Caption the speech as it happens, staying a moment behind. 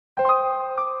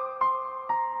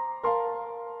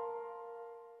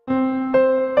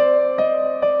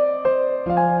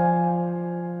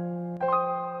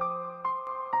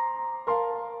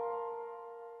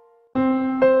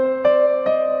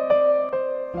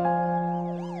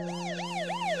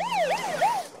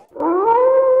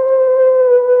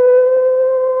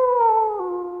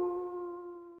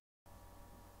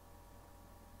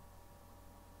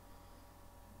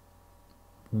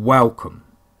Welcome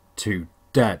to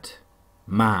Dead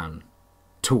Man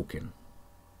Talking.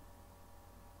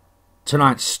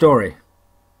 Tonight's story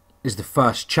is the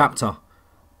first chapter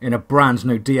in a brand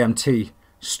new DMT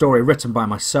story written by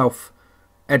myself,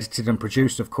 edited and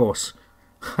produced, of course.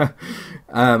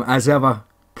 As ever,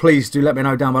 please do let me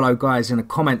know down below, guys, in the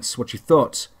comments what you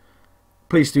thought.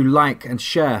 Please do like and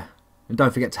share, and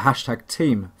don't forget to hashtag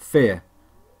TeamFEAR.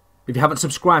 If you haven't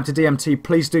subscribed to DMT,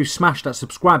 please do smash that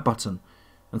subscribe button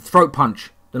and throat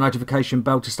punch the notification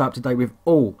bell to stay up to date with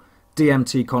all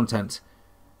DMT content.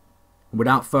 And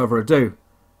without further ado,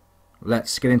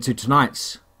 let's get into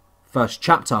tonight's first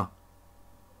chapter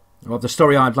of the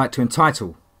story I'd like to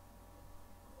entitle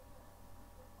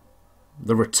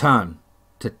The Return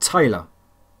to Taylor,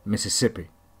 Mississippi.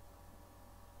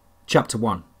 Chapter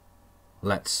 1.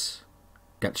 Let's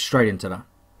get straight into that.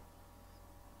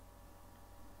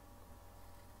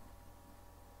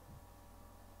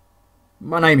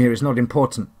 My name here is not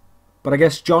important, but I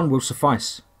guess John will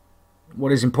suffice.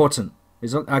 What is important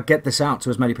is that I get this out to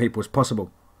as many people as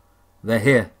possible. They're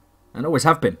here, and always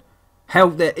have been. Hell,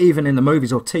 they're even in the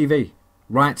movies or TV,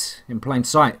 right in plain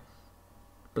sight.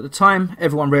 But the time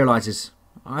everyone realises,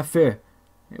 I fear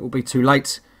it will be too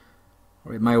late,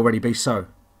 or it may already be so.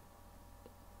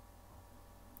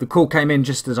 The call came in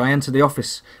just as I entered the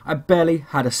office. I barely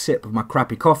had a sip of my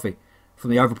crappy coffee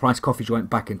from the overpriced coffee joint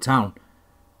back in town.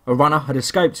 A runner had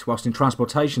escaped whilst in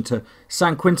transportation to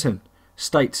San Quentin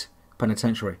State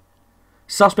Penitentiary.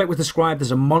 Suspect was described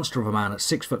as a monster of a man at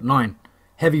 6'9",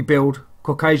 heavy build,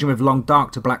 Caucasian with long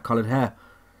dark to black coloured hair,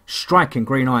 striking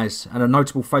green eyes and a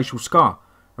notable facial scar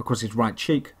across his right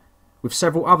cheek, with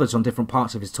several others on different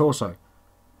parts of his torso.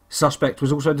 Suspect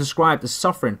was also described as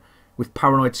suffering with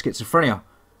paranoid schizophrenia,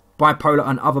 bipolar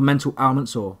and other mental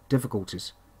ailments or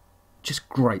difficulties. Just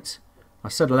great, I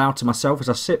said aloud to myself as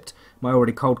I sipped my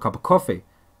already cold cup of coffee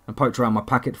and poked around my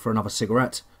packet for another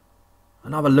cigarette.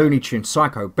 Another Looney Tune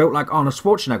psycho built like Arnold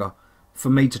Schwarzenegger for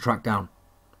me to track down.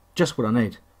 Just what I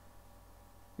need.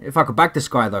 If I could bag this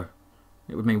guy though,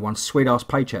 it would mean one sweet ass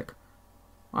paycheck.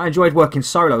 I enjoyed working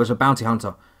solo as a bounty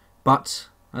hunter, but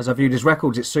as I viewed his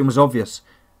records it soon was obvious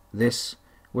this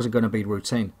wasn't going to be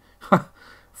routine.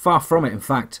 Far from it in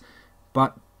fact,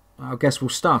 but I guess we'll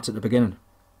start at the beginning.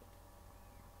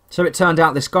 So it turned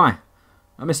out this guy,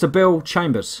 Mr. Bill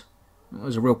Chambers,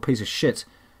 was a real piece of shit.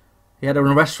 He had an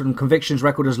arrest and convictions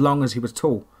record as long as he was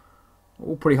tall.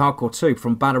 All pretty hardcore too,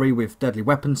 from battery with deadly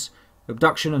weapons,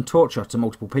 abduction and torture to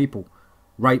multiple people,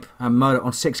 rape and murder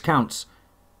on 6 counts.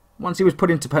 Once he was put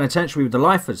into penitentiary with the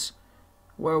lifers,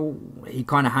 well, he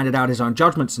kind of handed out his own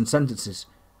judgments and sentences.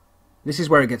 This is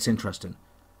where it gets interesting.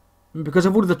 Because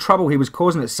of all of the trouble he was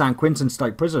causing at San Quentin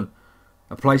State Prison,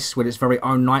 a place with its very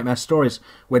own nightmare stories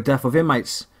where death of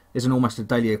inmates is an almost a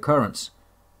daily occurrence.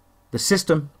 The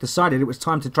system decided it was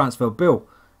time to transfer Bill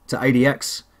to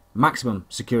ADX, Maximum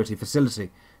Security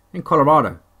Facility, in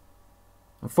Colorado.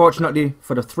 Unfortunately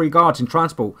for the 3 guards in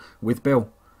transport with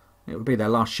Bill, it would be their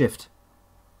last shift.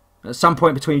 At some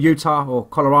point between Utah or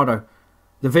Colorado,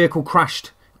 the vehicle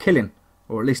crashed, killing,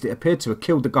 or at least it appeared to have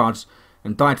killed the guards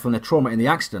and died from their trauma in the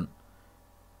accident.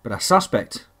 But our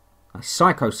suspect, a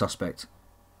psycho suspect,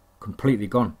 completely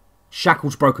gone.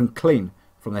 Shackles broken clean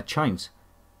from their chains.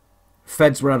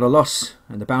 Feds were at a loss,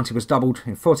 and the bounty was doubled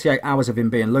in 48 hours of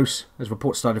him being loose, as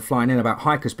reports started flying in about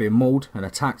hikers being mauled and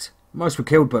attacked. Most were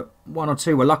killed, but 1 or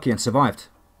 2 were lucky and survived.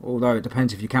 Although it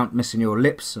depends if you count missing your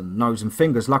lips and nose and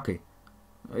fingers lucky.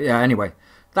 Yeah, anyway,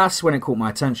 that's when it caught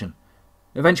my attention.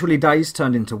 Eventually days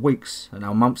turned into weeks, and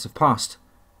now months have passed.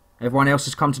 Everyone else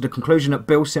has come to the conclusion that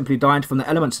Bill simply died from the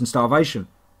elements and starvation.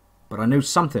 But I knew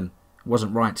something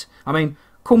wasn't right. I mean,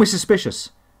 call me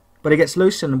suspicious, but he gets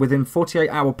loose and within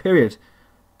 48-hour period,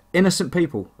 innocent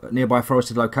people at nearby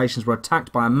forested locations were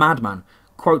attacked by a madman,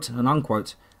 quote and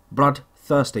unquote,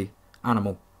 bloodthirsty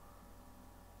animal.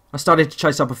 I started to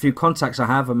chase up a few contacts I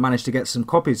have and managed to get some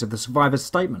copies of the survivor's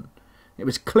statement. It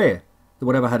was clear that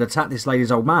whatever had attacked this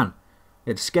lady's old man, it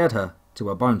had scared her to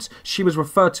her bones. She was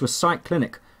referred to a psych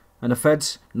clinic, and the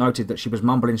feds noted that she was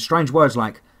mumbling strange words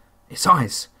like, "Its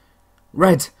eyes,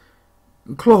 red,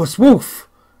 claws, wolf."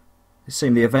 It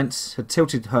seemed the events had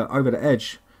tilted her over the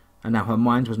edge, and now her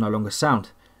mind was no longer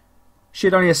sound. She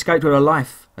had only escaped with her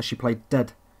life as she played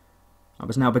dead. I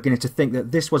was now beginning to think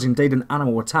that this was indeed an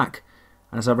animal attack,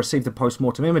 and as I received the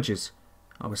post-mortem images,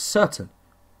 I was certain.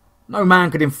 No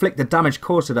man could inflict the damage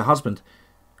caused to her husband.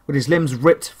 With his limbs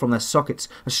ripped from their sockets,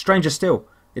 a stranger still,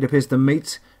 it appears the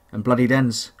meat and bloodied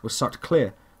ends were sucked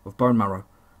clear of bone marrow,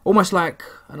 almost like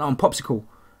an armed popsicle.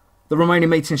 The remaining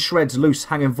meat in shreds, loose,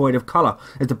 hanging void of colour,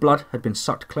 as the blood had been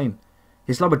sucked clean.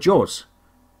 His lower jaws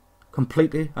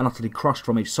completely and utterly crushed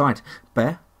from each side.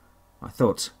 Bear? I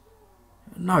thought.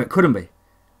 No, it couldn't be.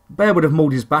 Bear would have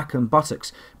mauled his back and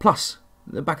buttocks. Plus,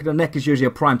 the back of the neck is usually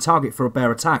a prime target for a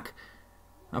bear attack.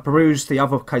 I perused the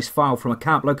other case file from a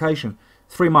camp location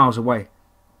 3 miles away.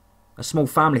 A small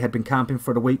family had been camping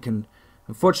for the week and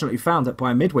unfortunately found that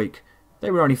by midweek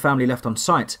they were only family left on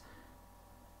site.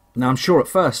 Now I'm sure at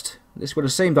first this would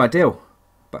have seemed ideal,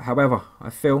 but however I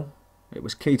feel it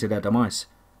was key to their demise.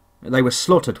 They were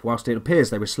slaughtered whilst it appears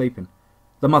they were sleeping.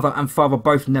 The mother and father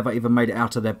both never even made it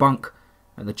out of their bunk,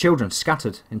 and the children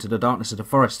scattered into the darkness of the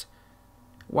forest.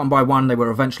 One by one they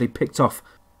were eventually picked off.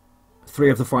 3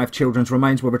 of the 5 children's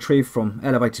remains were retrieved from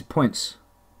elevated points.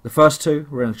 The first 2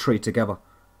 were in a tree together.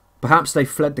 Perhaps they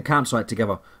fled the campsite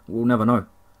together, we'll never know.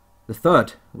 The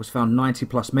third was found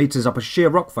 90+ meters up a sheer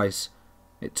rock face.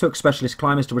 It took specialist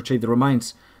climbers to retrieve the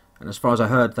remains, and as far as I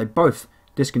heard, they both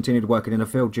discontinued working in the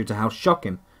field due to how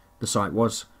shocking the sight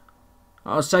was.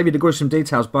 I'll save you the gruesome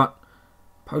details, but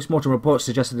post-mortem reports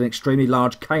suggested an extremely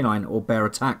large canine or bear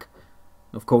attack.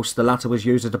 Of course, the latter was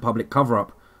used as a public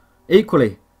cover-up,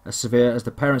 equally as severe as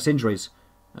the parents' injuries,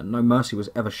 and no mercy was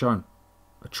ever shown.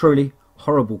 A truly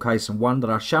horrible case, and one that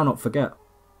I shall not forget.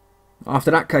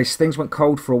 After that case, things went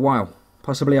cold for a while,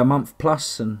 possibly a month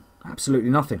plus, and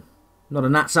absolutely nothing. Not a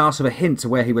gnat's arse of a hint to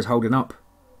where he was holding up.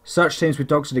 Search teams with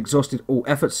dogs had exhausted all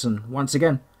efforts, and once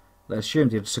again, they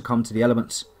assumed he had succumbed to the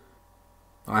elements.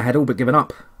 I had all but given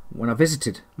up when I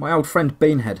visited my old friend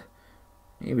Beanhead.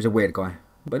 He was a weird guy,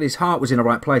 but his heart was in the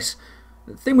right place.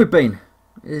 The thing with Bean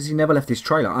is he never left his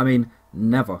trailer. I mean,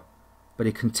 never. But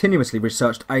he continuously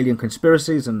researched alien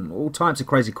conspiracies and all types of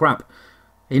crazy crap.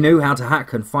 He knew how to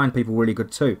hack and find people really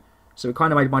good too, so it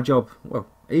kind of made my job, well,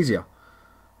 easier.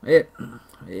 It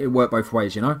worked both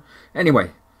ways, you know.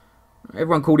 Anyway,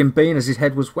 everyone called him Bean as his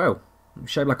head was, well,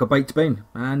 shaped like a baked bean,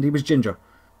 and he was ginger.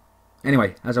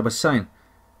 Anyway, as I was saying,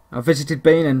 I visited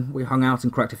Bean and we hung out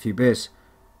and cracked a few beers.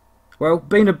 Well,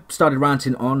 Bean had started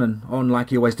ranting on and on like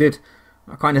he always did.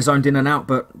 I kind of zoned in and out,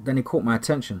 but then he caught my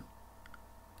attention.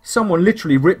 Someone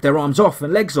literally ripped their arms off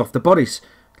and legs off the bodies.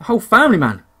 The whole family,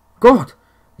 man. God,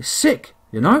 it's sick,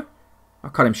 you know? I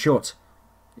cut him short.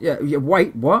 Yeah,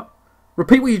 wait, what?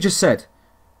 Repeat what you just said.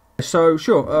 So,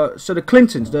 sure, so the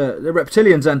Clintons, the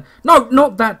reptilians and... No,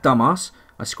 not that, dumbass,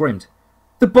 I screamed.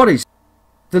 The bodies,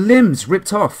 the limbs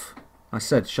ripped off, I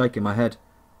said, shaking my head.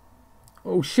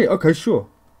 Oh shit, okay, sure.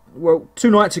 Well, 2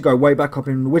 nights ago, way back up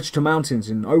in the Wichita Mountains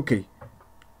in Oki,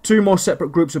 2 more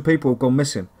separate groups of people have gone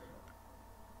missing.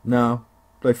 Now,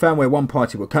 they found where one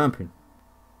party were camping,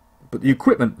 but the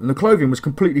equipment and the clothing was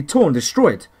completely torn,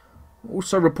 destroyed.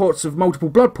 Also reports of multiple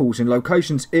blood pools in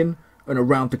locations in and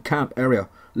around the camp area,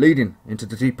 leading into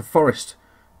the deeper forest.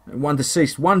 And one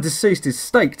deceased is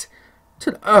staked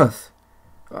to the earth.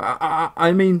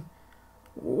 I mean,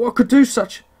 what could do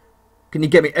such... Can you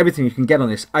get me everything you can get on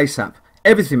this ASAP?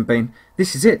 Everything, Bean.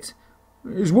 This is it.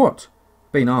 Is what?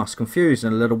 Bean asked, confused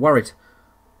and a little worried.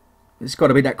 It's got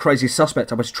to be that crazy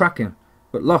suspect I was tracking,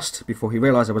 but lost before he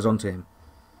realised I was onto him.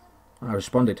 I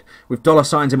responded, with dollar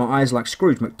signs in my eyes like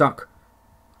Scrooge McDuck.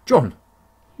 John,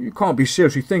 you can't be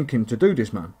seriously thinking to do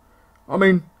this, man. I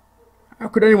mean, how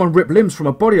could anyone rip limbs from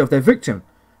a body of their victim?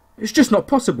 It's just not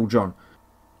possible, John,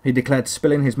 he declared,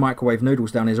 spilling his microwave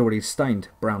noodles down his already stained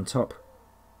brown top.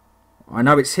 I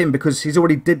know it's him because he's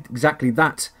already did exactly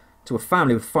that to a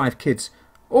family with 5 kids.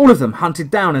 All of them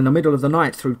hunted down in the middle of the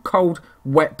night through cold,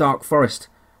 wet, dark forest.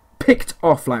 Picked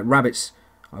off like rabbits,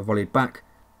 I volleyed back.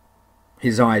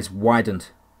 His eyes widened,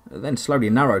 then slowly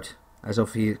narrowed, as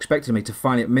if he expected me to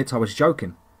finally admit I was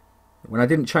joking. When I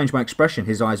didn't change my expression,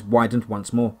 his eyes widened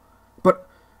once more. But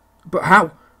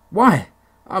how? Why?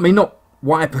 I mean, not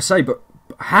why per se, but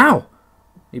how?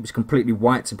 He was completely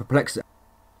white and perplexed at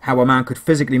how a man could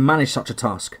physically manage such a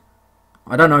task.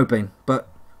 I don't know, Bean,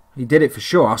 but he did it for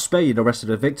sure. I'll spare you the rest of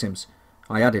the victims,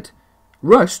 I added.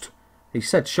 Rest? He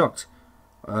said, shocked.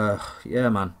 Yeah,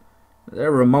 man.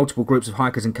 There were multiple groups of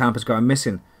hikers and campers going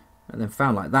missing, and then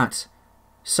found like that.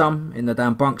 Some in the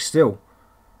damn bunks still,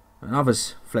 and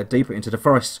others fled deeper into the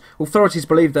forests. Authorities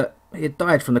believed that he had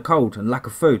died from the cold and lack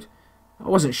of food. I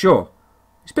wasn't sure.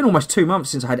 It's been almost 2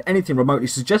 months since I had anything remotely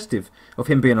suggestive of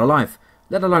him being alive,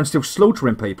 let alone still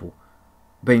slaughtering people.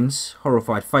 Bean's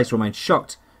horrified face remained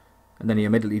shocked, and then he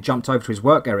immediately jumped over to his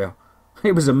work area.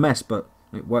 It was a mess, but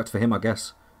it worked for him, I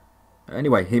guess.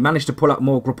 Anyway, he managed to pull up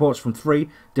morgue reports from 3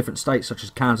 different states such as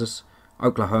Kansas,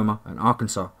 Oklahoma and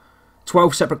Arkansas.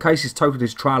 12 separate cases totaled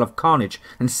his trial of carnage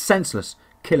and senseless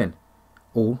killing,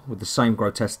 all with the same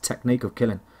grotesque technique of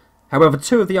killing. However,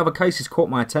 2 of the other cases caught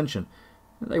my attention.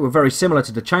 They were very similar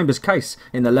to the Chambers case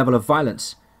in the level of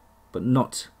violence, but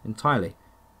not entirely.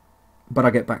 But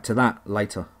I'll get back to that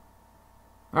later.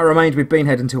 I remained with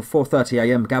Beanhead until 4:30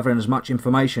 AM, gathering as much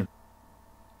information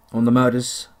on the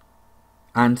murders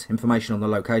and information on the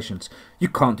locations. "You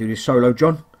can't do this solo,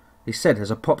 John," he said as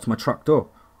I popped my truck door.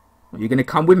 "Are you going to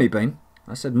come with me, Bean?"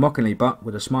 I said mockingly, but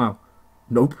with a smile.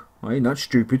 "Nope, I ain't that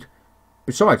stupid.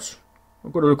 Besides,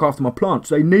 I've got to look after my plants.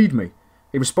 They need me,"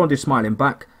 he responded, smiling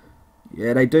back.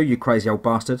 "Yeah, they do, you crazy old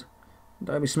bastard.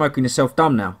 Don't be smoking yourself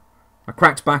dumb now." I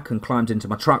cracked back and climbed into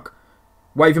my truck.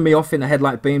 Waving me off in the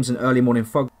headlight beams and early morning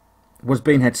fog was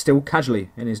Beanhead, still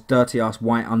casually in his dirty-ass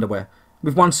white underwear,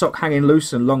 with one sock hanging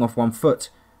loose and long off one foot.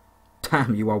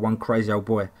 "Damn, you are one crazy old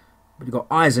boy, but you've got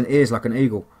eyes and ears like an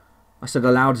eagle," I said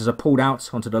aloud as I pulled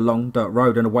out onto the long dirt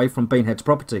road and away from Beanhead's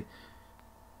property.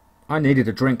 I needed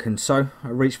a drink, and so I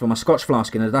reached for my scotch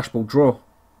flask in the dashboard drawer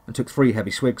and took 3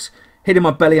 heavy swigs, hitting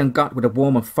my belly and gut with a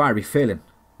warm and fiery feeling.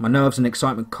 My nerves and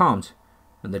excitement calmed,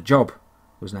 and the job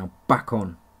was now back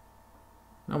on.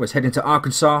 I was heading to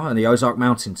Arkansas and the Ozark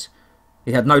Mountains.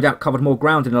 He had no doubt covered more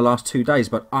ground in the last 2 days,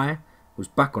 but I was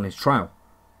back on his trail.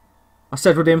 I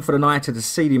settled in for the night at a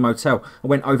seedy motel and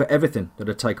went over everything that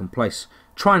had taken place,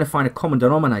 trying to find a common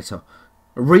denominator,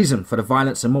 a reason for the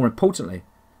violence, and more importantly,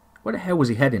 where the hell was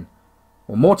he heading?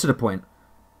 Or more to the point,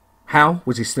 how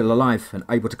was he still alive and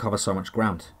able to cover so much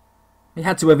ground? He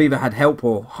had to have either had help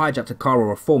or hijacked a car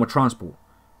or a form of transport.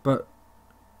 But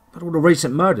all the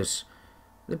recent murders,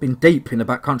 they've been deep in the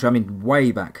backcountry, I mean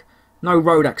way back. No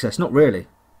road access, not really.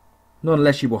 Not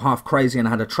unless you were half crazy and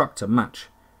had a truck to match.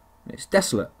 It's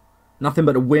desolate. Nothing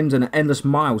but the wind and endless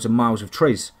miles and miles of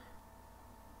trees.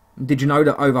 Did you know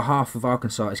that over half of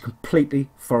Arkansas is completely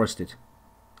forested?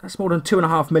 That's more than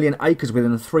 2.5 million acres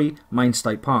within the 3 main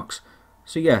state parks.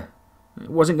 So yeah,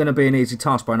 it wasn't going to be an easy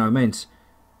task by no means.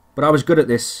 But I was good at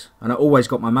this, and I always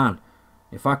got my man.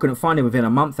 If I couldn't find him within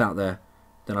a month out there,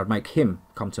 then I'd make him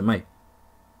come to me.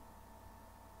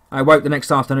 I awoke the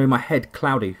next afternoon, my head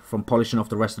cloudy from polishing off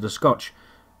the rest of the scotch.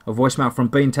 A voicemail from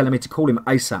Bean telling me to call him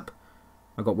ASAP.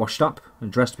 I got washed up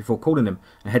and dressed before calling him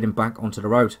and heading back onto the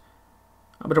road.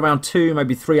 I was around 2,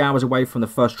 maybe 3 hours away from the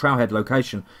first trailhead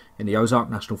location in the Ozark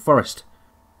National Forest.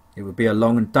 It would be a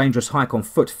long and dangerous hike on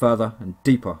foot further and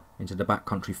deeper into the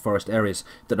backcountry forest areas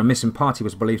that the missing party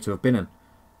was believed to have been in.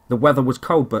 The weather was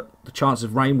cold, but the chances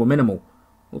of rain were minimal,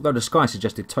 although the sky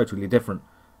suggested totally different.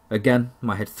 Again,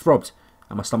 my head throbbed,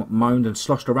 and my stomach moaned and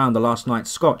sloshed around the last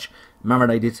night's scotch,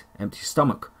 marinated, empty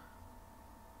stomach.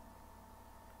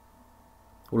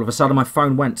 All of a sudden my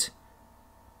phone went.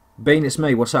 "Bean, it's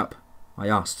me, what's up?" I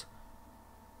asked.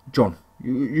 "John,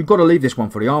 you got to leave this one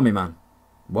for the army, man."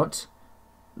 "What?"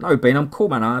 "No, Bean, I'm cool,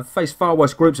 man. I've faced far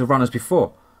worse groups of runners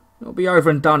before. It'll be over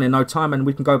and done in no time, and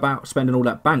we can go about spending all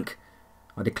that bank,"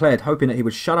 I declared, hoping that he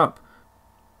would shut up,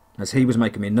 as he was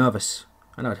making me nervous,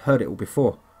 and I'd heard it all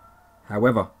before.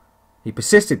 However, he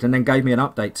persisted and then gave me an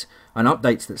update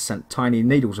that sent tiny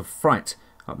needles of fright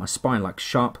up my spine like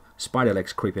sharp spider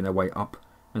legs creeping their way up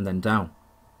and then down.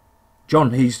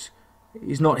 "John, he's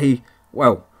not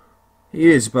well, he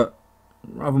is, but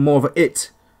rather more of a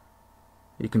it,"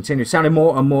 he continued, sounding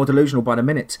more and more delusional by the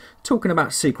minute, talking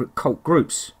about secret cult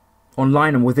groups,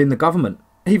 online and within the government,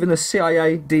 even the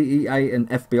CIA, DEA and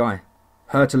FBI,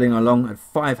 hurtling along at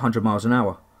 500 miles an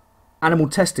hour. Animal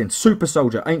testing, super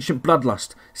soldier, ancient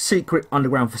bloodlust, secret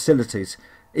underground facilities,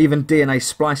 even DNA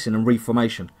splicing and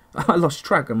reformation. I lost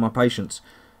track of my patience,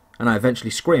 and I eventually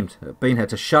screamed at Beanhead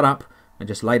to shut up and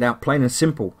just laid out plain and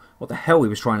simple what the hell he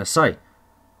was trying to say.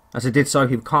 As I did so,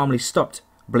 he calmly stopped,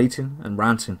 bleating and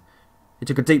ranting. He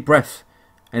took a deep breath,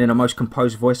 and in the most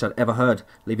composed voice I'd ever heard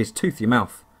leave his toothy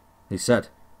mouth, he said,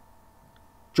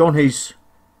 "John, he's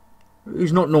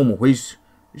not normal. He's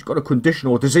got a condition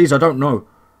or disease I don't know.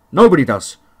 Nobody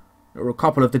does. There are a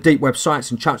couple of the deep websites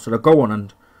and chats that I go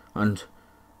on and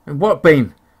what,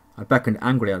 Bean?" I beckoned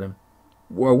angrily at him.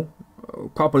 "Well, a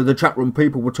couple of the chat room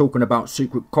people were talking about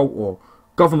secret cult or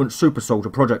government super soldier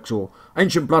projects or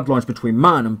ancient bloodlines between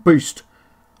man and beast,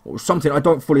 or something I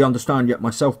don't fully understand yet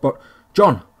myself, but,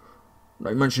 John,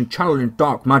 they mentioned channeling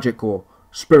dark magic or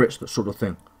spirits, that sort of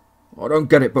thing. I don't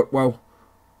get it, but, well,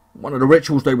 one of the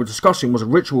rituals they were discussing was a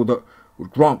ritual that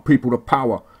would grant people the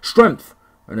power, strength,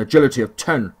 and agility of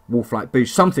 10 wolf-like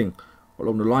beasts, something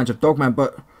along the lines of Dogman,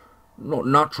 but not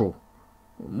natural.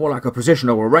 More like a position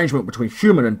or arrangement between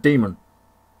human and demon,"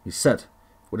 he said,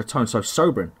 with a tone so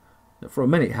sobering that for a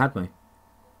minute it had me.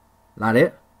 "That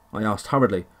it?" I asked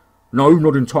hurriedly. "No,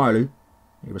 not entirely,"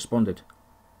 he responded.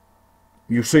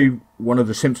 "You see, one of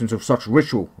the symptoms of such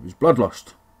ritual is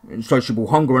bloodlust, insatiable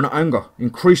hunger and anger,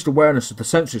 increased awareness of the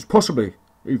senses, possibly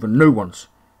even new ones.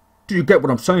 Do you get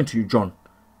what I'm saying to you, John?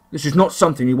 This is not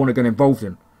something you want to get involved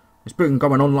in. It's been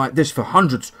going on like this for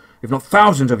hundreds, if not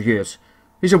thousands of years.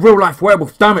 He's a real-life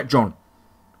werewolf, damn it, John.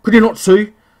 Could you not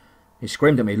see? He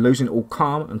screamed at me, losing all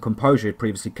calm and composure he had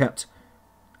previously kept.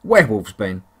 Werewolves,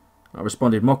 Bean? I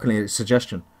responded mockingly at his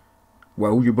suggestion.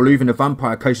 Well, you believe in the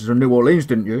vampire cases of New Orleans,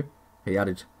 didn't you? He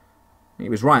added. He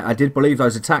was right, I did believe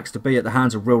those attacks to be at the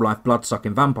hands of real-life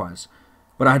blood-sucking vampires.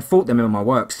 But I had fought them in my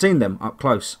work, seen them up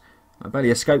close. I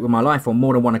barely escaped with my life on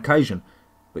more than one occasion.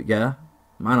 But yeah,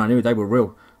 man, I knew they were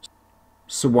real.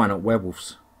 So why not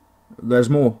werewolves? There's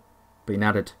more, Bean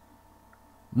added.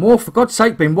 More? For God's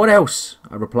sake, Bean, what else?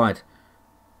 I replied.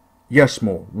 Yes,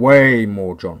 more. Way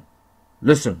more, John.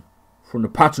 Listen, from the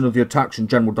pattern of the attacks and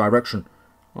general direction,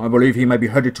 I believe he may be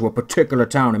headed to a particular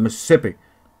town in Mississippi.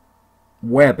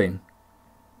 Where, Bean?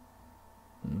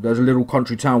 There's a little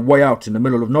country town way out in the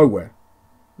middle of nowhere.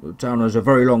 The town has a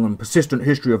very long and persistent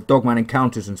history of dogman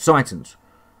encounters and sightings.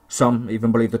 Some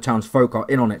even believe the town's folk are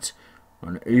in on it,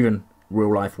 and even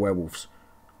real-life werewolves.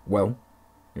 Well,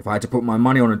 if I had to put my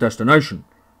money on a destination,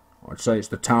 I'd say it's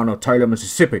the town of Taylor,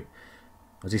 Mississippi.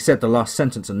 As he said the last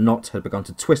sentence, a knot had begun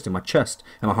to twist in my chest,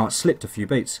 and my heart slipped a few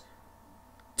beats.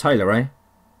 Taylor, eh?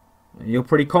 You're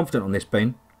pretty confident on this,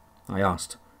 Bean? I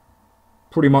asked.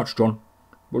 Pretty much, John.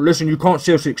 But listen, you can't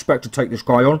seriously expect to take this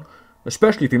guy on,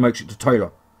 especially if he makes it to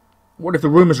Taylor. What if the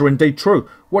rumours are indeed true?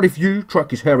 What if you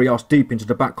track his hairy ass deep into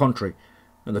the back country,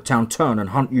 and the town turn and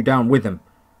hunt you down with him?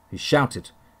 He shouted.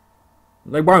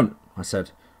 They won't, I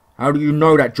said. How do you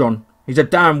know that, John? He's a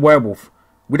damn werewolf.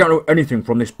 We don't know anything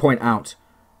from this point out.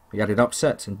 He added,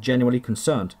 upset and genuinely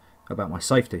concerned about my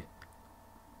safety.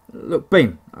 Look,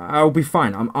 Bean, I'll be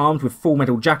fine. I'm armed with full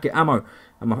metal jacket ammo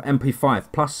and my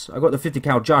MP5. Plus, I got the 50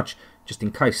 cal judge, just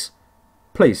in case.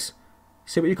 Please,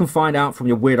 see what you can find out from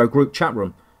your weirdo group chat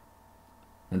room.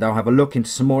 And I'll have a look into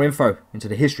some more info into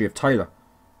the history of Taylor.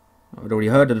 I'd already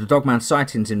heard of the dogman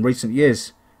sightings in recent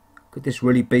years. Could this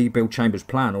really be Bill Chambers'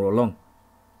 plan all along?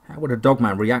 How would a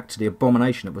dogman react to the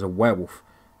abomination that was a werewolf?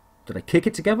 Did they kick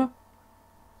it together?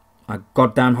 I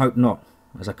goddamn hope not,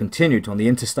 as I continued on the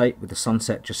interstate with the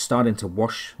sunset just starting to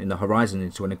wash in the horizon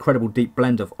into an incredible deep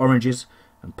blend of oranges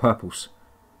and purples.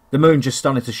 The moon just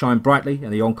started to shine brightly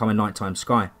in the oncoming nighttime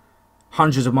sky.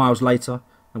 Hundreds of miles later,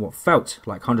 and what felt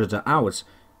like hundreds of hours,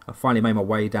 I finally made my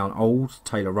way down Old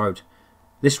Taylor Road.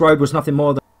 This road was nothing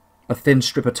more than a thin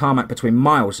strip of tarmac between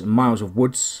miles and miles of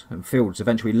woods and fields,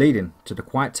 eventually leading to the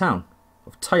quiet town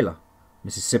of Taylor,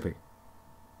 Mississippi.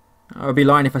 I would be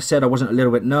lying if I said I wasn't a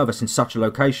little bit nervous in such a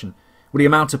location, with the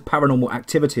amount of paranormal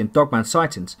activity and dogman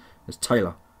sightings as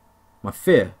Taylor. My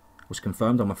fear was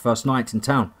confirmed on my first night in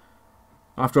town.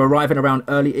 After arriving around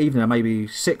early evening at maybe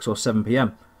 6 or 7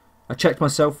 p.m, I checked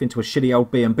myself into a shitty old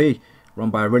B&B run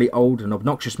by a really old and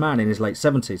obnoxious man in his late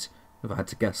 70s, if I had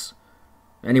to guess.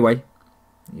 Anyway,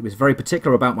 he was very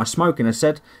particular about my smoking and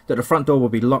said that the front door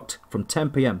would be locked from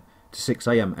 10 p.m. to 6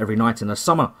 a.m. every night in the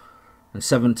summer and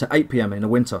 7 to 8 p.m. in the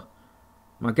winter.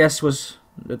 My guess was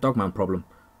the dogman problem,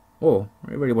 or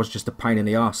it really was just a pain in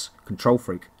the arse control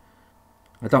freak.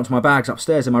 I dumped my bags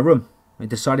upstairs in my room and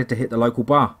decided to hit the local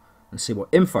bar and see what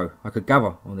info I could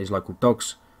gather on these local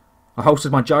dogs. I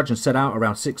holstered my judge and set out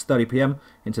around 6:30 p.m.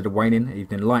 into the waning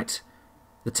evening light.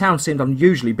 The town seemed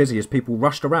unusually busy as people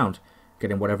rushed around,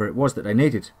 getting whatever it was that they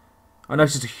needed. I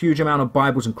noticed a huge amount of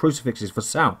Bibles and crucifixes for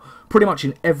sale, pretty much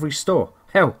in every store.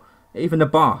 Hell, even the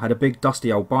bar had a big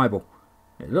dusty old Bible.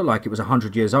 It looked like it was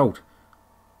 100 years old.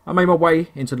 I made my way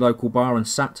into the local bar and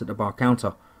sat at the bar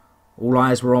counter. All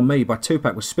eyes were on me, but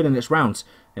Tupac was spinning its rounds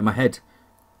in my head,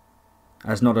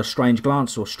 as not a strange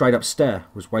glance or straight-up stare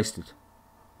was wasted.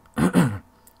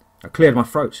 I cleared my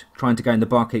throat, trying to gain the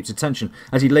barkeep's attention,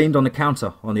 as he leaned on the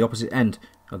counter on the opposite end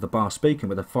of the bar speaking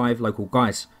with the 5 local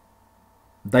guys.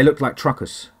 They looked like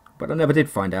truckers, but I never did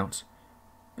find out.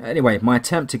 Anyway, my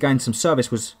attempt to gain some service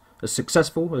was as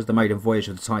successful as the maiden voyage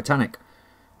of the Titanic.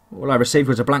 All I received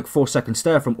was a blank 4-second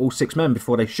stare from all 6 men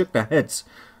before they shook their heads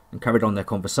and carried on their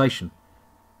conversation.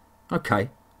 Okay,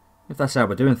 if that's how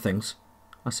we're doing things,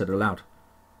 I said aloud.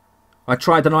 I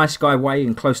tried the nice guy way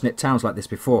in close-knit towns like this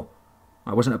before.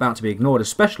 I wasn't about to be ignored,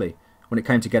 especially when it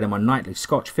came to getting my nightly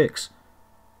Scotch fix.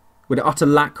 With an utter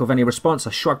lack of any response, I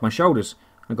shrugged my shoulders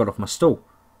and got off my stool.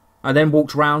 I then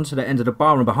walked round to the end of the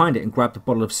bar and behind it and grabbed a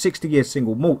bottle of 60-year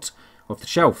single malt off the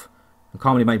shelf and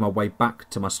calmly made my way back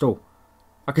to my stall.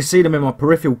 I could see them in my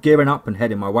peripheral gearing up and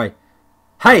heading my way.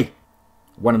 Hey!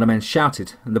 One of the men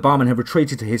shouted, and the barman had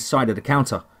retreated to his side of the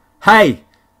counter. Hey!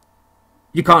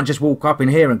 You can't just walk up in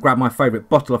here and grab my favourite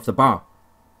bottle off the bar.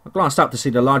 I glanced up to see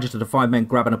the largest of the 5 men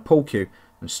grabbing a pool cue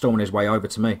and storming his way over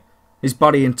to me, his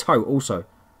buddy in tow also.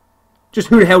 Just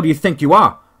who the hell do you think you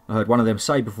are? I heard one of them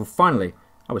say before finally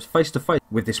I was face to face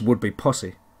with this would-be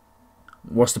posse.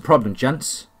 What's the problem,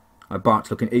 gents? I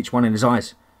barked, looking each one in his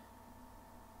eyes.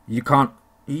 You can't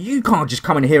just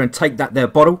come in here and take that there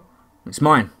bottle. It's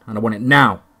mine, and I want it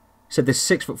now, said this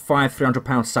 6'5",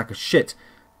 300-pound sack of shit,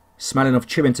 smelling of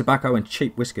chewing tobacco and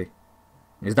cheap whiskey.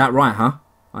 Is that right, huh?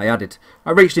 I added.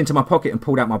 I reached into my pocket and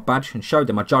pulled out my badge and showed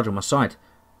them my judge on my side.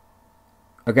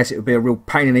 I guess it would be a real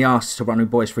pain in the arse to run you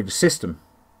boys through the system.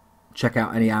 Check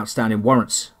out any outstanding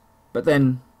warrants. But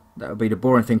then, that would be the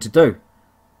boring thing to do.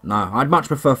 No, I'd much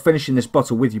prefer finishing this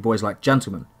bottle with you boys like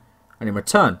gentlemen. And in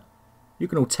return, you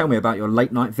can all tell me about your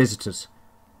late-night visitors.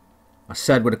 I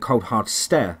said with a cold hard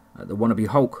stare at the wannabe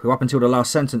Hulk, who up until the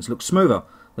last sentence looked smoother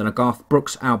than a Garth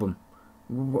Brooks album.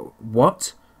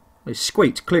 What? He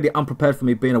squeaked, clearly unprepared for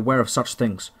me being aware of such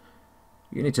things.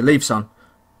 You need to leave, son.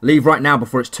 Leave right now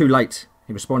before it's too late,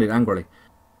 he responded angrily.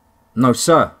 No,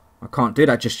 sir. I can't do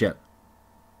that just yet.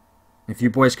 If you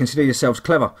boys consider yourselves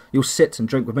clever, you'll sit and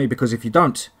drink with me, because if you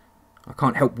don't, I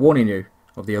can't help warning you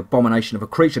of the abomination of a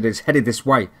creature that is headed this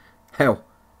way. Hell,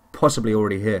 possibly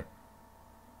already here.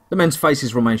 The men's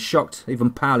faces remained shocked,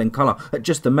 even pale in colour, at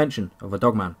just the mention of a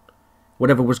dogman.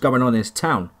 Whatever was going on in this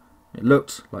town, it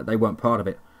looked like they weren't part of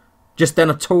it. Just then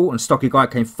a tall and stocky guy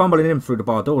came fumbling in through the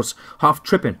bar doors, half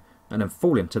tripping, and then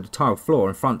falling to the tiled floor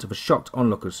in front of the shocked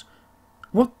onlookers.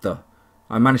 What the?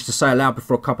 I managed to say aloud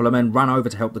before a couple of men ran over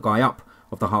to help the guy up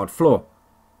off the hard floor.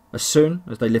 As soon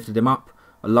as they lifted him up,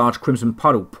 a large crimson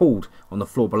puddle pooled on the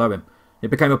floor below him. It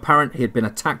became apparent he had been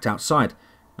attacked outside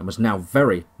and was now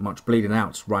very much bleeding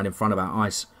out right in front of our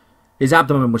eyes. His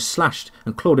abdomen was slashed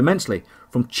and clawed immensely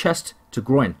from chest to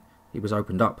groin. He was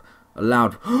opened up. A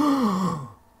loud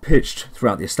pitched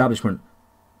throughout the establishment.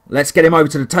 Let's get him over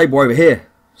to the table over here,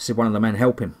 said one of the men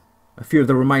helping. A few of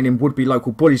the remaining would-be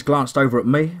local bullies glanced over at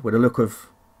me with a look of,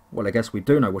 well, I guess we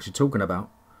do know what you're talking about.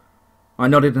 I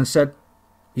nodded and said,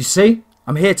 You see,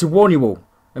 I'm here to warn you all,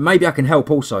 and maybe I can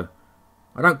help also.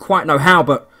 I don't quite know how,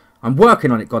 but I'm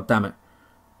working on it, goddammit.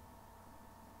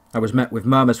 I was met with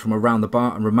murmurs from around the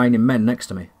bar and remaining men next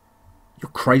to me.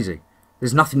 You're crazy.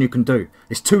 There's nothing you can do.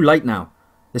 It's too late now.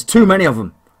 There's too many of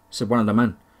them, said one of the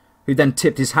men, who then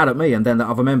tipped his hat at me and then the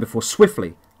other men before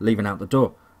swiftly leaving out the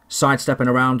door, sidestepping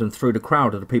around and through the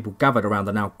crowd of the people gathered around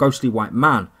the now ghostly white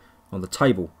man on the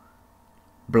table.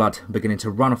 Blood beginning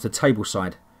to run off the table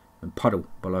side and puddle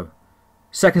below.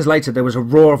 Seconds later there was a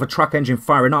roar of a truck engine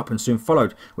firing up and soon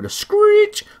followed with a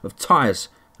screech of tyres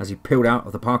as he peeled out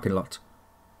of the parking lot.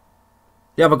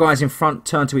 The other guys in front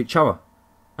turned to each other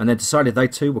and then decided they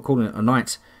too were calling it a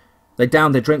night. They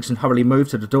downed their drinks and hurriedly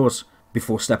moved to the doors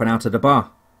before stepping out of the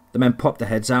bar. The men popped their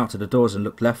heads out of the doors and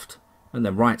looked left and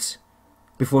then right,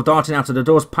 before darting out of the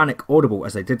doors, panic audible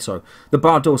as they did so. The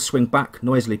bar doors swing back,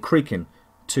 noisily creaking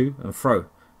to and fro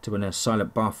to a near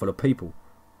silent bar full of people.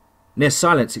 Near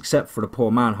silence except for the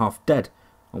poor man half dead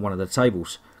on one of the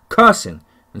tables, cursing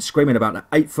and screaming about the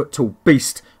 8-foot-tall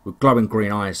beast with glowing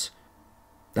green eyes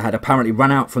that had apparently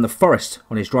run out from the forest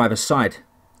on his driver's side,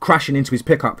 crashing into his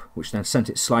pickup, which then sent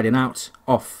it sliding out,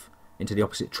 off, into the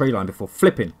opposite tree line before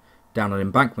flipping down an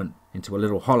embankment into a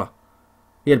little holler.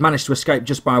 He had managed to escape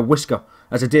just by a whisker.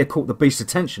 As a deer caught the beast's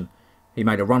attention, he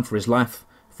made a run for his life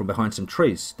from behind some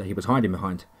trees that he was hiding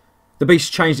behind. The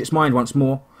beast changed its mind once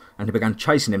more, and he began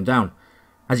chasing him down.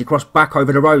 As he crossed back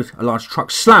over the road, a large truck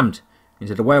slammed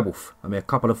into the werewolf a mere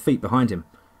couple of feet behind him.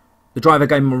 The driver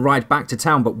gave him a ride back to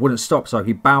town but wouldn't stop, so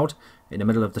he bowed in the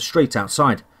middle of the street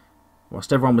outside.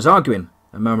 Whilst everyone was arguing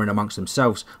and murmuring amongst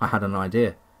themselves, I had an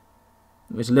idea.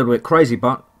 It was a little bit crazy,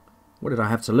 but what did I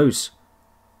have to lose?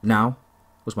 Now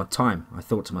was my time, I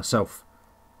thought to myself.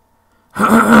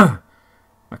 I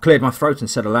cleared my throat and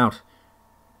said aloud,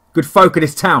 Good folk of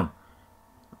this town,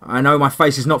 I know my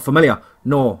face is not familiar,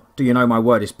 nor do you know my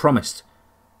word is promised,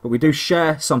 but we do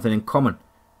share something in common.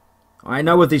 I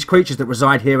know of these creatures that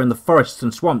reside here in the forests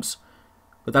and swamps,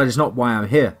 but that is not why I am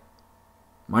here.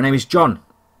 My name is John,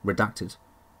 redacted.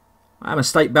 I am a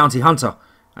state bounty hunter,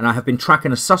 and I have been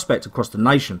tracking a suspect across the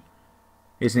nation.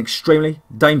 He is an extremely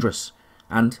dangerous,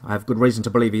 and I have good reason to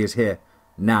believe he is here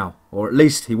now, or at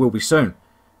least he will be soon.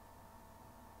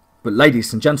 But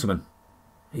ladies and gentlemen,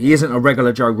 he isn't a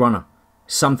regular Joe runner.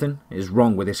 Something is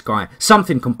wrong with this guy.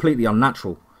 Something completely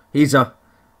unnatural. He's a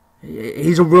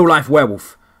real-life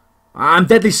werewolf. I'm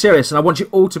deadly serious, and I want you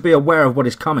all to be aware of what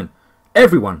is coming.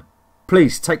 Everyone,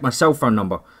 please take my cell phone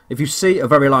number. If you see a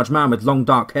very large man with long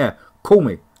dark hair, call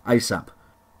me ASAP.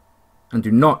 And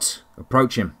do not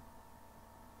approach him.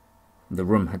 The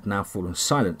room had now fallen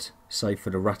silent, save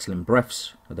for the rattling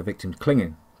breaths of the victim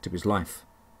clinging to his life.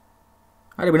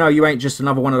 How do we know you ain't just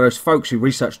another one of those folks who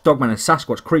research Dogman and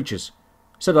Sasquatch creatures?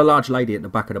 Said a large lady at the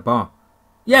back of the bar.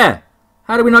 Yeah,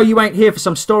 how do we know you ain't here for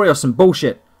some story or some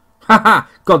bullshit? Ha ha!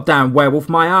 Goddamn werewolf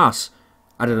my ass!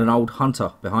 Added an old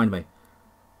hunter behind me.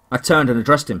 I turned and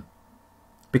addressed him.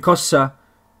 Because, sir,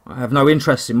 I have no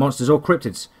interest in monsters or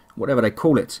cryptids, whatever they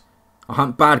call it. I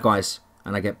hunt bad guys,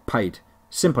 and I get paid.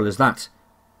 Simple as that.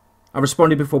 I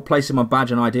responded before placing my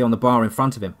badge and ID on the bar in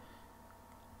front of him.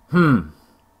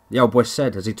 The old boy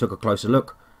said as he took a closer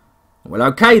look. Well,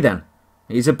 okay then.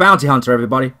 He's a bounty hunter,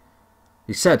 everybody.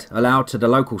 He said aloud to the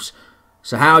locals.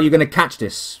 So how are you going to catch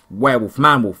this werewolf,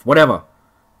 man-wolf, whatever?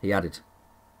 He added.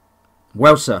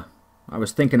 Well, sir, I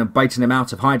was thinking of baiting him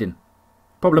out of hiding.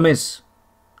 Problem is,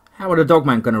 how are the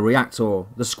dogman going to react, or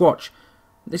the squatch?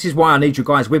 This is why I need you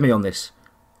guys with me on this.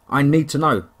 I need to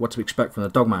know what to expect from the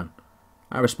dogman.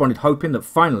 I responded hoping that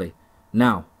finally,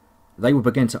 now, they will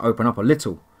begin to open up a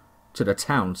little to the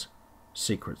town's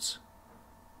secrets.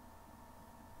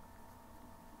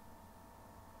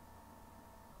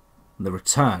 The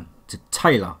return to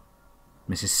Taylor,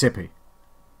 Mississippi.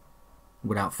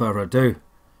 Without further ado,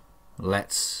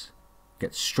 let's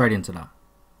get straight into that.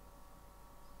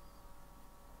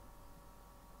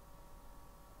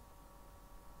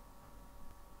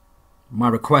 My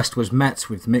request was met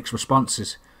with mixed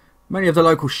responses, many of the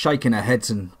locals shaking their heads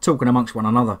and talking amongst one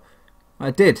another. I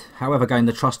did, however, gain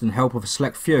the trust and help of a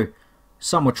select few.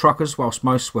 Some were truckers, whilst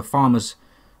most were farmers,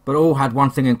 but all had one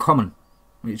thing in common.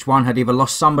 Each one had either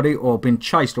lost somebody or been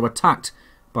chased or attacked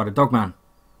by the dogman.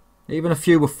 Even a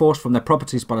few were forced from their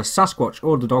properties by the Sasquatch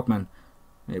or the dogman.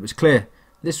 It was clear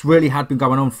this really had been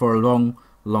going on for a long,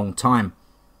 long time.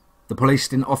 The police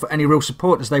didn't offer any real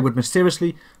support as they would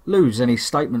mysteriously lose any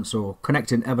statements or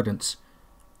connecting evidence.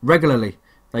 Regularly,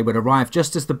 they would arrive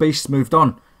just as the beasts moved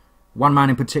on. One man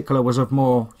in particular was of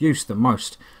more use than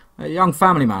most, a young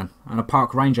family man and a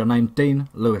park ranger named Dean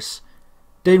Lewis.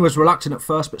 Dean was reluctant at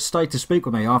first but stayed to speak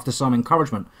with me after some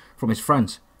encouragement from his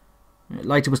friends. It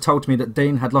later was told to me that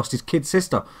Dean had lost his kid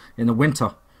sister in the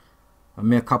winter, a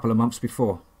mere couple of months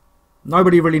before.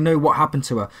 Nobody really knew what happened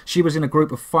to her. She was in a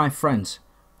group of 5 friends.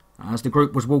 As the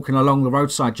group was walking along the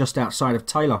roadside just outside of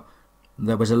Taylor,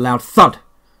 there was a loud thud,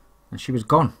 and she was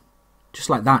gone. Just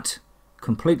like that,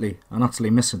 completely and utterly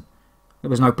missing. There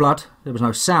was no blood, there was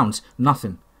no sounds,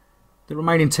 nothing. The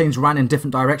remaining teens ran in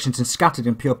different directions and scattered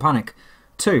in pure panic.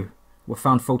 2 were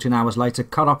found 14 hours later,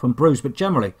 cut up and bruised, but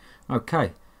generally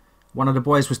okay. One of the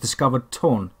boys was discovered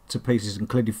torn to pieces and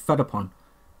clearly fed upon.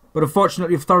 But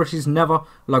unfortunately, authorities never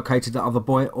located the other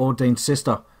boy or Dean's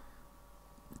sister.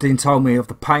 Dean told me of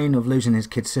the pain of losing his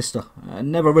kid sister,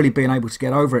 and never really being able to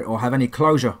get over it or have any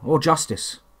closure or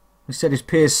justice. He said his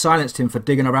peers silenced him for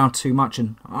digging around too much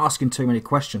and asking too many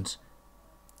questions.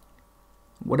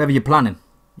 Whatever you're planning,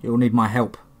 you'll need my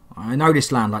help. I know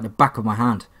this land like the back of my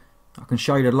hand. I can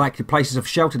show you the likely places of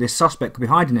shelter this suspect could be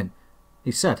hiding in,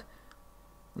 he said.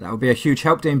 That would be a huge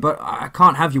help, Dean, but I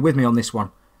can't have you with me on this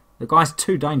one. The guy's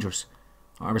too dangerous.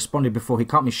 I responded before he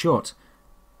cut me short.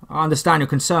 I understand your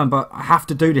concern, but I have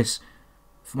to do this.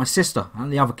 For my sister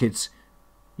and the other kids.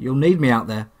 You'll need me out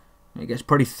there. It gets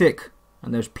pretty thick,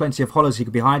 and there's plenty of hollows he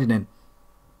could be hiding in.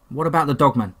 What about the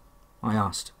dogmen? I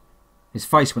asked. His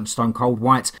face went stone cold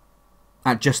white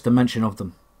at just the mention of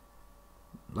them.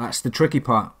 That's the tricky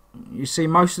part. You see,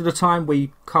 most of the time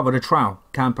we cover the trail,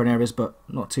 camping areas, but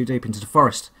not too deep into the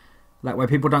forest. That way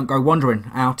people don't go wandering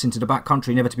out into the back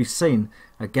country never to be seen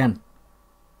again.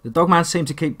 The dogman seemed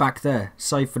to keep back there,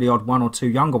 save for the odd 1 or 2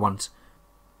 younger ones.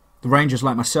 The rangers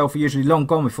like myself are usually long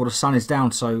gone before the sun is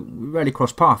down, so we rarely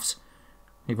cross paths.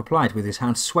 He replied with his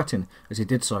hands sweating as he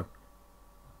did so.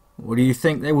 What do you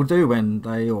think they will do when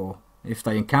they, or if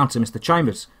they encounter Mr.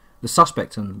 Chambers, the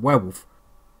suspect and werewolf?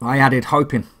 I added,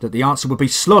 hoping that the answer would be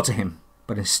slaughter him,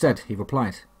 but instead he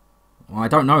replied, I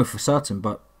don't know for certain,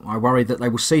 but I worry that they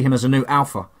will see him as a new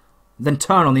alpha, then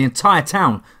turn on the entire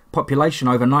town, population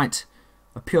overnight,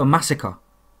 a pure massacre.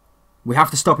 We have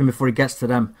to stop him before he gets to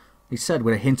them, he said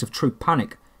with a hint of true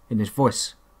panic in his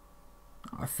voice.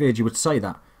 I feared you would say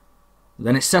that.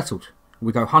 Then it's settled.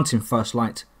 We go hunting first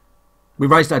light. We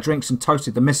raised our drinks and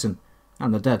toasted the missing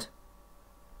and the dead.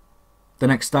 The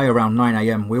next day around 9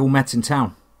 AM we all met in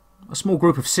town. A small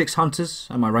group of 6 hunters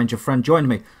and my ranger friend joined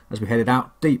me as we headed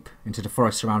out deep into the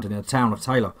forest surrounding the town of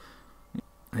Taylor.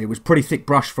 It was pretty thick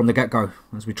brush from the get-go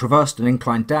as we traversed an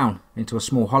incline down into a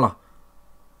small hollow.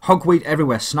 Hogweed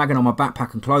everywhere snagging on my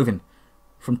backpack and clothing.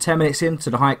 From 10 minutes into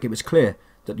the hike it was clear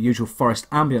that the usual forest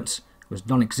ambience was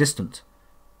non-existent.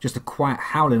 Just a quiet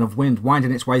howling of wind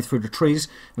winding its way through the trees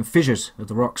and fissures of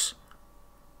the rocks.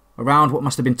 Around what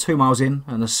must have been 2 miles in,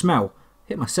 and the smell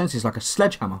hit my senses like a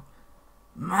sledgehammer.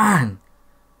 Man,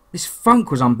 this funk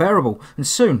was unbearable, and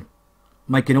soon,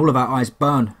 making all of our eyes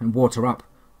burn and water up.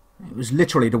 It was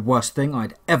literally the worst thing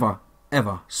I'd ever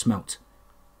smelt.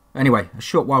 Anyway, a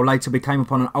short while later we came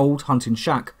upon an old hunting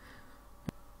shack.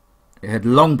 It had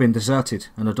long been deserted,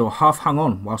 and the door half hung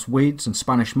on whilst weeds and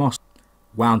Spanish moss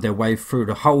wound their way through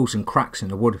the holes and cracks in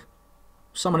the wood.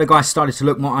 Some of the guys started to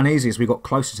look more uneasy as we got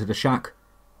closer to the shack.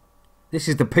 "This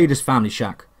is the Peters family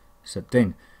shack," said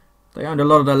Dean. "They owned a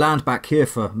lot of the land back here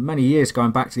for many years,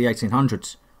 going back to the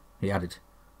 1800s, he added.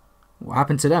 "What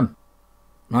happened to them?"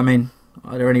 "I mean,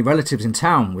 are there any relatives in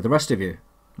town with the rest of you?"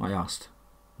 I asked.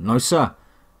 "No, sir.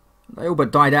 They all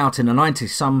but died out in the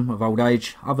 90s, some of old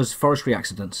age, others forestry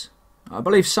accidents. I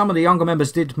believe some of the younger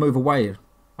members did move away,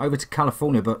 over to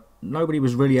California, but nobody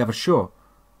was really ever sure,"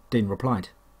 Dean replied.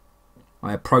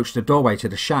 I approached the doorway to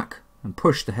the shack and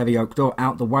pushed the heavy oak door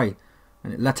out the way,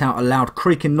 and it let out a loud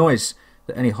creaking noise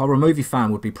that any horror movie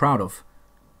fan would be proud of.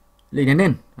 Leaning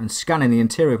in and scanning the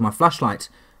interior with my flashlight,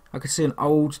 I could see an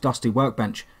old dusty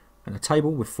workbench and a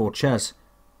table with 4 chairs,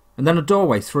 and then a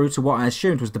doorway through to what I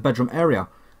assumed was the bedroom area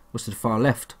was to the far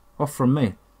left, off from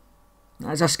me.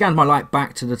 As I scanned my light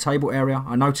back to the table area,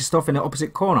 I noticed off in the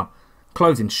opposite corner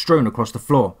clothing strewn across the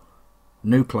floor.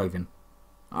 New clothing.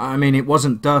 I mean, it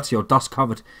wasn't dirty or dust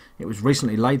covered, it was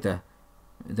recently laid there.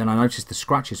 Then I noticed the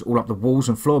scratches all up the walls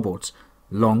and floorboards,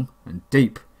 long and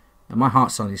deep, and my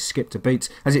heart suddenly skipped a beat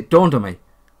as it dawned on me.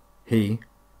 He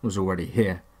was already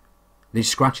here. These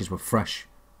scratches were fresh.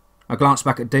 I glanced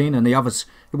back at Dean and the others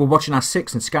who were watching our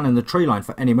six and scanning the tree line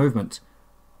for any movement.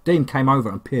 Dean came over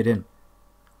and peered in.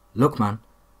 "Look, man,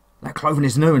 that clothing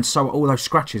is new and so are all those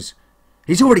scratches.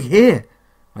 He's already here,"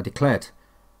 I declared.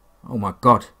 "Oh my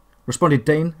God," responded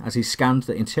Dean as he scanned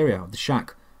the interior of the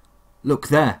shack. "Look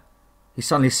there," he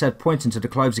suddenly said, pointing to the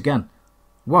clothes again.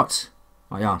 "What?"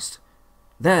 I asked.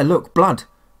 "There, look, blood,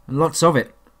 and lots of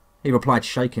it," he replied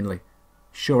shakingly.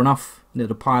 Sure enough, near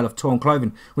the pile of torn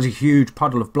clothing was a huge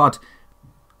puddle of blood,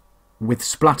 with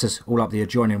splatters all up the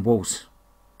adjoining walls.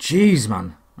 "Jeez,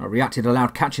 man," I reacted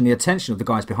aloud, catching the attention of the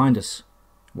guys behind us.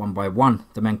 One by one,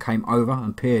 the men came over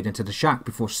and peered into the shack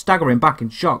before staggering back in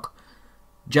shock.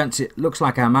 "Gents, it looks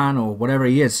like our man, or whatever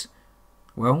he is.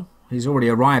 Well, he's already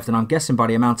arrived, and I'm guessing by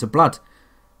the amount of blood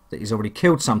that he's already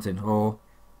killed something, or...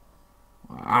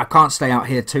 I can't stay out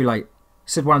here too late,"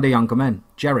 said one of the younger men,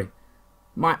 Jerry.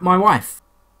 My wife.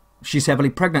 She's heavily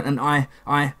pregnant, and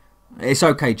I... It's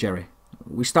okay, Jerry.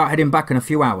 We start heading back in a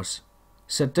few hours,"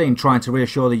 said Dean, trying to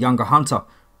reassure the younger hunter,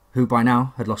 who by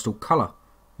now had lost all colour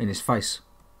in his face.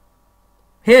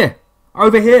 "Here!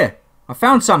 Over here! I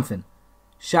found something!"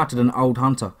 shouted an old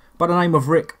hunter by the name of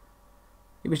Rick.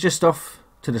 He was just off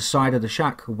to the side of the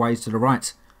shack, a ways to the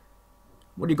right.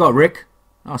 "What do you got, Rick?"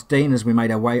 asked Dean as we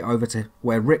made our way over to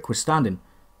where Rick was standing.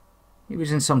 He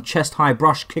was in some chest-high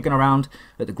brush kicking around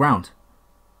at the ground.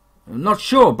 "I'm not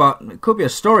sure, but it could be a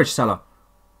storage cellar.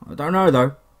 I don't know,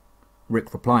 though,"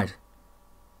 Rick replied.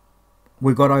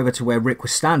 We got over to where Rick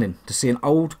was standing to see an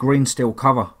old green steel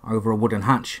cover over a wooden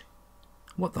hatch.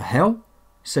 "What the hell?"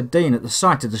 said Dean at the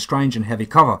sight of the strange and heavy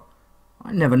cover.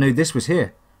 "I never knew this was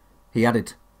here," he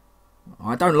added.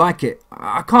 "I don't like it.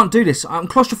 I can't do this. I'm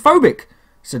claustrophobic,"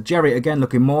 said Jerry, again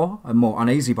looking more and more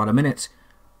uneasy by the minute.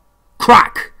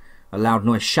 Crack! A loud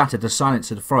noise shattered the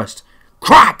silence of the forest.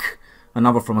 Crack!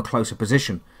 Another from a closer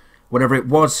position. Whatever it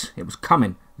was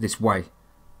coming this way.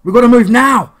 "We've got to move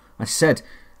now," I said,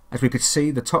 as we could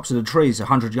see the tops of the trees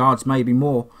 100 yards, maybe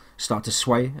more, start to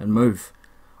sway and move.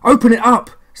 "Open it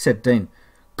up," said Dean.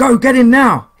 "Go, get in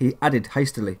now," he added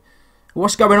hastily.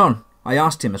 "What's going on?" I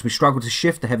asked him as we struggled to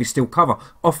shift the heavy steel cover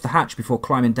off the hatch before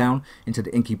climbing down into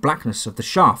the inky blackness of the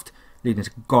shaft, leading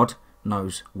to God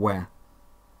knows where.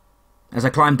 As I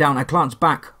climbed down, I glanced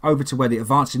back over to where the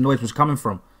advancing noise was coming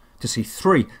from, to see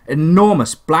 3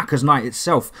 enormous, black as night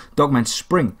itself, dogmen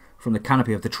spring from the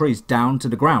canopy of the trees down to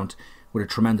the ground with a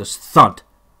tremendous thud.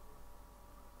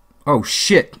 "Oh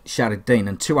shit," shouted Dean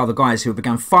and 2 other guys who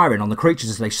began firing on the creatures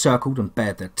as they circled and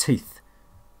bared their teeth.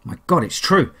 "My God, it's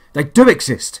true. They do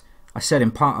exist," I said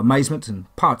in part amazement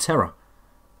and part terror.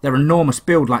 Their enormous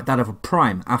build like that of a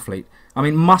prime athlete. I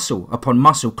mean, muscle upon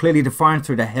muscle, clearly defined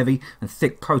through their heavy and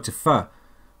thick coat of fur.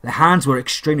 Their hands were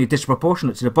extremely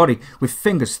disproportionate to the body, with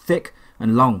fingers thick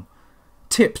and long,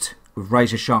 tipped with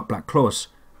razor-sharp black claws.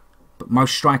 But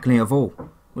most strikingly of all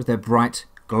was their bright,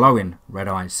 glowing red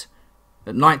eyes.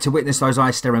 At night, to witness those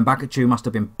eyes staring back at you must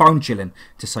have been bone-chilling,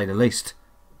 to say the least.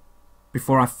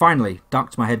 Before I finally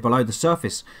ducked my head below the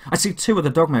surface, I see 2 of the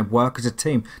dogmen work as a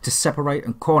team to separate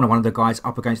and corner one of the guys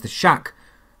up against the shack,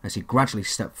 as he gradually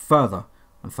stepped further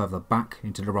and further back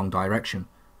into the wrong direction.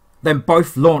 Then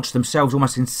both launched themselves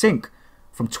almost in sync,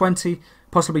 from 20,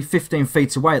 possibly 15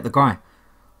 feet away at the guy.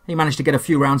 He managed to get a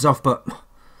few rounds off, but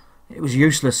it was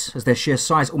useless, as their sheer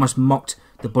size almost mocked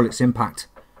the bullet's impact.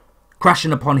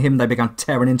 Crashing upon him, they began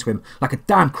tearing into him like a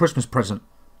damn Christmas present.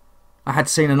 I had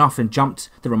seen enough and jumped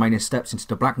the remaining steps into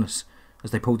the blackness as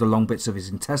they pulled the long bits of his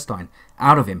intestine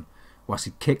out of him whilst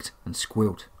he kicked and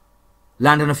squealed.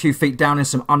 Landing a few feet down in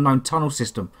some unknown tunnel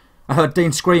system, I heard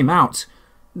Dean scream out,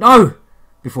 "No!"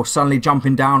 before suddenly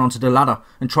jumping down onto the ladder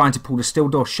and trying to pull the steel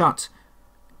door shut.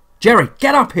 "Jerry,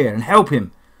 get up here and help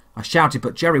him!" I shouted,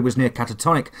 but Jerry was near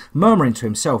catatonic, murmuring to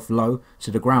himself low to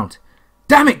the ground.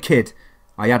 "Damn it, kid!"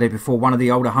 I added before one of the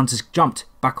older hunters jumped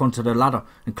back onto the ladder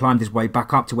and climbed his way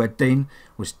back up to where Dean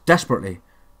was desperately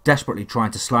trying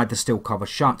to slide the steel cover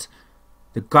shut.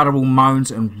 The guttural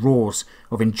moans and roars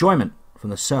of enjoyment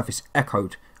from the surface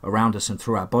echoed around us and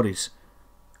through our bodies.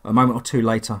 A moment or two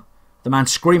later, the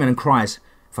man's screaming and cries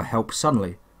for help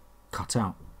suddenly cut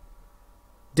out.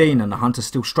 Dean and the hunter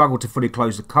still struggled to fully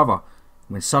close the cover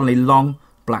when suddenly long,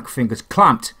 black fingers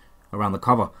clamped around the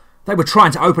cover. "They were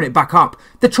trying to open it back up!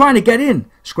 They're trying to get in!"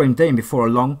 screamed Dean before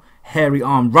a long, hairy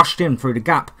arm rushed in through the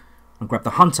gap and grabbed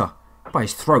the hunter by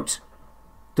his throat.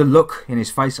 The look in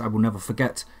his face I will never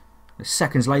forget.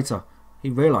 Seconds later, he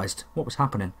realised what was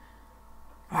happening.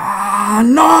 "Ah,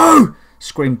 no!"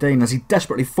 screamed Dean as he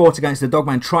desperately fought against the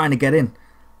dogman trying to get in.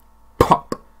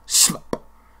 Pop! Slop!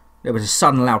 There was a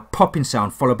sudden loud popping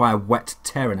sound followed by a wet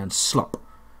tearing and slop.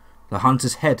 The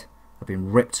hunter's head had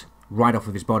been ripped right off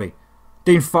of his body.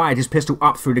 Dean fired his pistol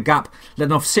up through the gap,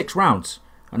 letting off 6 rounds,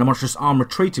 and the monstrous arm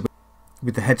retreated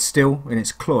with the head still in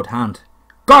its clawed hand.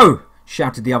 "Go!"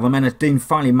 shouted the other men as Dean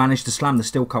finally managed to slam the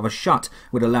steel cover shut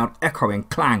with a loud echoing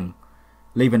clang,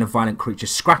 leaving the violent creature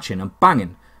scratching and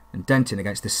banging and denting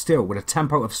against the steel with a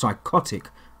tempo of psychotic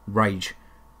rage.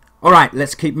 "Alright,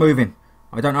 let's keep moving.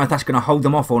 I don't know if that's going to hold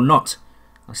them off or not,"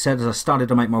 I said as I started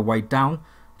to make my way down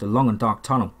the long and dark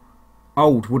tunnel.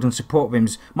 Old wooden support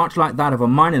beams, much like that of a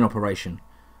mining operation.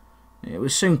 It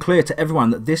was soon clear to everyone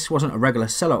that this wasn't a regular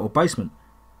cellar or basement.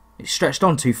 It stretched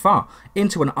on too far,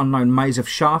 into an unknown maze of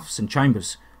shafts and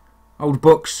chambers. Old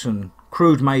books and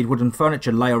crude-made wooden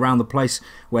furniture lay around the place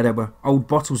where there were old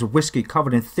bottles of whiskey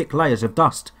covered in thick layers of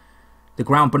dust. The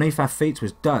ground beneath our feet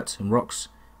was dirt and rocks,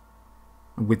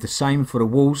 and with the same for the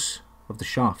walls of the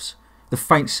shafts. The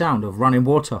faint sound of running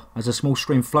water as a small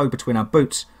stream flowed between our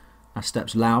boots, our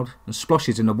steps loud and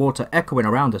splashes in the water echoing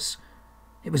around us.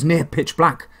 It was near pitch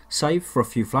black, save for a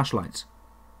few flashlights.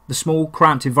 The small,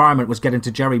 cramped environment was getting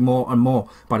to Jerry more and more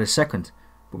by the second,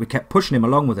 but we kept pushing him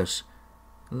along with us.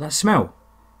 That smell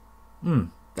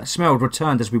had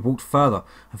returned as we walked further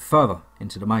and further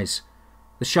into the maze.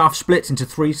 The shaft split into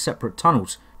 3 separate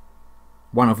tunnels,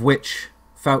 one of which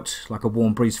felt like a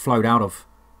warm breeze flowed out of.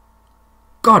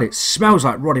 "God, it smells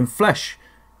like rotting flesh,"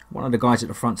 one of the guys at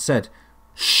the front said.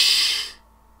 "Shh,"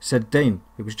 said Dean,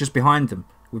 who was just behind them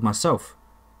with myself.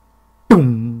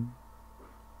 Boom!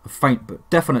 A faint but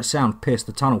definite sound pierced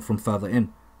the tunnel from further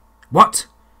in. "What?"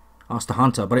 asked the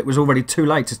hunter, but it was already too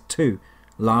late as 2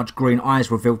 large green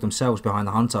eyes revealed themselves behind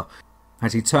the hunter.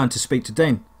 As he turned to speak to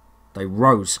Dean, they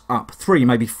rose up 3,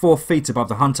 maybe 4 feet above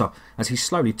the hunter as he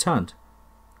slowly turned.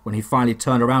 When he finally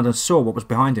turned around and saw what was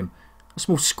behind him, a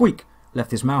small squeak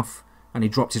left his mouth and he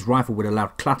dropped his rifle with a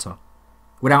loud clatter.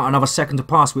 Without another second to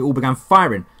pass, we all began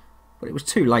firing, but it was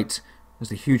too late as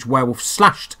the huge werewolf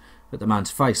slashed at the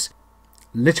man's face,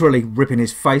 literally ripping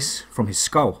his face from his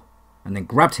skull, and then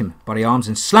grabbed him by the arms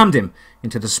and slammed him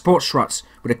into the support struts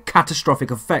with a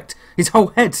catastrophic effect. His whole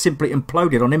head simply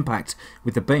imploded on impact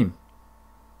with the beam.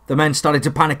 The men started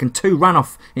to panic and 2 ran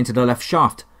off into the left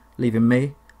shaft, leaving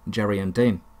me, Jerry and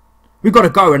Dean. "We've got to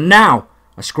go, and now!"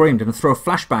 I screamed and threw a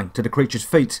flashbang to the creature's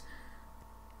feet.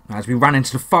 As we ran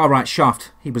into the far right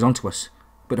shaft, he was onto us,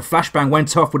 but the flashbang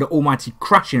went off with an almighty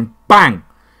crashing bang,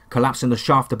 collapsing the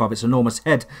shaft above its enormous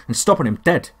head and stopping him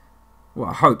dead. Well,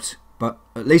 I hoped, but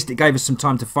at least it gave us some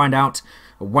time to find out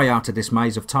a way out of this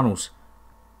maze of tunnels.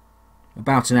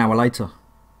 About an hour later,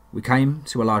 we came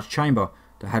to a large chamber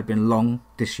that had been long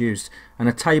disused, and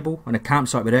a table and a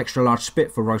campsite with extra large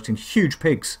spit for roasting huge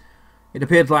pigs. It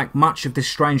appeared like much of this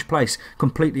strange place,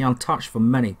 completely untouched for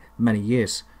many, many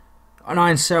years. An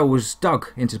iron cell was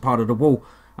dug into part of the wall,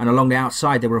 and along the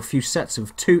outside there were a few sets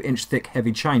of 2-inch thick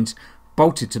heavy chains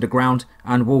bolted to the ground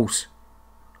and walls.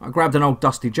 I grabbed an old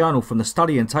dusty journal from the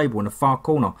studying table in the far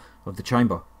corner of the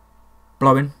chamber.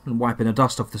 Blowing and wiping the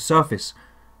dust off the surface,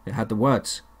 it had the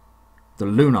words, "The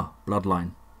Lunar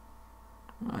Bloodline."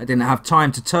 I didn't have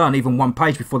time to turn even 1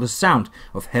 page before the sound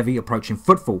of heavy approaching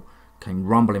footfall came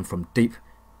rumbling from deep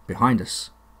behind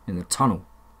us in the tunnel.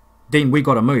 "Dean, we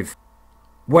gotta move."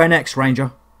 "Where next,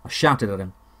 Ranger?" I shouted at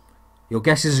him. "Your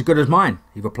guess is as good as mine,"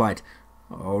 he replied.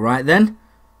 "All right then.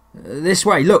 This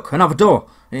way, look, another door,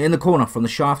 in the corner from the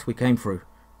shaft we came through."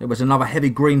 there was another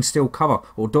heavy green steel cover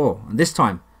or door, and this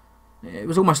time it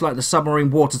was almost like the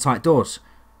submarine watertight doors.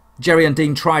 Jerry and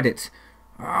Dean tried it.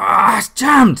 It's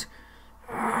jammed!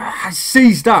 I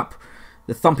seized up.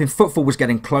 The thumping footfall was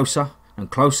getting closer and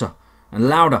closer and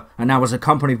louder, and now was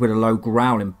accompanied with a low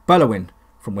growling, bellowing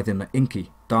from within the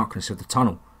inky darkness of the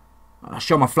tunnel. I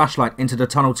shone my flashlight into the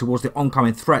tunnel towards the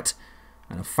oncoming threat,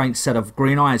 and a faint set of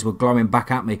green eyes were glowing back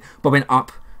at me, bobbing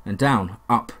up and down,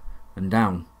 up and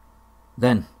down.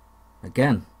 Then,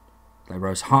 again, they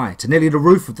rose high to nearly the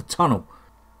roof of the tunnel.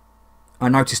 I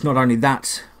noticed not only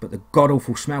that, but the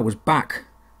god-awful smell was back,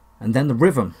 and then the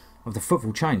rhythm of the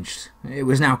footfall changed. It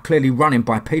was now clearly running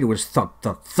bipedal as thud,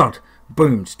 thud, thud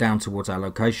boomed down towards our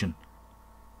location.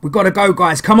 "We gotta go,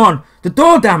 guys, come on! The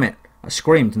door, damn it!" I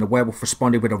screamed, and the werewolf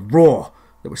responded with a roar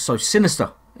that was so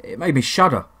sinister it made me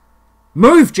shudder.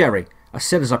 "Move, Jerry!" I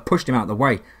said as I pushed him out of the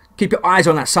way. "Keep your eyes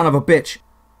on that son of a bitch!"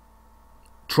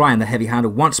 Trying the heavy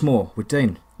handle once more with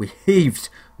Dean, we heaved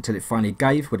until it finally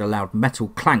gave with a loud metal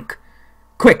clank.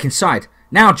 "Quick, inside!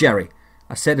 Now, Jerry!"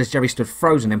 I said as Jerry stood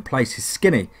frozen in place, his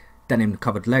skinny,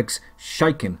 denim-covered legs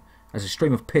shaking as a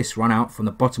stream of piss ran out from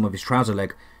the bottom of his trouser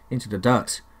leg into the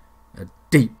dirt. A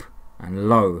deep and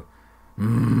low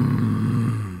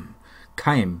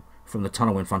came from the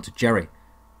tunnel in front of Jerry.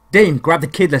 "Dean, grab the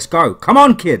kid, let's go! Come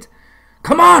on, kid!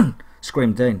 Come on!"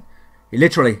 screamed Dean. He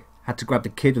literally had to grab the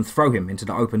kid and throw him into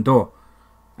the open door.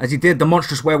 As he did, the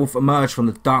monstrous werewolf emerged from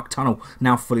the dark tunnel,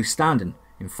 now fully standing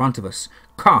in front of us,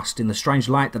 cast in the strange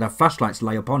light that our flashlights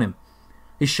lay upon him.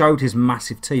 He showed his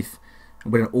massive teeth,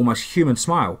 and with an almost human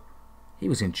smile, he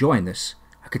was enjoying this.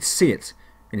 I could see it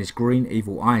in his green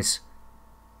evil eyes.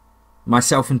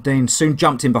 Myself and Dean soon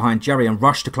jumped in behind Jerry and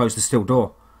rushed to close the steel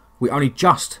door. We only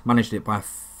just managed it by a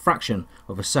fraction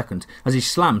of a second as he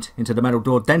slammed into the metal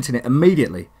door, denting it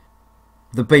immediately.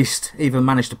 The beast even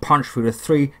managed to punch through the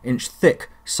 3-inch thick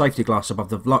safety glass above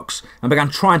the locks and began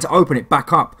trying to open it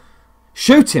back up.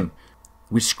 "Shoot him!"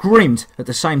 We screamed at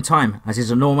the same time as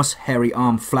his enormous hairy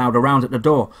arm flowered around at the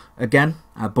door, again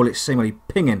our bullets seemingly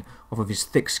pinging off of his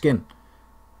thick skin.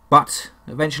 But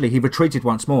eventually he retreated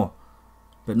once more,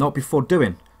 but not before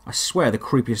doing, I swear, the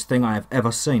creepiest thing I have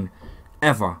ever seen,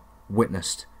 ever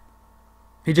witnessed.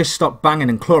 He just stopped banging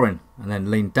and clawing and then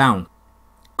leaned down,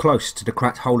 close to the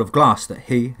cracked hole of glass that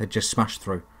he had just smashed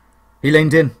through. He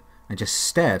leaned in and just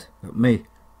stared at me.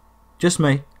 Just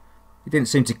me. He didn't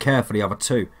seem to care for the other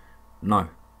two. No,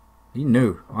 he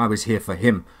knew I was here for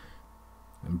him,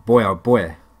 and boy oh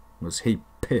boy was he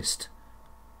pissed.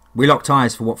 We locked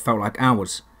eyes for what felt like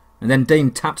hours, and then Dean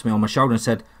tapped me on my shoulder and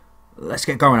said, "Let's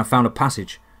get going, I found a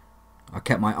passage." I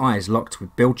kept my eyes locked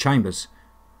with Bill Chambers,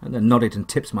 and then nodded and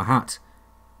tipped my hat.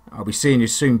 "I'll be seeing you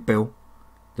soon, Bill."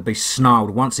 The beast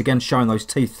snarled, once again showing those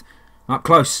teeth. Up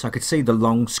close I could see the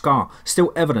long scar,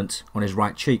 still evident on his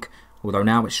right cheek, although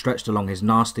now it stretched along his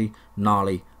nasty,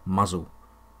 gnarly muzzle.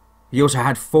 He also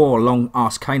had 4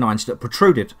 long-ass canines that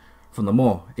protruded from the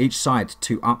maw, each side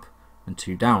 2 up and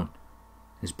 2 down.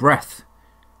 His breath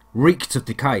reeked of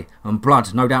decay and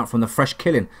blood, no doubt from the fresh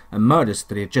killing and murders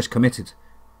that he had just committed.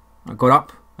 I got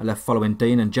up and left, following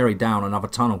Dean and Jerry down another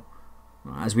tunnel.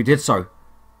 As we did so,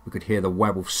 we could hear the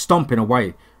werewolf stomping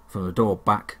away from the door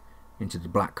back into the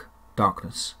black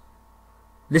darkness.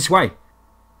 "This way,"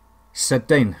 said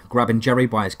Dean, grabbing Jerry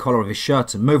by his collar of his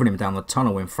shirt and moving him down the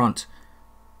tunnel in front.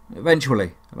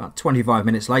 Eventually, about 25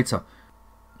 minutes later,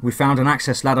 we found an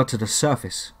access ladder to the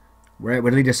surface. Where it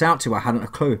would lead us out to, I hadn't a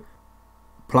clue.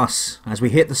 Plus, as we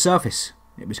hit the surface,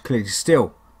 it was clearly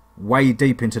still, way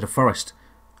deep into the forest.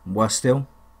 And worse still,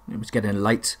 it was getting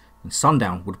late and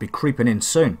sundown would be creeping in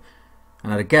soon,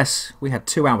 and I'd guess we had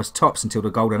 2 hours tops until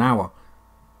the golden hour.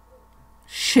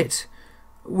 "Shit,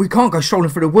 we can't go strolling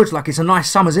through the woods like it's a nice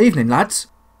summer's evening, lads,"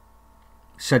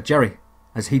 said Jerry,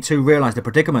 as he too realised the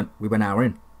predicament we were now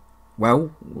in.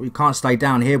 "Well, we can't stay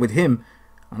down here with him,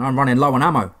 and I'm running low on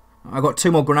ammo. I got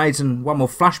 2 more grenades and 1 more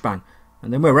flashbang,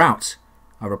 and then we're out,"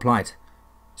 I replied.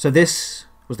 So this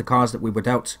was the cards that we were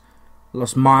dealt.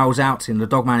 Lost miles out in the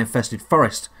dogman-infested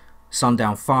forest,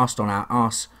 sundown fast on our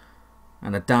arse,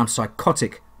 and a damn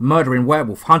psychotic, murdering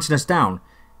werewolf hunting us down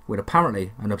with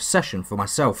apparently an obsession for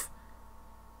myself.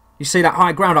 "You see that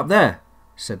high ground up there?"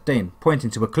 said Dean, pointing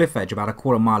to a cliff edge about a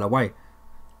quarter mile away.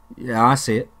 "Yeah, I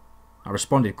see it," I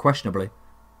responded questionably.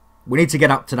 "We need to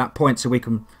get up to that point so we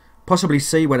can possibly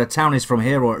see where the town is from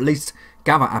here, or at least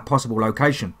gather our possible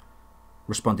location,"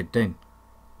 responded Dean.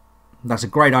 "That's a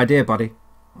great idea, buddy.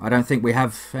 I don't think we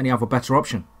have any other better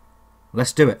option.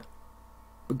 Let's do it."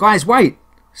 "But guys, wait,"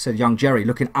 said young Jerry,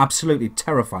 looking absolutely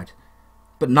terrified.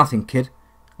 "But nothing, kid,"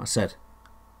 I said.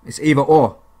 "It's either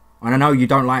or, and I know you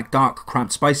don't like dark,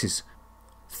 cramped spaces.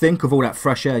 Think of all that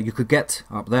fresh air you could get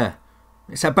up there.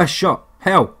 It's our best shot.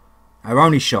 Hell, our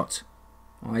only shot.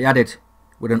 I added.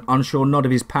 With an unsure nod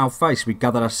of his pale face, we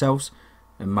gathered ourselves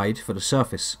and made for the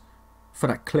surface, for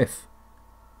that cliff.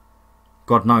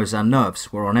 God knows our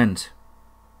nerves were on end,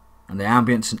 and the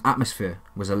ambience and atmosphere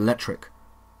was electric.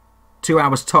 2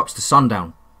 hours tops to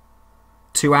sundown.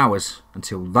 2 hours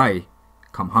until they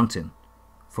come hunting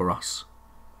for us.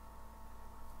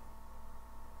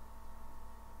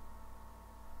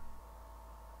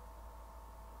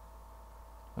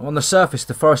 On the surface,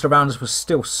 the forest around us was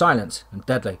still silent and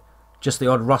deadly. Just the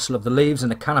odd rustle of the leaves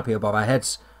and the canopy above our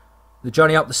heads. The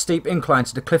journey up the steep incline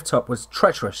to the cliff top was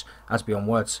treacherous as beyond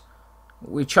words.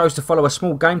 We chose to follow a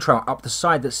small game trail up the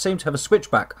side that seemed to have a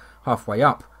switchback halfway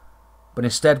up. But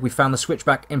instead we found the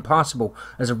switchback impassable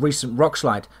as a recent rock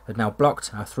slide had now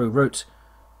blocked our through route.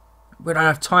 "We don't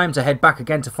have time to head back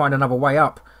again to find another way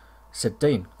up," said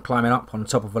Dean, climbing up on the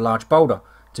top of a large boulder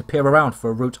to peer around for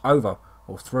a route over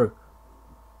or through.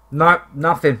 "No,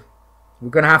 nothing. We're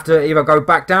going to have to either go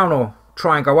back down or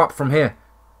try and go up from here,"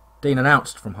 Dean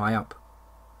announced from high up.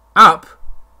 "Up?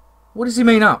 What does he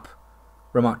mean up?"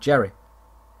 remarked Jerry.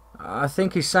 "I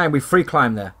think he's saying we free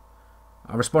climb there,"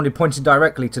 I responded, pointing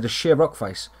directly to the sheer rock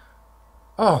face.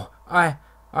 No, I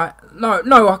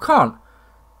can't,"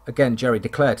 again Jerry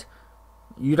declared.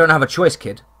 "You don't have a choice,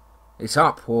 kid. It's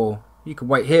up, or you can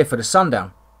wait here for the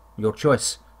sundown. Your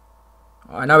choice.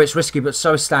 I know it's risky, but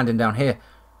so is standing down here."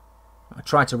 I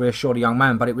tried to reassure the young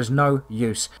man, but it was no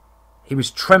use. He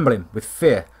was trembling with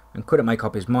fear and couldn't make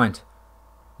up his mind.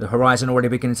 The horizon already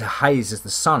beginning to haze as the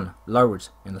sun lowered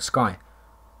in the sky.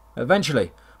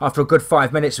 Eventually, after a good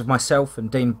 5 minutes of myself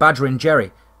and Dean badgering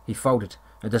Jerry, he folded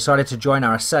and decided to join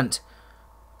our ascent.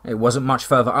 It wasn't much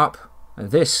further up,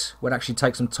 and this would actually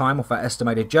take some time off our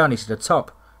estimated journey to the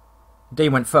top.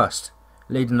 Dean went first,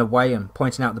 leading the way and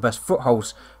pointing out the best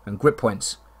footholds and grip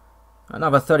points.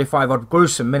 Another 35-odd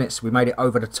gruesome minutes we made it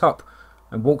over the top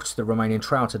and walked the remaining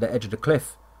trail to the edge of the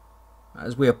cliff.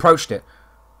 As we approached it,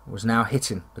 it was now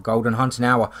hitting the golden hunting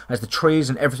hour as the trees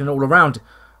and everything all around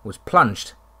was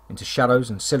plunged into shadows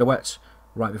and silhouettes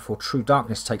right before true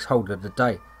darkness takes hold of the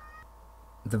day.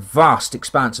 The vast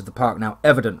expanse of the park now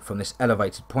evident from this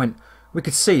elevated point, we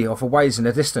could see off a ways in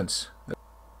the distance.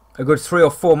 A good 3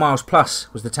 or 4 miles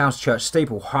plus was the town's church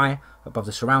steeple high above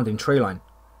the surrounding tree line.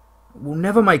 "We'll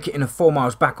never make it in the 4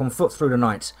 miles back on foot through the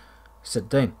night," said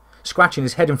Dean, scratching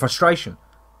his head in frustration.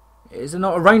 "Is there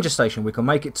not a ranger station we can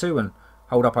make it to and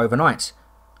hold up overnight?"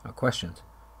 I questioned.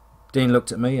 Dean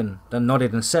looked at me and then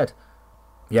nodded and said,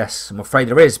 "Yes, I'm afraid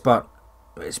there is, but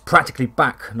it's practically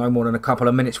back no more than a couple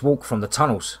of minutes' walk from the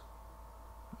tunnels."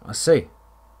 "I see.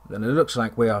 Then it looks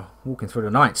like we are walking through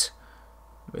the night.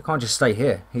 We can't just stay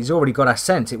here. He's already got our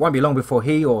scent. It won't be long before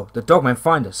he or the dogmen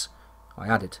find us," I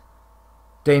added.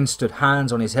 Dean stood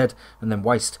hands on his head and then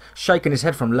waist, shaking his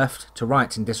head from left to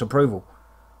right in disapproval.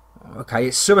 "Okay,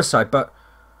 it's suicide, but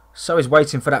so is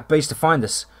waiting for that beast to find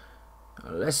us.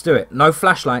 Let's do it. No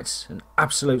flashlights and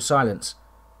absolute silence,"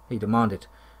 he demanded.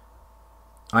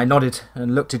 I nodded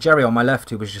and looked to Jerry on my left,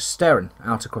 who was just staring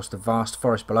out across the vast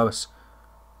forest below us.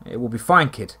 "It will be fine,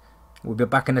 kid. We'll be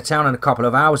back in the town in a couple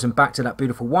of hours and back to that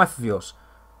beautiful wife of yours,"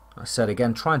 I said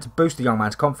again, trying to boost the young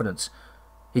man's confidence.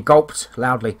 He gulped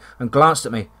loudly and glanced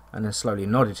at me and then slowly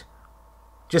nodded.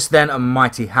 Just then a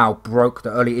mighty howl broke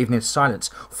the early evening silence,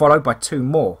 followed by 2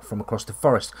 more from across the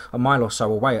forest, a mile or so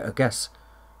away at a guess.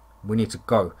 "We need to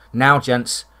go. Now,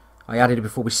 gents," I added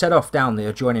before we set off down the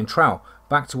adjoining trail,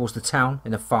 back towards the town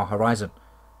in the far horizon.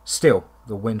 Still,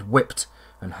 the wind whipped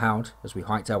and howled as we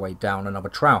hiked our way down another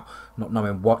trail, not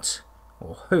knowing what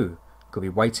or who could be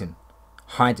waiting,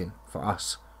 hiding for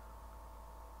us.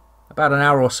 About an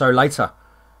hour or so later,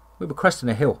 we were cresting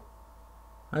a hill.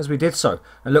 As we did so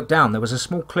and looked down, there was a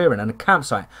small clearing and a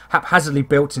campsite haphazardly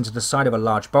built into the side of a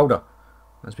large boulder.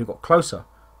 As we got closer,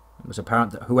 it was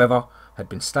apparent that whoever had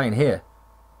been staying here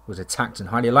was attacked and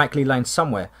highly likely laying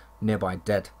somewhere nearby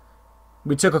dead.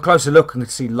 We took a closer look and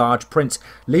could see large prints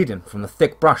leading from the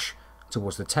thick brush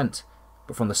towards the tent,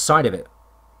 but from the side of it,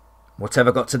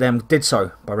 whatever got to them did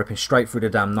so by ripping straight through the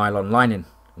damn nylon lining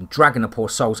and dragging the poor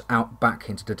souls out back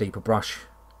into the deeper brush.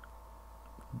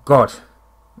 "God,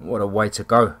 what a way to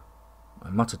go," I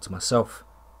muttered to myself.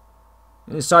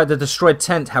 Inside the destroyed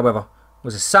tent, however,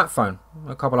 was a sat phone,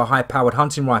 a couple of high-powered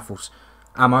hunting rifles,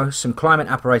 ammo, some climbing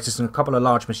apparatus and a couple of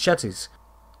large machetes.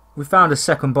 We found a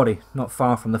second body not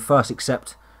far from the first,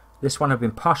 except this one had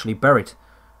been partially buried,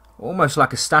 almost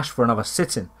like a stash for another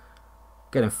sitting.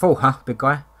 "Getting full, huh, big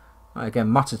guy?" I again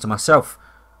muttered to myself.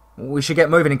 "We should get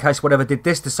moving in case whatever did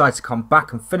this decides to come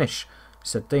back and finish,"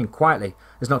 said Dean quietly,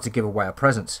 as not to give away our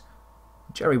presence.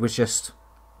 Jerry was just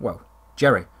Well,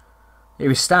 Jerry. He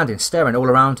was standing, staring all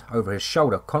around over his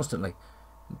shoulder constantly.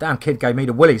 The damn kid gave me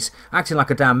the willies, acting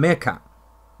like a damn meerkat.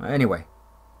 Anyway,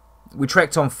 we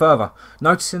trekked on further,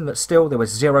 noticing that still there was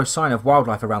zero sign of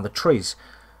wildlife around the trees.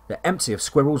 They're empty of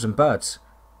squirrels and birds.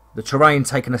 The terrain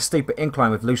taking a steeper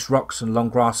incline with loose rocks and long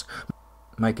grass,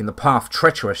 making the path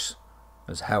treacherous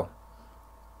as hell.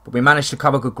 But we managed to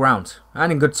cover good ground,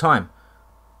 and in good time.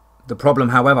 The problem,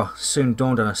 however, soon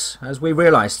dawned on us, as we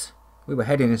realised we were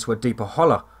heading into a deeper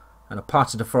hollow, and a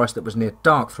part of the forest that was near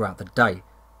dark throughout the day.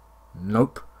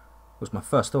 Nope, was my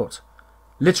first thought.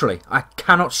 Literally, I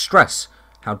cannot stress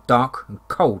how dark and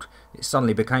cold it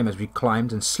suddenly became as we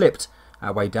climbed and slipped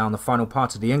our way down the final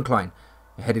part of the incline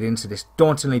and headed into this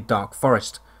dauntingly dark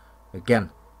forest.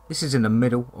 Again, this is in the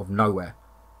middle of nowhere.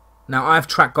 Now, I've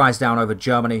tracked guys down over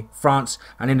Germany, France,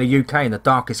 and in the UK in the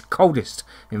darkest, coldest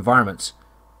environments,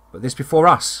 but this before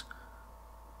us,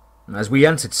 as we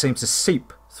entered, seemed to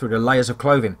seep through the layers of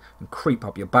clothing and creep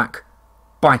up your back,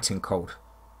 biting cold.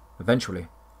 Eventually,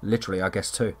 literally, I guess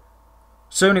too.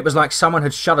 Soon it was like someone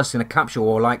had shut us in a capsule,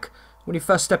 or like when you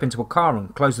first step into a car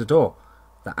and close the door,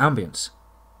 the ambience.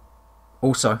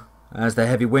 Also, as the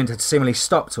heavy wind had seemingly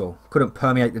stopped or couldn't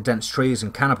permeate the dense trees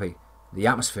and canopy, the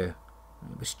atmosphere,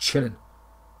 it was chilling.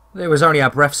 There was only our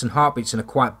breaths and heartbeats and a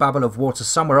quiet babble of water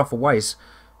somewhere off a ways,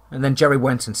 and then Jerry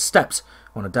went and stepped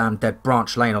on a damn dead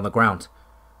branch laying on the ground.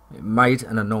 It made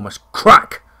an enormous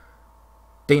crack.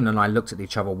 Dean and I looked at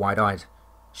each other wide-eyed.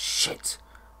 Shit,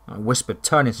 I whispered,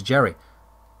 turning to Jerry.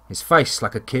 His face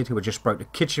like a kid who had just broke the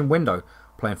kitchen window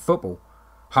playing football.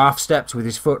 Half-stepped with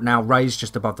his foot now raised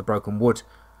just above the broken wood.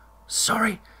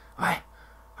 Sorry,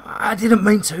 I didn't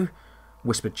mean to,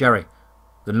 whispered Jerry.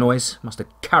 The noise must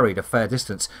have carried a fair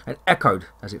distance and echoed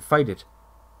as it faded.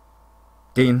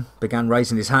 Dean began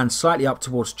raising his hand slightly up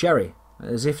towards Jerry,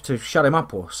 as if to shut him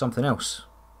up or something else.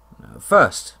 At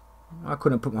first, I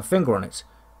couldn't put my finger on it.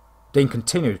 Dean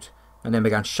continued, and then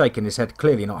began shaking his head,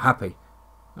 clearly not happy.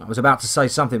 I was about to say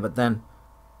something, but then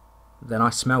I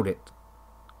smelled it.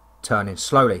 Turning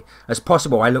slowly as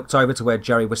possible, I looked over to where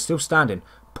Jerry was still standing,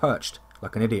 perched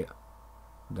like an idiot.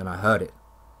 Then I heard it.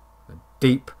 A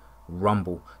deep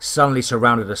rumble suddenly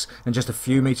surrounded us, and just a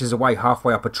few meters away,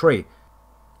 halfway up a tree,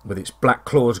 with its black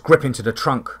claws gripping to the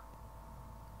trunk,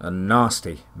 a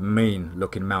nasty,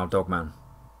 mean-looking male dogman.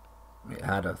 It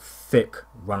had a thick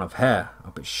run of hair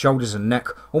up its shoulders and neck,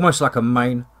 almost like a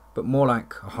mane, but more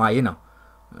like a hyena.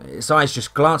 Its eyes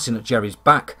just glancing at Jerry's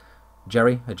back.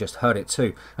 Jerry had just heard it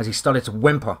too, as he started to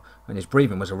whimper, and his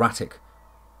breathing was erratic.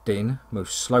 Dean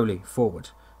moved slowly forward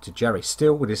to Jerry,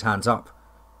 still with his hands up.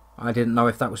 I didn't know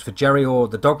if that was for Jerry or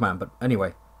the dogman, but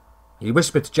anyway. He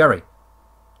whispered to Jerry,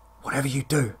 "Whatever you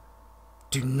do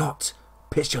not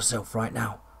piss yourself right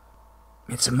now.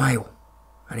 It's a male,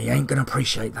 and he ain't gonna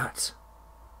appreciate that."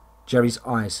 Jerry's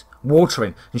eyes,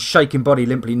 watering and shaking body,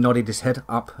 limply nodded his head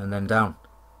up and then down.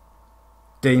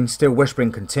 Dean, still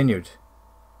whispering, continued,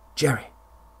 "Jerry,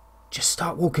 just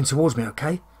start walking towards me,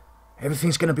 okay?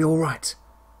 Everything's gonna be alright."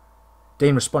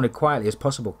 Dean responded quietly as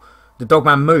possible. The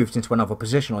dogman moved into another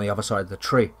position on the other side of the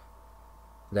tree.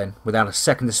 Then, without a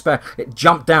second to spare, it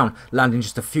jumped down, landing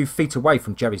just a few feet away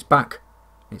from Jerry's back.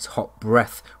 Its hot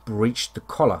breath breached the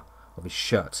collar of his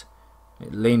shirt.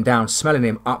 It leaned down, smelling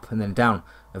him up and then down,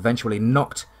 eventually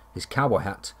knocked his cowboy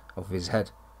hat off his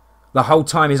head. The whole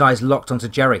time his eyes locked onto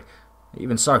Jerry.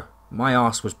 Even so, my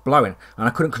arse was blowing, and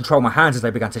I couldn't control my hands as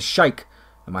they began to shake,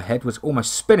 and my head was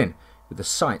almost spinning with the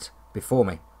sight before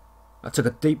me. I took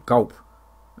a deep gulp.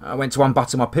 I went to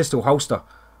unbutton my pistol holster.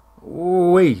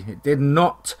 Ooh-wee, it did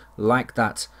not like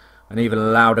that. An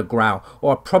even louder growl,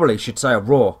 or I probably should say a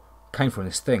roar, came from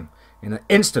this thing. In an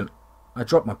instant, I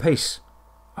dropped my piece.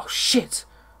 "Oh shit!"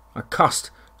 I cussed,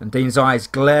 and Dean's eyes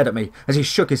glared at me as he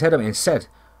shook his head at me and said,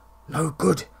 "No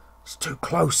good, it's too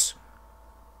close."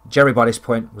 Jerry by this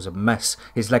point was a mess,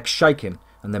 his legs shaking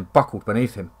and then buckled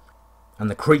beneath him, and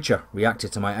the creature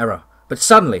reacted to my error. But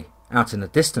suddenly, out in the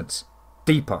distance,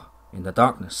 deeper in the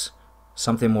darkness,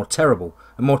 something more terrible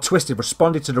and more twisted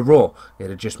responded to the roar it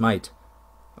had just made.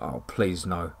 "Oh, please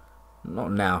no.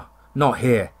 Not now. Not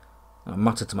here," I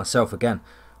muttered to myself again.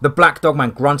 The black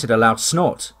dogman grunted a loud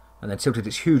snort, and then tilted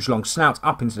its huge long snout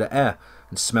up into the air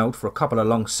and smelled for a couple of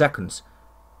long seconds.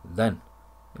 Then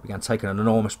it began taking an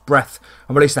enormous breath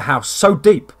and released a howl so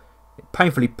deep it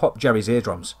painfully popped Jerry's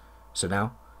eardrums. So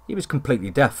now he was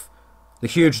completely deaf. The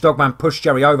huge dogman pushed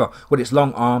Jerry over with its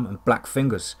long arm and black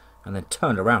fingers, and then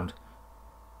turned around.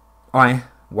 I,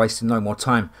 wasting no more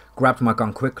time, grabbed my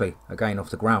gun quickly, again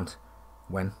off the ground,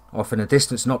 when, off in a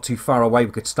distance not too far away,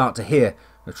 we could start to hear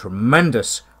a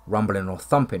tremendous rumbling or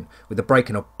thumping with the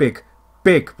breaking of big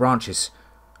branches.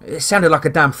 It sounded like a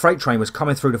damn freight train was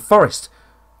coming through the forest.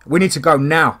 We need to go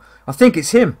now. I think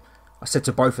it's him, I said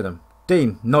to both of them.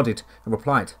 Dean nodded and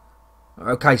replied,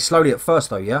 Okay, slowly at first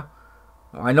though, yeah?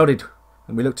 I nodded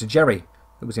and we looked at Jerry,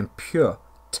 who was in pure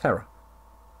terror.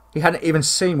 He hadn't even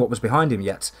seen what was behind him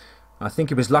yet. I think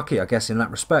he was lucky, I guess, in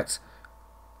that respect.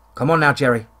 Come on now,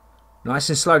 Jerry. Nice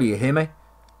and slowly, you hear me?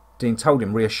 Dean told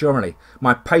him reassuringly.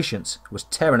 My patience was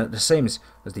tearing at the seams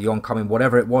as the oncoming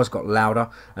whatever it was got louder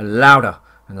and louder,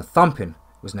 and the thumping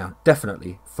was now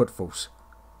definitely footfalls.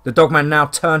 The dogman now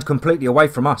turned completely away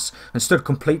from us and stood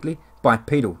completely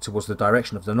bipedal towards the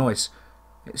direction of the noise.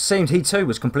 It seemed he too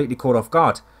was completely caught off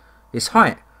guard. His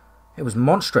height, it was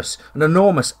monstrous, an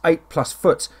enormous 8+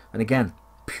 foot, and again,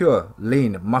 pure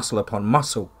lean muscle upon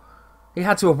muscle. He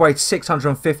had to have weighed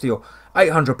 650 or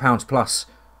 800 pounds plus.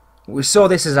 We saw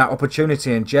this as our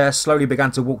opportunity, and Jer slowly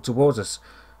began to walk towards us.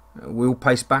 We all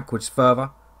paced backwards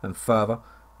further and further,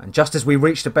 and just as we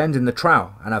reached a bend in the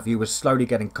trail and our view was slowly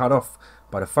getting cut off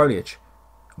by the foliage,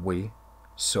 we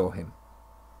saw him.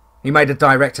 He made a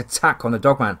direct attack on the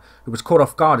dogman, who was caught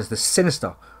off guard as the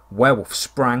sinister werewolf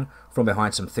sprang from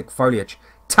behind some thick foliage.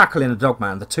 Tackling the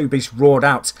dogman, the two beasts roared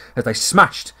out as they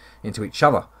smashed into each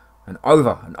other, and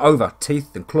over,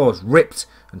 teeth and claws ripped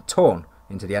and torn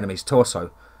into the enemy's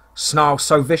torso. Snarls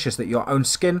so vicious that your own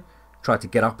skin tried to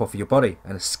get up off of your body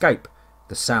and escape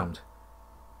the sound.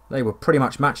 They were pretty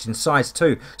much matched in size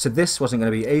too, so this wasn't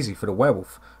going to be easy for the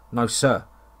werewolf. No sir.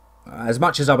 As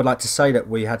much as I would like to say that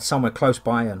we had somewhere close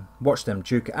by and watched them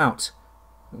duke it out,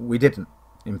 we didn't.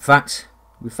 In fact,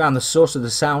 we found the source of the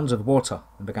sounds of water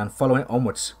and began following it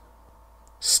onwards.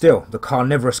 Still, the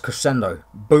carnivorous crescendo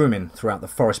booming throughout the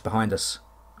forest behind us.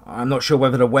 I'm not sure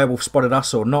whether the werewolf spotted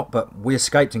us or not, but we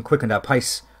escaped and quickened our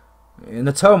pace. In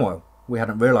the turmoil, we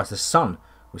hadn't realised the sun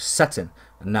was setting,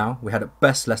 and now we had at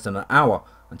best less than an hour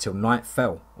until night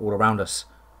fell all around us.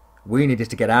 We needed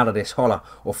to get out of this holler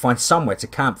or find somewhere to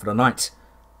camp for the night.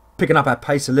 Picking up our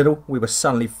pace a little, we were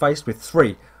suddenly faced with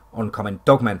 3 oncoming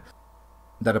dogmen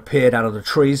that appeared out of the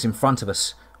trees in front of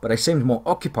us, but they seemed more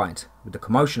occupied with the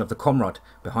commotion of the comrade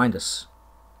behind us.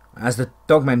 As the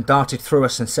dogmen darted through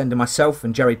us and sending myself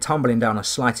and Jerry tumbling down a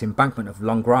slight embankment of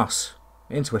long grass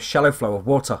into a shallow flow of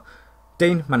water,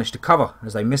 Dean managed to cover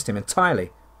as they missed him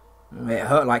entirely. It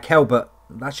hurt like hell, but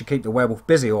that should keep the werewolf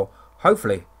busy, or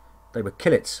hopefully they would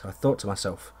kill it, I thought to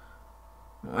myself.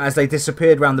 As they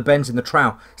disappeared round the bends in the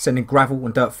trail, sending gravel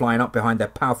and dirt flying up behind their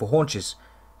powerful haunches,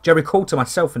 Jerry called to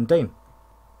myself and Dean.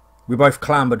 We both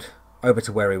clambered over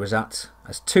to where he was at,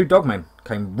 as 2 dogmen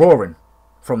came roaring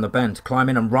from the bend,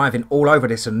 climbing and writhing all over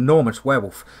this enormous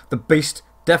werewolf. The beast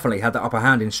definitely had the upper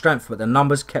hand in strength, but the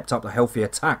numbers kept up the healthy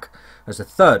attack, as the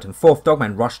 3rd and 4th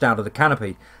dogmen rushed out of the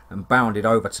canopy and bounded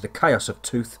over to the chaos of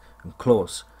tooth and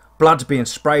claws. Blood being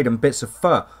sprayed and bits of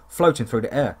fur floating through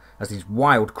the air as these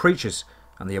wild creatures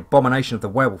and the abomination of the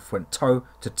werewolf went toe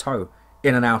to toe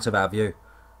in and out of our view.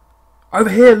 Over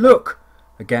here, look!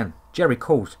 Again, Jerry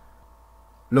called.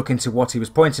 Looking to what he was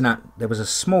pointing at, there was a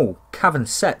small cavern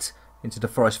set into the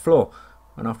forest floor,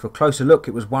 and after a closer look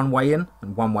it was one way in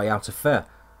and one way out of Fair.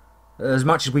 As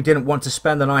much as we didn't want to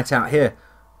spend the night out here,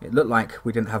 it looked like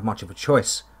we didn't have much of a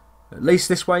choice. At least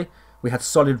this way, we had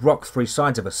solid rock 3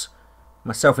 sides of us.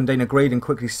 Myself and Dean agreed and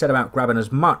quickly set about grabbing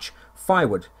as much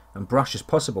firewood and brush as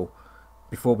possible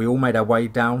before we all made our way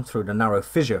down through the narrow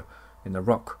fissure in the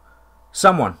rock.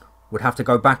 Someone would have to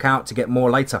go back out to get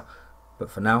more later, but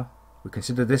for now we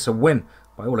considered this a win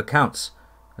by all accounts,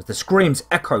 as the screams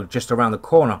echoed just around the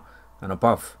corner and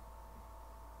above.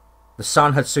 The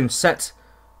sun had soon set,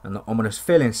 and the ominous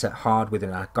feeling set hard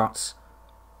within our guts.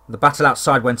 The battle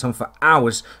outside went on for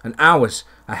hours and hours.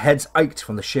 Our heads ached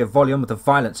from the sheer volume of the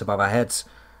violence above our heads.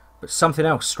 But something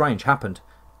else strange happened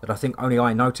that I think only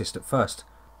I noticed at first.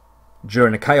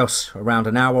 During the chaos, around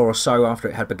an hour or so after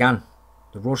it had begun,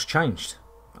 the roars changed.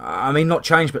 I mean, not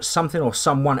changed, but something or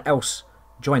someone else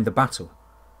joined the battle.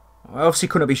 I obviously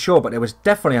couldn't be sure, but there was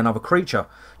definitely another creature.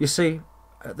 You see,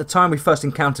 at the time we first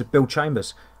encountered Bill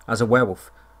Chambers as a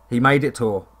werewolf, he made it,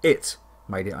 or it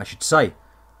made it, I should say.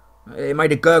 It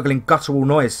made a gurgling, guttural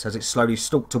noise as it slowly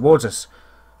stalked towards us,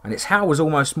 and its howl was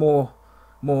almost more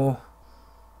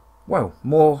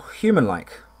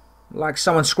human-like, like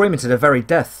someone screaming to their very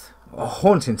death. A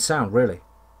haunting sound, really.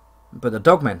 But the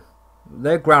dogmen,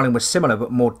 their growling was similar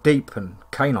but more deep and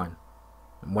canine,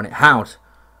 and when it howled,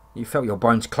 you felt your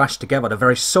bones clash together, the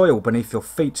very soil beneath your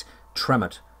feet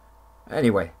tremoured.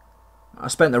 Anyway, I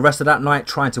spent the rest of that night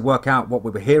trying to work out what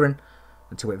we were hearing,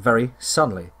 until it very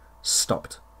suddenly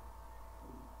stopped.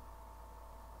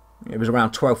 It was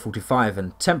around 12:45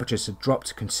 and temperatures had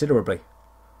dropped considerably.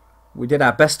 We did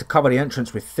our best to cover the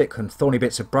entrance with thick and thorny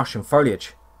bits of brush and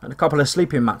foliage, and a couple of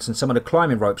sleeping mats and some of the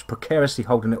climbing ropes precariously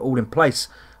holding it all in place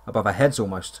above our heads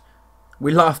almost.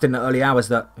 We laughed in the early hours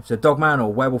that if the dogman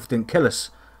or werewolf didn't kill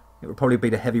us, it would probably be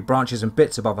the heavy branches and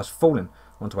bits above us falling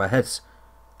onto our heads.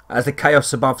 As the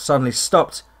chaos above suddenly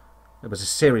stopped, there was a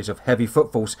series of heavy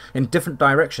footfalls in different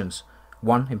directions,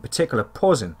 one in particular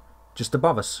pausing just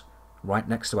above us, right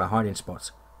next to our hiding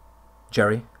spot.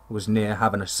 Jerry was near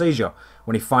having a seizure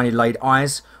when he finally laid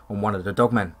eyes on one of the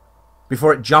dogmen,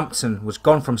 before it jumped and was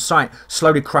gone from sight,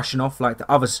 slowly crashing off like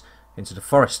the others into the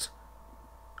forest.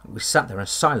 We sat there in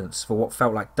silence for what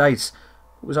felt like days.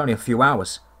 It was only a few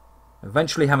hours,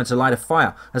 eventually having to light a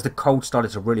fire as the cold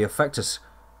started to really affect us.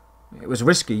 It was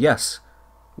risky, yes.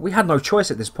 We had no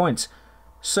choice at this point.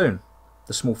 Soon,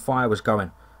 the small fire was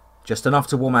going, just enough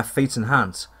to warm our feet and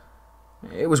hands.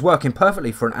 It was working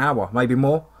perfectly for an hour, maybe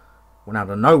more, when out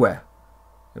of nowhere,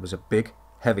 there was a big,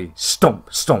 heavy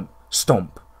stomp, stomp,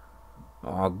 stomp.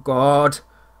 "Oh, God,"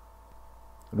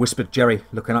 whispered Jerry,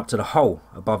 looking up to the hole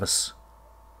above us.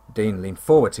 Dean leaned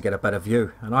forward to get a better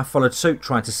view, and I followed suit,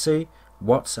 trying to see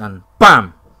what, and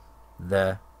BAM!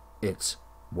 There it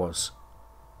was.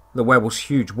 The werewolf's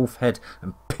huge wolf head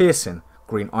and piercing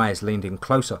green eyes leaned in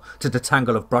closer to the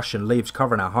tangle of brush and leaves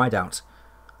covering our hideout.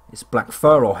 Its black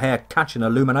fur or hair catching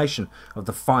illumination of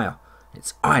the fire.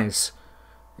 Its eyes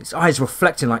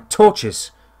reflecting like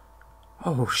torches.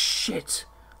 "Oh, shit,"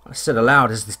 I said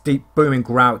aloud as this deep booming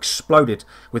growl exploded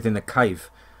within the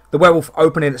cave. The werewolf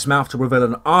opening its mouth to reveal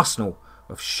an arsenal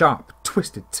of sharp,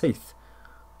 twisted teeth.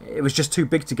 It was just too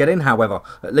big to get in, however.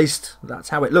 At least, that's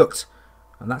how it looked.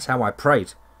 And that's how I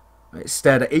prayed. It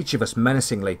stared at each of us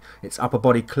menacingly, its upper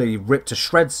body clearly ripped to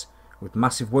shreds, with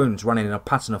massive wounds running in a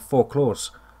pattern of 4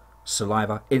 claws.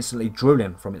 Saliva instantly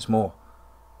drooling from its maw.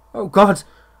 "Oh, God,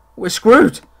 we're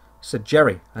screwed," said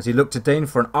Jerry, as he looked to Dean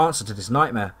for an answer to this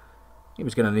nightmare. He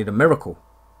was going to need a miracle.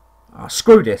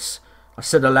 "Screw this," I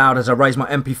said aloud as I raised my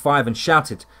MP5 and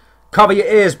shouted, "Cover your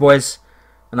ears, boys,"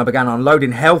 and I began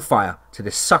unloading hellfire to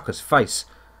this sucker's face.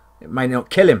 It may not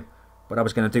kill him, but I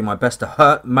was going to do my best to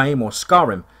hurt, maim or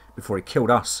scar him before he killed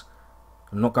us.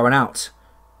 I'm not going out,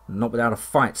 not without a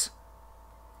fight.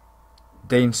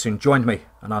 Dean soon joined me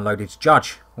and unloaded his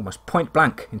judge, almost point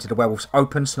blank, into the werewolf's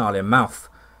open, snarling mouth.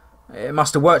 It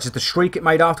must have worked as the shriek it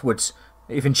made afterwards,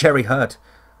 even Jerry heard.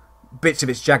 Bits of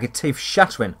its jagged teeth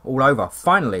shattering all over.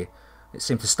 Finally, it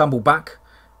seemed to stumble back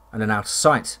and then out of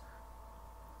sight.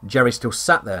 Jerry still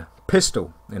sat there,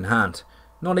 pistol in hand,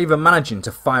 not even managing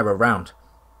to fire a round.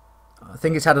 "I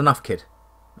think it's had enough, kid,"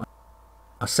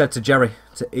 I said to Jerry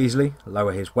to easily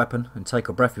lower his weapon and take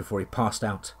a breath before he passed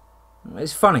out.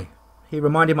 It's funny, he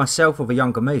reminded myself of a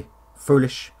younger me,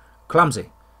 foolish,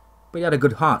 clumsy, but he had a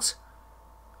good heart.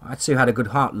 I too had a good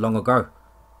heart long ago.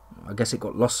 I guess it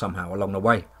got lost somehow along the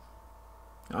way.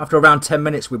 After around 10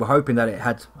 minutes we were hoping that it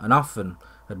had enough and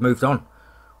had moved on.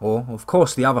 Or, of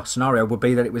course, the other scenario would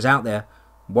be that it was out there,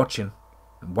 watching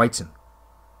and waiting.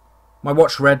 My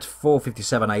watch read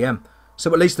 4:57 AM,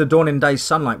 so at least the dawning day's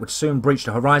sunlight would soon breach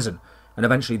the horizon, and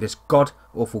eventually this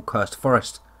god-awful cursed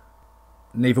forest.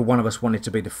 Neither one of us wanted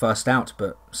to be the first out,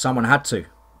 but someone had to,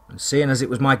 and seeing as it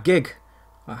was my gig,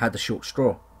 I had the short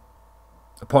straw.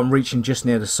 Upon reaching just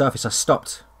near the surface, I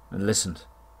stopped and listened.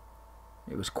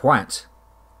 It was quiet,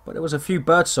 but there was a few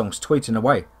bird songs tweeting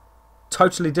away,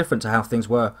 totally different to how things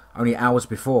were only hours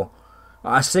before.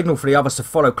 I signalled for the others to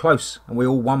follow close, and we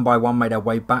all one by one made our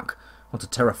way back onto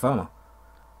terra firma.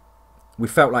 We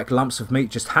felt like lumps of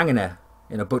meat just hanging there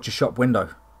in a butcher shop window,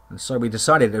 and so we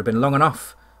decided it had been long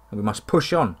enough, and we must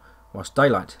push on whilst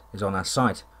daylight is on our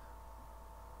side.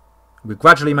 We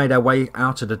gradually made our way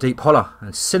out of the deep hollow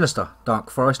and sinister dark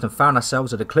forest and found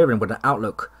ourselves at a clearing with an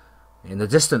outlook. In the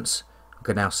distance, we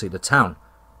could now see the town.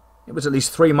 It was at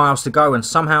least 3 miles to go, and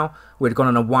somehow we had gone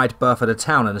on a wide berth of the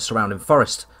town and the surrounding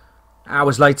forest.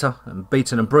 Hours later, and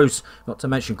beaten and bruised, not to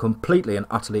mention completely and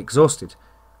utterly exhausted,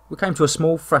 we came to a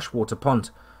small freshwater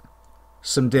pond.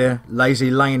 Some deer,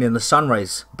 lazy laying in the sun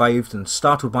rays, bathed and,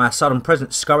 startled by our sudden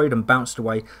presence, scurried and bounced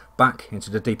away back into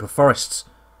the deeper forests.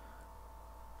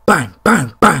 Bang!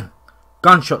 Bang! Bang!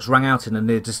 Gunshots rang out in the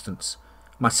near distance.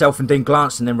 Myself and Dean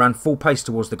glanced and then ran full pace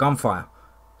towards the gunfire.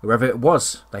 Whoever it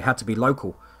was, they had to be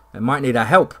local and might need our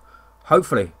help.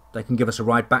 Hopefully, they can give us a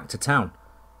ride back to town.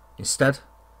 Instead,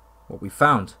 what we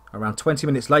found, around 20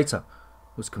 minutes later,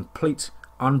 was complete,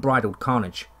 unbridled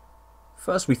carnage.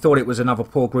 First we thought it was another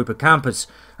poor group of campers,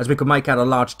 as we could make out a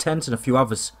large tent and a few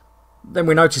others. Then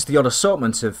we noticed the odd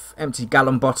assortment of empty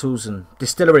gallon bottles and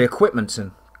distillery equipment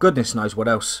and goodness knows what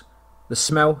else. The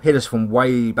smell hit us from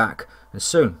way back, and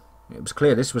soon it was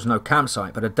clear this was no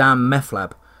campsite but a damn meth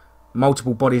lab.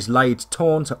 Multiple bodies laid,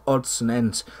 torn to odds and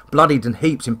ends, bloodied and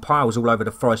heaped in piles all over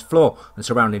the forest floor and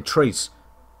surrounding trees.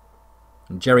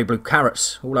 And Jerry blew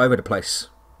carrots all over the place.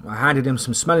 I handed him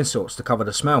some smelling salts to cover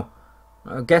the smell.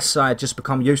 I guess I had just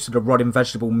become used to the rotting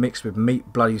vegetable mixed with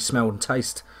meat bloody smell and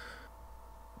taste.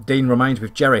 Dean remained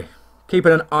with Jerry,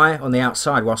 keeping an eye on the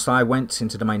outside whilst I went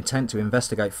into the main tent to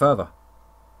investigate further.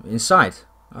 Inside,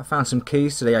 I found some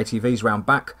keys to the ATVs round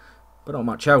back, but not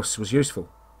much else was useful.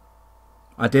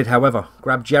 I did, however,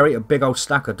 grab Jerry a big old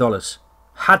stack of dollars.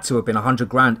 Had to have been 100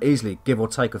 grand easily, give or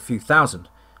take a few thousand,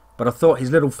 but I thought his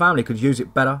little family could use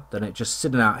it better than it just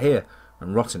sitting out here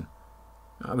and rotting.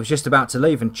 I was just about to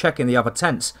leave and check in the other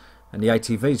tents and the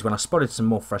ATVs when I spotted some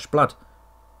more fresh blood.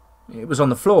 It was on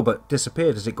the floor but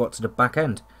disappeared as it got to the back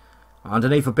end,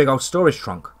 underneath a big old storage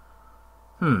trunk.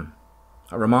 I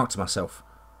remarked to myself.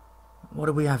 What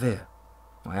do we have here?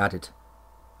 I added.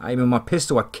 Aiming my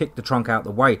pistol, I kicked the trunk out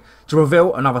the way to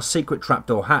reveal another secret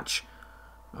trapdoor hatch.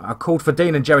 I called for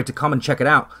Dean and Jerry to come and check it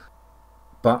out,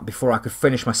 but before I could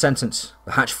finish my sentence,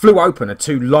 the hatch flew open and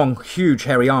two long, huge,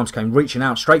 hairy arms came reaching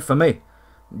out straight for me.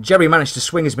 Jerry managed to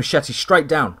swing his machete straight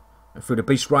down and through the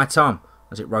beast's right arm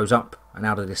as it rose up and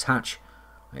out of this hatch.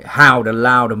 It howled a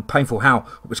loud and painful howl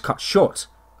that was cut short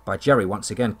by Jerry once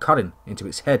again cutting into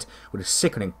its head with a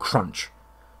sickening crunch.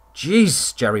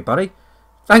 Jeez, Jerry, buddy.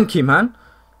 Thank you, man.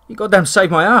 You goddamn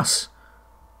saved my ass.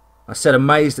 I said,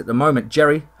 amazed at the moment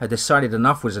Jerry had decided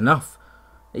enough was enough.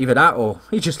 Either that or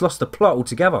he just lost the plot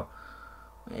altogether.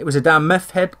 It was a damn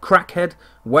meth head, crackhead,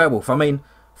 werewolf. I mean,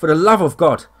 for the love of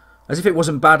God, as if it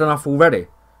wasn't bad enough already.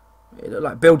 It looked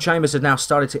like Bill Chambers had now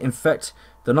started to infect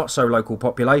the not-so-local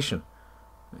population.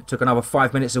 It took another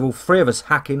 5 minutes of all three of us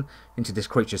hacking into this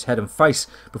creature's head and face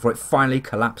before it finally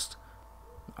collapsed.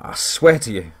 I swear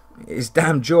to you, his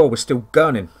damn jaw was still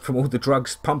gurning from all the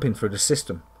drugs pumping through the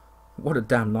system. What a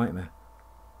damn nightmare.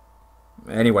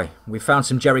 Anyway, we found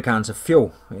some jerry cans of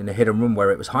fuel in the hidden room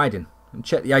where it was hiding and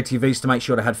checked the ATVs to make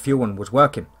sure they had fuel and was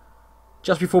working.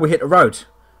 Just before we hit the road,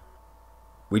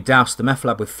 we doused the meth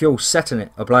lab with fuel, setting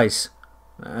it ablaze.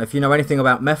 If you know anything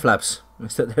about meth labs,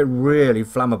 it's that they're really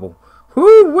flammable.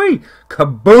 Whoo-wee!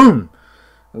 Kaboom!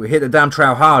 We hit the damn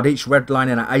trail hard, each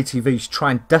redlining our ATVs,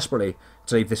 trying desperately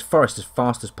to leave this forest as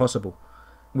fast as possible.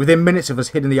 Within minutes of us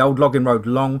hitting the old logging road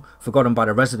long forgotten by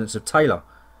the residents of Taylor,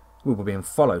 we were being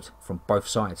followed from both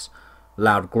sides.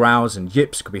 Loud growls and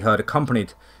yips could be heard,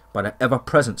 accompanied by the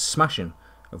ever-present smashing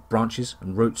of branches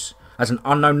and roots. As an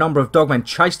unknown number of dogmen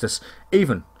chased us,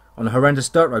 even on the horrendous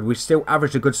dirt road, we still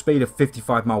averaged a good speed of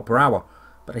 55 miles per hour,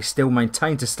 but they still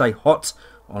maintained to stay hot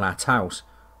on our tails.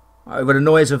 Over the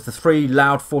noise of the three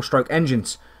loud four-stroke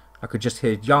engines, I could just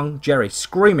hear young Jerry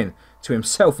screaming to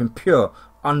himself in pure,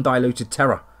 undiluted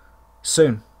terror.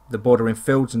 Soon, the bordering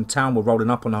fields and town were rolling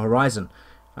up on the horizon,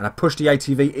 and I pushed the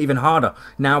ATV even harder,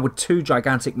 now with two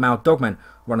gigantic male dogmen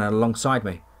running alongside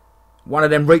me. One of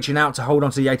them reaching out to hold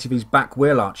onto the ATV's back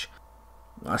wheel arch.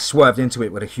 I swerved into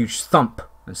it with a huge thump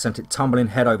and sent it tumbling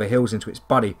head over heels into its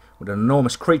body, with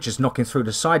enormous creatures knocking through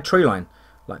the side tree line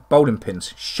like bowling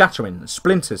pins, shattering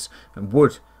splinters and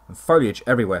wood and foliage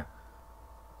everywhere.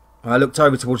 I looked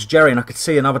over towards Jerry and I could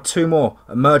see another two more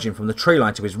emerging from the tree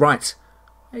line to his right.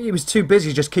 He was too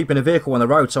busy just keeping the vehicle on the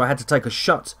road, so I had to take a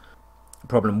shot. The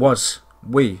problem was,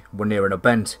 we were nearing a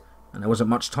bend, and there wasn't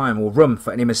much time or room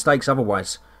for any mistakes,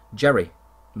 otherwise Jerry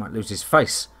might lose his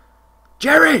face.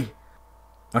 Jerry!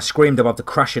 I screamed above the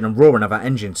crashing and roaring of our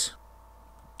engines.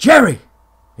 Jerry!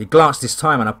 He glanced this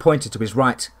time and I pointed to his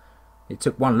right. He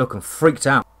took one look and freaked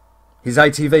out. His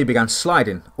ATV began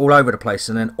sliding all over the place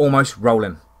and then almost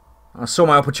rolling. I saw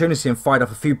my opportunity and fired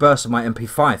off a few bursts of my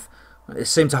MP5. It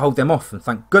seemed to hold them off, and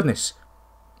thank goodness.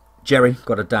 Jerry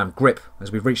got a damn grip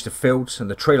as we reached the fields and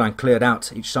the tree line cleared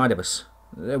out each side of us.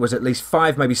 There was at least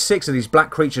 5, maybe 6 of these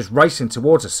black creatures racing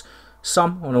towards us,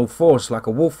 some on all fours like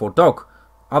a wolf or dog,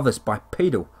 others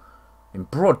bipedal, in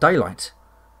broad daylight.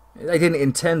 They didn't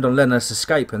intend on letting us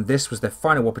escape, and this was their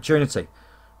final opportunity.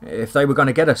 If they were going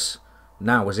to get us,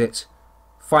 now was it.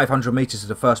 500 metres to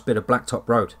the first bit of blacktop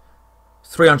road.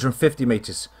 350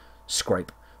 metres,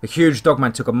 scrape. A huge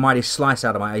dogman took a mighty slice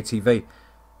out of my ATV.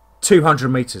 200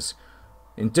 metres.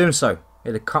 In doing so,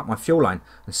 it had cut my fuel line,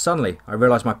 and suddenly I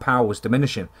realised my power was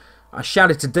diminishing. I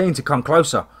shouted to Dean to come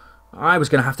closer. I was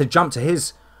going to have to jump to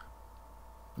his.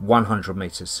 100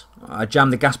 metres. I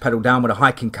jammed the gas pedal down with a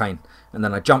hiking cane, and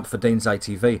then I jumped for Dean's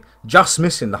ATV, just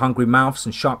missing the hungry mouths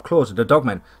and sharp claws of the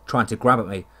dogmen trying to grab at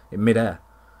me in mid-air.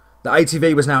 The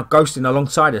ATV was now ghosting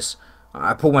alongside us.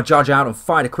 I pulled my charger out and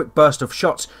fired a quick burst of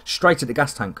shots straight at the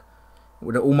gas tank.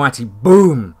 With an almighty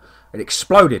boom, it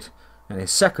exploded, and in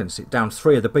seconds it downed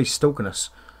 3 of the beasts stalking us.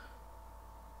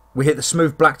 We hit the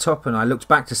smooth blacktop and I looked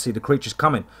back to see the creatures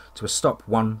coming to a stop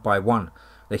one by one,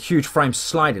 their huge frames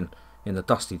sliding in the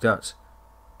dusty dirt.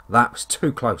 "That was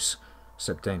too close,"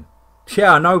 said Dean.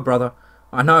 "Yeah, I know, brother.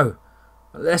 I know.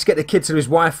 Let's get the kid to his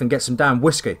wife and get some damn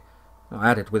whiskey," I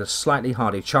added with a slightly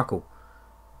hearty chuckle.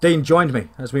 Dean joined me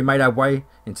as we made our way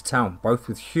into town, both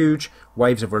with huge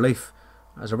waves of relief.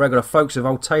 As the regular folks of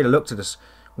Old Taylor looked at us,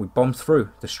 we bombed through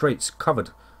the streets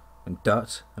covered in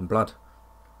dirt and blood.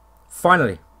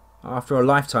 Finally, after a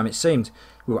lifetime it seemed,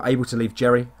 we were able to leave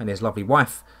Jerry and his lovely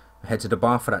wife and head to the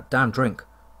bar for that damn drink.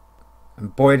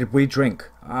 And boy did we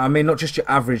drink. I mean, not just your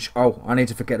average, "oh, I need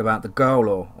to forget about the girl,"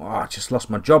 or "oh, I just lost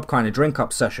my job" kind of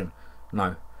drink-up session.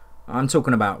 No, I'm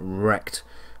talking about wrecked.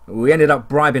 We ended up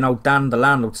bribing old Dan, the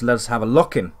landlord, to let us have a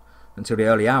lock-in until the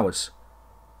early hours.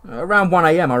 Around 1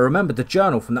 AM I remembered the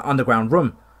journal from the underground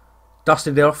room,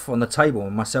 dusted it off on the table,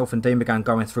 and myself and Dean began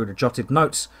going through the jotted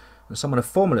notes and some of the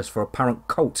formulas for apparent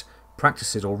cult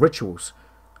practices or rituals.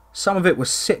 Some of it was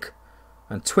sick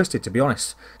and twisted, to be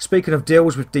honest, speaking of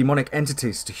deals with demonic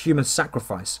entities to human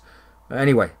sacrifice.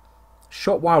 Anyway, a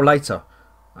short while later,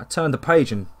 I turned the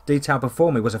page and detailed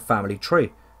before me was a family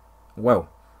tree. Well,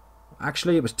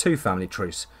 actually it was 2 family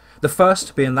trees. The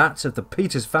first being that of the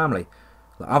Peters family,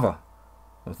 the other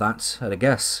of that, at a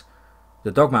guess,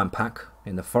 the Dogman pack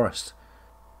in the forest.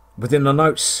 Within the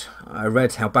notes, I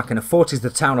read how back in the 40s the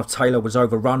town of Taylor was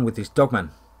overrun with these dogmen.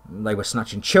 They were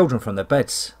snatching children from their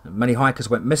beds. Many hikers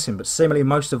went missing, but seemingly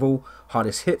most of all,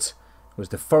 hardest hit was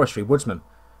the forestry woodsmen.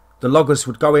 The loggers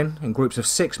would go in groups of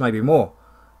 6, maybe more,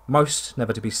 most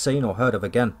never to be seen or heard of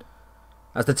again.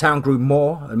 As the town grew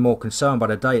more and more concerned by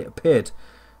the day, it appeared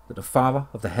that the father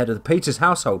of the head of the Peters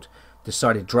household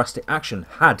decided drastic action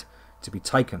had to be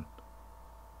taken.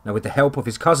 Now, with the help of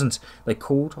his cousins, they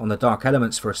called on the dark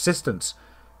elements for assistance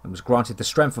and was granted the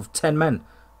strength of 10 men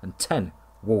and 10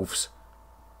 wolves.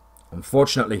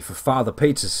 Unfortunately for Father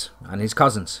Peters and his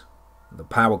cousins, the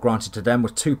power granted to them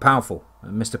was too powerful,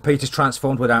 and Mr. Peters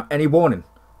transformed without any warning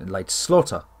and laid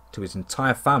slaughter to his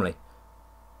entire family.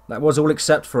 That was all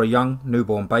except for a young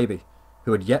newborn baby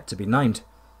who had yet to be named.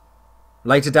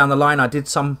 Later down the line I did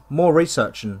some more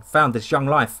research and found this young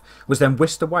life was then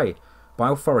whisked away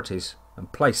by authorities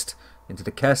and placed into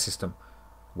the care system,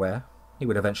 where he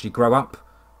would eventually grow up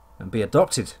and be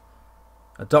adopted.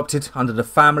 Adopted under the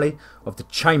family of the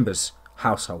Chambers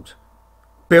household.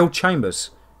 Bill Chambers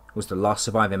was the last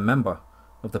surviving member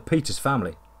of the Peters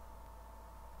family.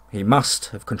 He must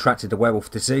have contracted the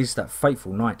werewolf disease that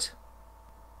fateful night.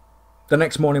 The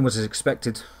next morning was as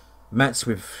expected, met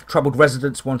with troubled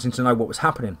residents wanting to know what was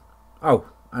happening. Oh,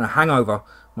 and a hangover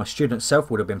my student self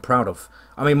would have been proud of.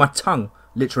 I mean, my tongue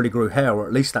literally grew hair, or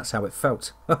at least that's how it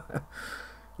felt.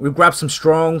 We grabbed some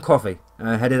strong coffee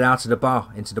and headed out of the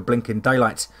bar into the blinking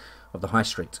daylight of the high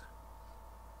street.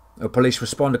 A police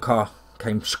responder car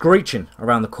came screeching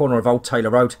around the corner of Old Taylor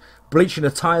Road, bleaching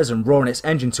the tyres and roaring its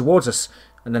engine towards us,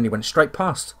 and then he went straight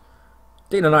past.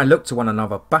 Dean and I looked to one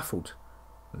another, baffled.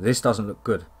 "This doesn't look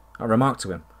good," I remarked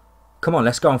to him. "Come on,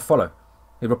 let's go and follow,"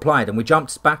 he replied, and we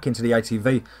jumped back into the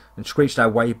ATV and screeched our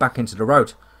way back into the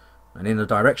road and in the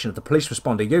direction of the police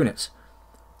responder unit.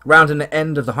 Rounding the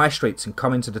end of the high street and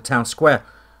coming to the town square,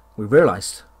 we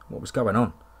realised what was going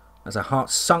on as our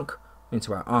hearts sunk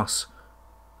into our arse.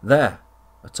 There,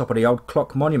 atop of the old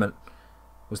clock monument,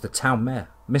 was the town mayor,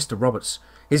 Mr. Roberts,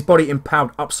 his body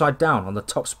impaled upside down on the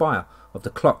top spire of the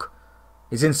clock,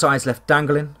 his insides left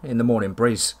dangling in the morning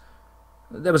breeze.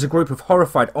 There was a group of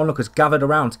horrified onlookers gathered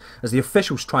around as the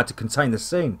officials tried to contain the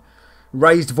scene,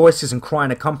 raised voices and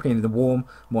crying accompanying the warm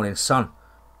morning sun.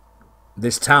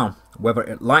 This town, whether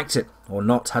it liked it or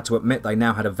not, had to admit they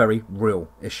now had a very real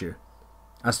issue.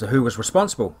 As to who was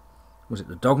responsible, was it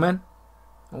the dogmen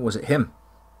or was it him,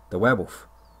 the werewolf?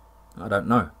 I don't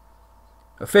know.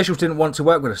 Officials didn't want to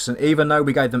work with us, and even though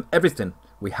we gave them everything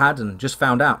we had and just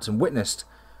found out and witnessed,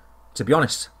 to be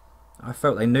honest, I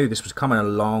felt they knew this was coming a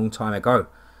long time ago.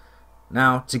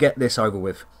 Now, to get this over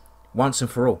with, once and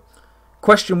for all.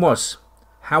 Question was,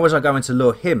 how was I going to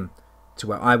lure him to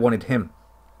where I wanted him?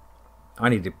 I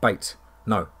needed bait.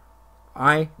 No,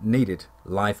 I needed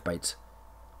live bait.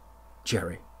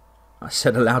 "Jerry," I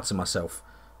said aloud to myself.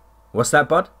 "What's that,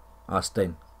 bud?" asked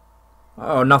Dean.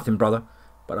 "Oh, nothing, brother.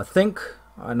 But I think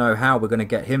I know how we're going to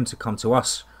get him to come to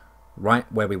us, right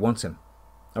where we want him,"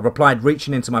 I replied,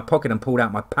 reaching into my pocket and pulled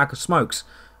out my pack of smokes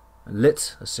and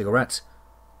lit a cigarette.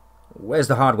 "Where's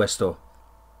the hardware store?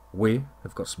 We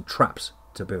have got some traps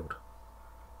to build."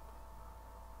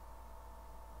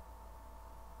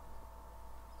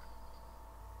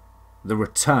 The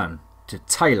return to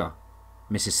Taylor,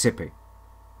 Mississippi.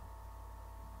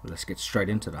 Let's get straight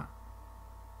into that.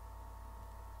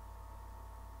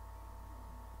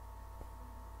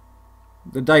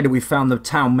 The day that we found the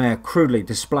town mayor crudely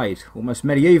displayed, almost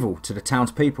medieval to the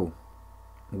townspeople.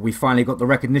 We finally got the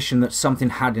recognition that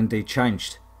something had indeed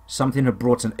changed. Something had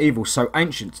brought an evil so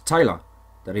ancient to Taylor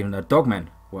that even the dogmen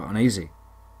were uneasy.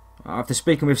 After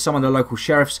speaking with some of the local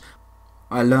sheriffs,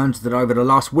 I learned that over the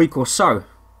last week or so,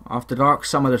 after dark,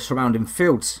 some of the surrounding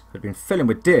fields had been filling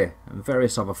with deer and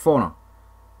various other fauna.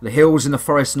 The hills in the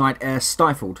forest night air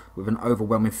stifled with an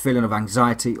overwhelming feeling of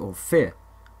anxiety or fear.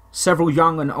 Several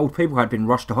young and old people had been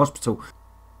rushed to hospital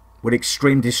with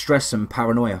extreme distress and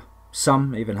paranoia,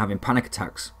 some even having panic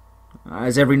attacks.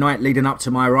 As every night leading up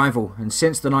to my arrival, and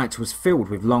since the night was filled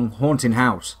with long haunting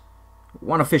howls,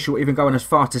 one official even going as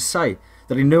far to say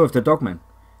that he knew of the dogmen.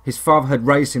 His father had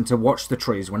raised him to watch the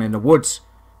trees when in the woods,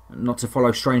 and not to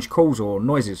follow strange calls or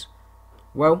noises.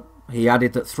 Well, he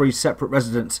added that 3 separate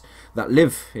residents that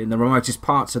live in the remotest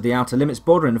parts of the outer limits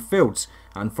bordering the fields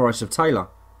and forests of Taylor,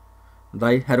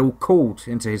 they had all called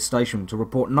into his station to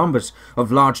report numbers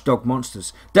of large dog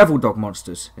monsters, devil dog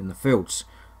monsters, in the fields,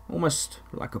 almost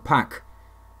like a pack,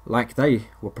 like they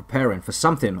were preparing for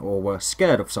something or were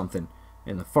scared of something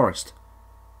in the forest.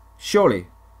 Surely,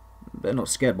 they're not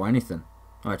scared by anything,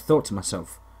 I had thought to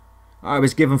myself. I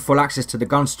was given full access to the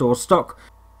gun store stock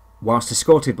whilst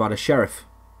escorted by the sheriff.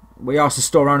 We asked the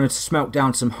store owner to smelt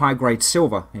down some high-grade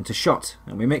silver into shot,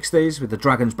 and we mixed these with the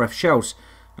dragon's breath shells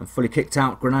and fully kicked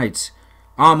out grenades,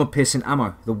 armor-piercing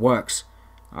ammo, the works.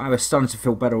 I was starting to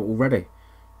feel better already.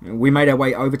 We made our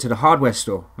way over to the hardware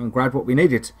store and grabbed what we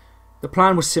needed. The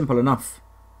plan was simple enough.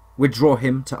 We'd draw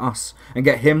him to us and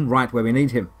get him right where we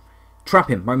need him. Trap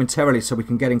him momentarily so we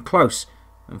can get in close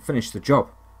and finish the job.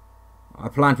 I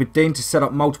planned with Dean to set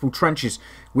up multiple trenches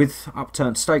with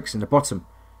upturned stakes in the bottom.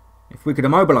 If we could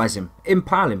immobilise him,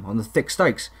 impale him on the thick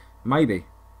stakes, maybe,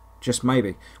 just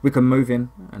maybe, we could move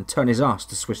in and turn his ass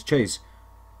to Swiss cheese.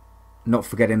 Not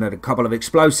forgetting that a couple of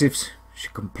explosives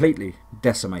should completely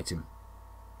decimate him.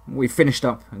 We finished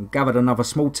up and gathered another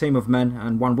small team of men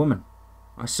and one woman.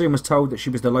 I soon was told that she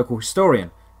was the local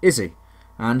historian, Izzy,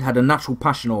 and had a natural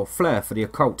passion or flair for the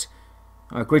occult.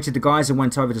 I greeted the guys and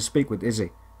went over to speak with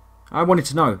Izzy. I wanted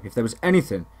to know if there was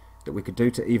anything that we could do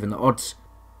to even the odds,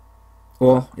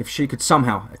 or if she could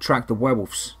somehow attract the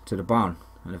werewolves to the barn,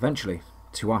 and eventually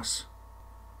to us.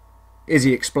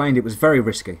 Izzy explained it was very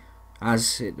risky,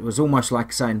 as it was almost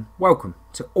like saying welcome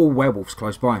to all werewolves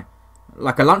close by.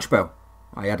 Like a lunch bell,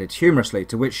 I added humorously,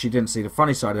 to which she didn't see the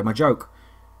funny side of my joke.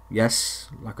 Yes,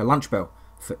 like a lunch bell,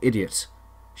 for idiots,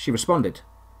 she responded.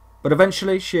 But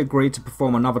eventually she agreed to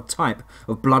perform another type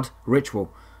of blood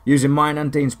ritual, using mine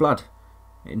and Dean's blood.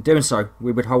 In doing so,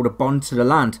 we would hold a bond to the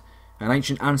land, and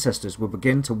ancient ancestors would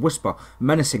begin to whisper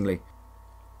menacingly,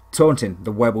 taunting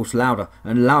the werewolves louder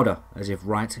and louder as if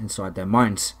right inside their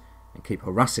minds, and keep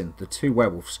harassing the 2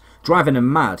 werewolves, driving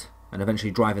them mad, and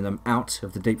eventually driving them out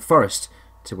of the deep forest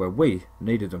to where we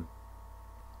needed them.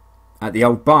 At the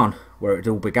old barn where it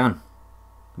all began.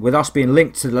 With us being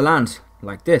linked to the land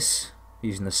like this,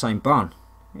 using the same barn,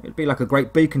 it would be like a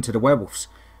great beacon to the werewolves.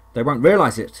 They won't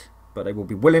realise it, but they will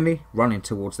be willingly running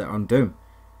towards their own doom.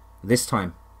 This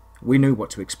time, we knew what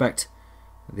to expect.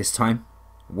 This time,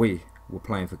 we were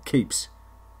playing for keeps.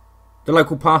 The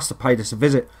local pastor paid us a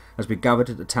visit as we gathered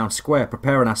at the town square,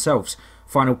 preparing ourselves.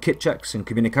 Final kit checks and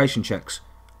communication checks.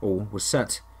 All was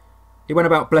set. He went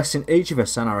about blessing each of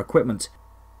us and our equipment.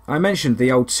 I mentioned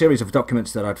the old series of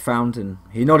documents that I'd found, and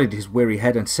he nodded his weary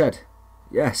head and said,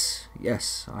 Yes,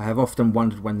 I have often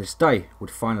wondered when this day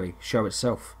would finally show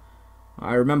itself.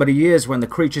 I remember the years when the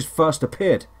creatures first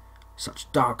appeared.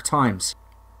 Such dark times.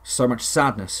 So much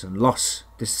sadness and loss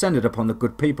descended upon the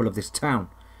good people of this town.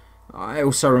 I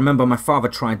also remember my father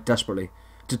trying desperately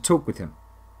to talk with him.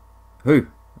 Who?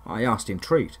 I asked,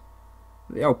 intrigued.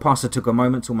 The old pastor took a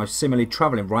moment, almost seemingly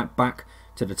travelling right back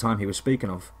to the time he was speaking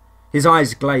of. His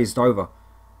eyes glazed over,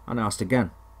 and I asked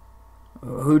again,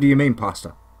 Who do you mean,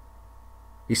 Pastor?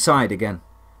 He sighed again.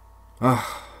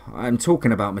 I'm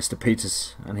talking about Mr.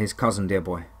 Peters and his cousin, dear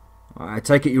boy. I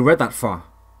take it you read that far?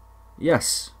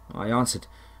 Yes, I answered.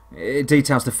 It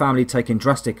details the family taking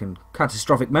drastic and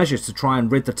catastrophic measures to try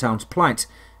and rid the town's plight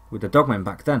with the dogmen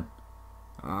back then.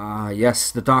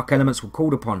 Yes, the dark elements were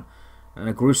called upon, and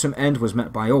a gruesome end was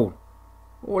met by all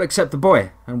except the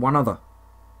boy and one other,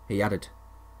 he added.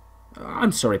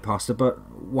 I'm sorry, Pastor, but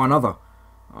one other.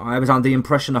 I was under the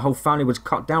impression the whole family was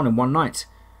cut down in one night.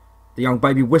 The young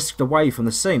baby whisked away from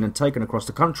the scene and taken across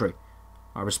the country.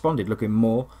 I responded, looking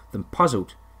more than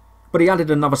puzzled, but he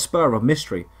added another spur of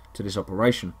mystery to this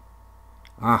operation.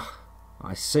 I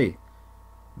see.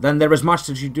 Then there is much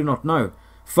that you do not know.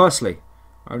 Firstly,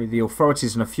 only the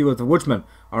authorities and a few of the woodsmen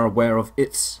are aware of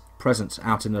its presence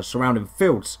out in the surrounding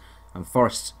fields and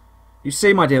forests. You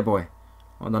see, my dear boy,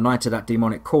 on the night of that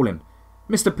demonic calling,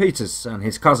 Mr. Peters and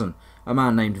his cousin, a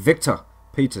man named Victor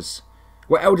Peters,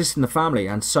 were eldest in the family,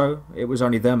 and so it was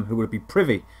only them who would be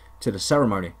privy to the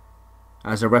ceremony.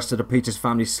 As the rest of the Peters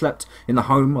family slept in the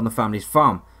home on the family's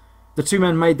farm, the two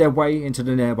men made their way into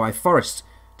the nearby forest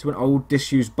to an old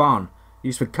disused barn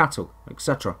used for cattle,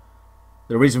 etc.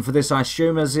 The reason for this, I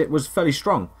assume, as it was fairly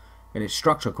strong in its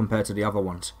structure compared to the other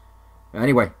ones.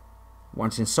 Anyway,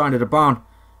 once inside of the barn,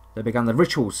 they began the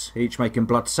rituals, each making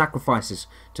blood sacrifices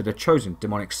to their chosen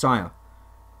demonic sire.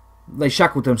 They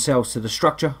shackled themselves to the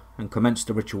structure and commenced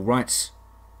the ritual rites.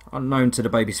 Unknown to the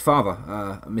baby's father,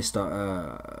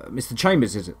 Mr.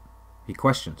 Chambers, is it? He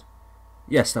questioned.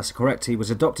 Yes, that's correct. He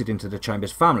was adopted into the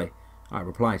Chambers family, I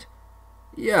replied.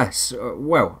 Yes,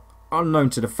 well, unknown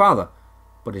to the father,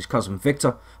 but his cousin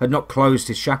Victor had not closed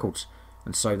his shackles,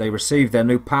 and so they received their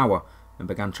new power and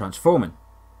began transforming.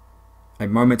 A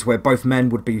moment where both men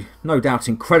would be no doubt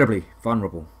incredibly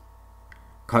vulnerable.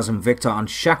 Cousin Victor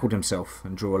unshackled himself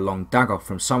and drew a long dagger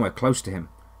from somewhere close to him,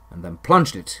 and then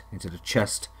plunged it into the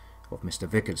chest of Mr.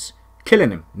 Vickers, killing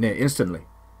him near instantly.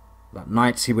 That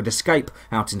night he would escape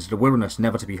out into the wilderness,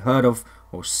 never to be heard of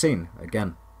or seen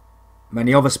again.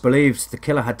 Many of us believed the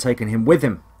killer had taken him with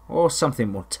him, or something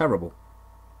more terrible.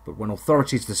 But when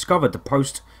authorities discovered the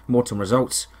post-mortem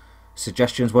results,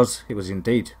 suggestions was it was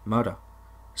indeed murder.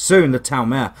 Soon the town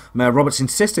mayor, Mayor Roberts,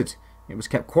 insisted it was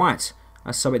kept quiet,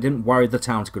 as so it didn't worry the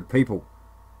town's good people.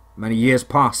 Many years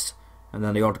passed, and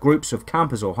then the odd groups of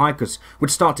campers or hikers would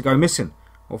start to go missing,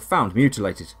 or found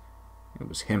mutilated. It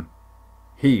was him.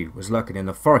 He was lurking in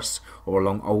the forests or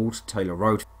along Old Taylor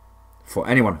Road, for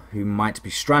anyone who might be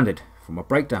stranded from a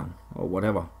breakdown or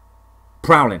whatever.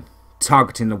 Prowling,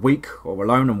 targeting the weak or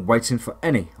alone and waiting for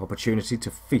any opportunity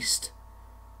to feast.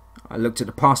 I looked at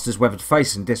the pastor's weathered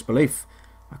face in disbelief.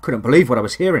 I couldn't believe what I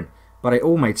was hearing, but it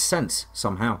all made sense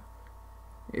somehow.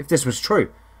 If this was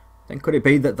true, then could it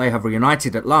be that they have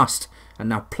reunited at last and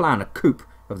now plan a coup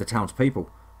of the townspeople,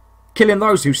 killing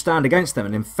those who stand against them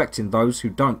and infecting those who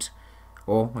don't,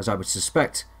 or, as I would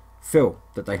suspect, feel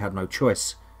that they had no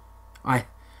choice? I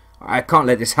can't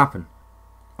let this happen,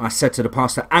 I said to the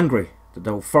pastor, angry that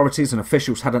the authorities and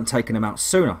officials hadn't taken him out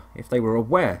sooner if they were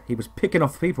aware he was picking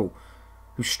off people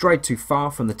who strayed too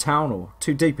far from the town or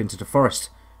too deep into the forest,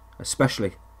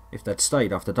 especially if they'd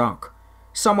stayed after dark.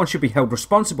 Someone should be held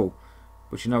responsible,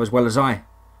 but you know as well as I,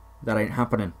 that ain't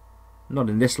happening. Not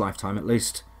in this lifetime, at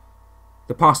least.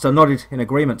 The pastor nodded in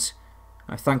agreement.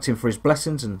 I thanked him for his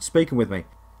blessings and speaking with me,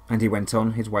 and he went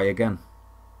on his way again.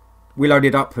 We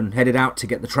loaded up and headed out to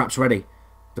get the traps ready.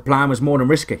 The plan was more than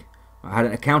risky. I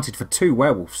hadn't accounted for 2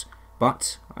 werewolves,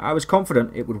 but I was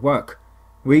confident it would work.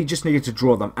 We just needed to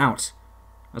draw them out.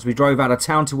 As we drove out of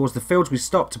town towards the fields, we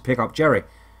stopped to pick up Jerry.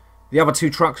 The other 2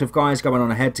 trucks of guys going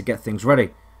on ahead to get things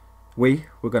ready. We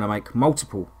were going to make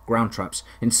multiple ground traps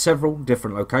in several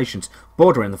different locations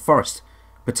bordering the forest,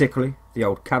 particularly the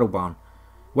old cattle barn,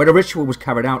 where the ritual was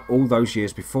carried out all those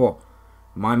years before.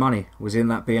 My money was in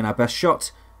that being our best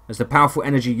shot, as the powerful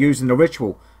energy used in the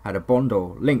ritual had a bond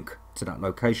or link to that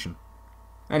location.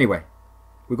 Anyway,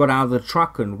 we got out of the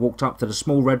truck and walked up to the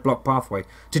small red block pathway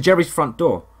to Jerry's front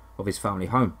door of his family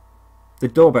home. The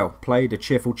doorbell played a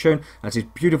cheerful tune as his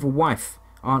beautiful wife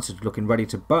answered, looking ready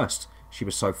to burst. She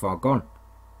was so far gone.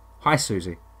 "Hi,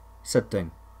 Susie," said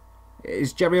Dean.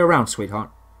 "Is Jerry around, sweetheart?"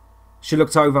 She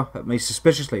looked over at me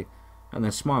suspiciously and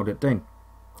then smiled at Dean.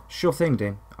 "Sure thing,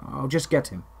 Dean. I'll just get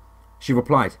him," she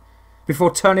replied,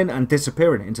 before turning and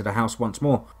disappearing into the house once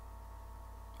more.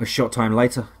 A short time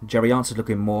later, Jerry answered,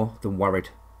 looking more than worried.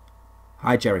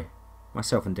 "Hi, Jerry,"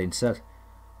 myself and Dean said.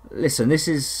 "Listen, this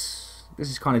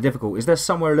is kind of difficult. Is there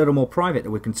somewhere a little more private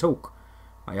that we can talk?"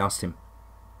 I asked him.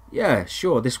 "Yeah,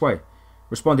 sure, this way,"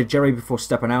 responded Jerry before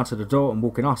stepping out of the door and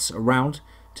walking us around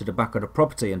to the back of the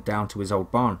property and down to his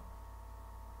old barn.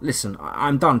 "Listen,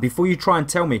 I'm done. Before you try and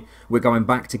tell me we're going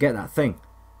back to get that thing."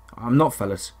 "I'm not,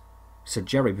 fellas," said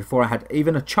Jerry before I had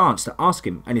even a chance to ask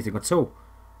him anything at all.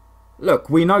 "Look,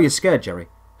 we know you're scared, Jerry.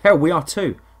 Hell, we are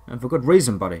too, and for good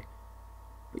reason, buddy.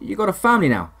 But you got a family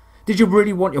now. Did you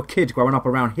really want your kid growing up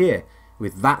around here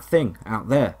with that thing out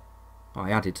there?"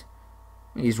 I added.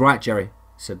 "He's right, Jerry,"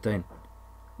 said Dean.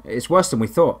 "It's worse than we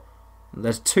thought.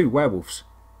 There's 2 werewolves.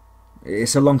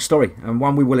 It's a long story, and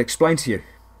one we will explain to you.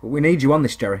 But we need you on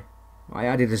this, Jerry," I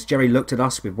added as Jerry looked at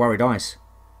us with worried eyes.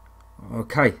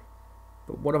 "Okay,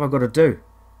 but what have I got to do?"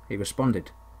 he responded.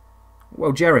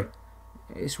 "Well, Jerry,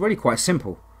 it's really quite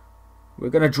simple. We're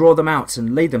going to draw them out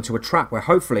and lead them to a trap where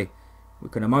hopefully we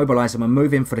can immobilize them and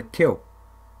move in for the kill."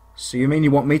 "So you mean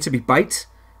you want me to be bait?"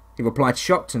 he replied,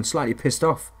 shocked and slightly pissed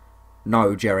off.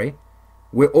 "No, Jerry.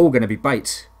 We're all going to be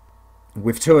bait.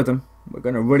 With two of them, we're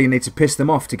going to really need to piss them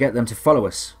off to get them to follow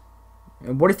us.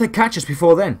 And what if they catch us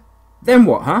before then? Then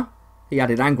what, huh? He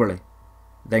added angrily.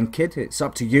 Then, kid, it's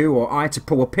up to you or I to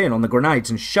pull a pin on the grenades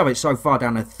and shove it so far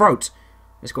down their throat.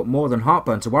 It's got more than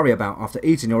heartburn to worry about after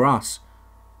eating your ass.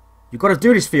 You've got to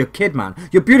do this for your kid, man.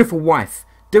 Your beautiful wife.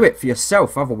 Do it for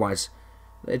yourself, otherwise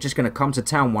they're just going to come to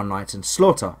town one night and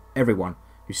slaughter everyone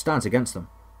who stands against them.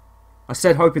 I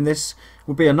said, hoping this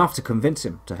would be enough to convince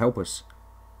him to help us.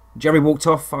 Jerry walked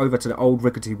off over to the old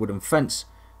rickety wooden fence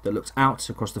that looked out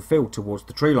across the field towards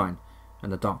the tree line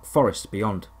and the dark forest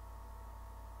beyond.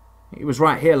 He was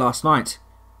right here last night,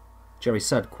 Jerry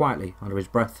said quietly under his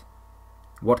breath.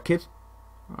 What, kid?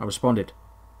 I responded.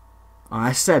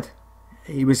 I said,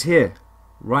 he was here,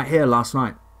 right here last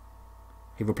night.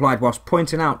 He replied whilst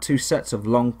pointing out two sets of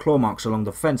long claw marks along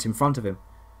the fence in front of him.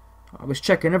 I was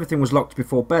checking everything was locked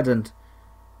before bed and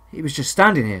he was just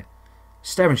standing here,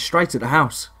 staring straight at the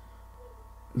house.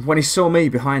 When he saw me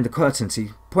behind the curtains, he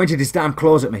pointed his damn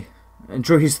claws at me and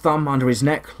drew his thumb under his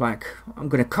neck like, I'm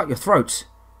going to cut your throats.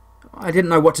 I didn't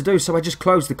know what to do, so I just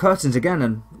closed the curtains again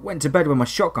and went to bed with my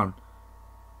shotgun.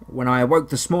 When I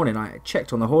awoke this morning, I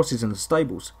checked on the horses in the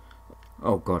stables.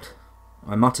 Oh God,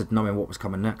 I muttered, knowing what was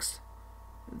coming next.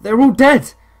 They're all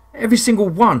dead! Every single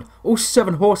one! All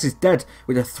 7 horses dead,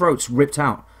 with their throats ripped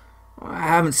out. I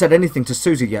haven't said anything to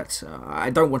Susie yet. I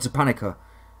don't want to panic her.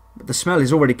 But the smell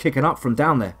is already kicking up from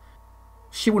down there.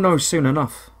 She will know soon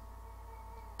enough.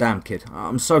 Damn, kid,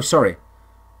 I'm so sorry.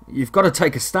 You've got to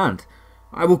take a stand.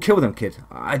 I will kill them, kid.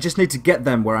 I just need to get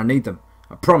them where I need them.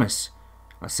 I promise,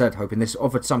 I said, hoping this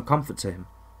offered some comfort to him.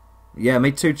 Yeah,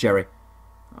 me too, Jerry.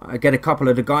 I'll get a couple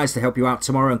of the guys to help you out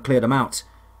tomorrow and clear them out.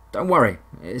 Don't worry,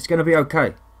 it's going to be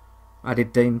okay,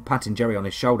 added Dean, patting Jerry on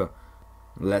his shoulder.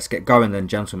 Let's get going then,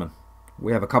 gentlemen.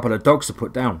 We have a couple of dogs to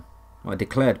put down, I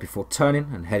declared before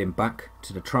turning and heading back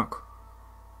to the truck.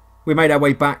 We made our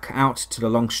way back out to the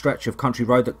long stretch of country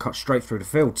road that cut straight through the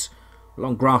fields,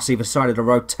 long grass either side of the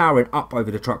road towering up over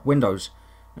the truck windows.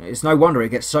 It's no wonder it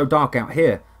gets so dark out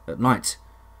here at night.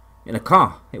 In a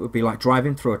car, it would be like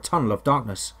driving through a tunnel of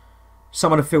darkness.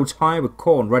 Some of the fields high with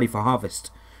corn ready for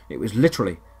harvest. It was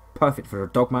literally perfect for a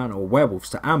dogman or werewolves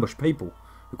to ambush people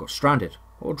who got stranded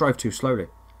or drove too slowly.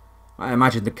 I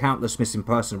imagined the countless missing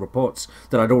person reports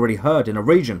that I'd already heard in a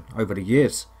region over the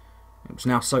years. It was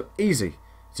now so easy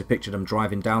to picture them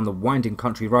driving down the winding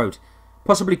country road,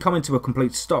 possibly coming to a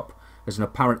complete stop as an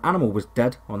apparent animal was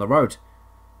dead on the road,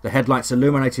 the headlights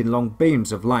illuminating long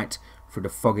beams of light through the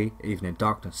foggy evening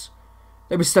darkness.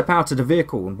 They would step out of the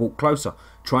vehicle and walk closer,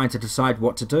 trying to decide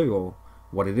what to do or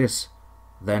what it is.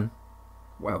 Then,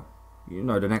 well, you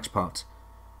know the next part.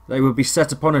 They would be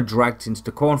set upon and dragged into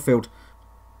the cornfield,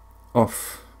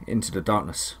 off into the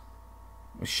darkness.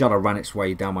 A shudder ran its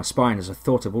way down my spine as I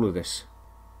thought of all of this.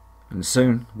 And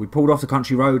soon we pulled off the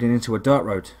country road and into a dirt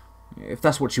road, if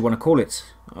that's what you want to call it.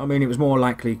 I mean, it was more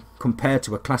likely compared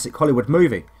to a classic Hollywood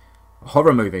movie, a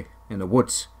horror movie in the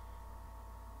woods.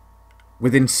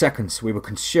 Within seconds we were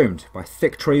consumed by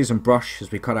thick trees and brush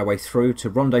as we cut our way through to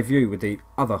rendezvous with the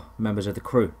other members of the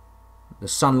crew. The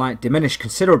sunlight diminished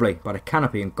considerably by the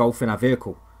canopy engulfing our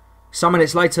vehicle. Some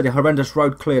minutes later the horrendous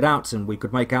road cleared out and we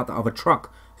could make out the other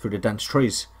truck through the dense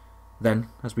trees. Then,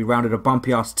 as we rounded a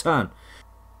bumpy-ass turn,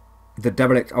 the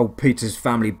derelict old Peter's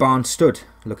family barn stood,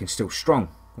 looking still strong,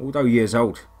 although years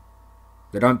old.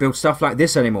 They don't build stuff like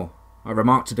this anymore, I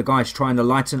remarked to the guys trying to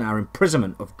lighten our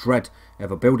imprisonment of dread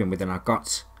ever building within our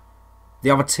guts. The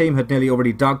other team had nearly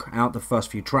already dug out the first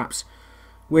few traps.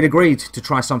 We'd agreed to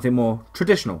try something more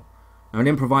traditional and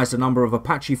improvised a number of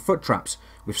Apache foot traps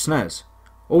with snares.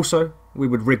 Also, we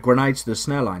would rig grenades to the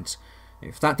snare lines.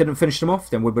 If that didn't finish them off,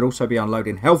 then we would also be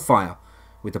unloading Hellfire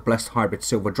with the blessed hybrid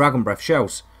Silver Dragon Breath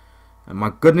shells. And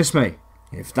my goodness me,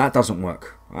 if that doesn't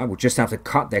work, I will just have to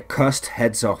cut their cursed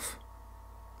heads off.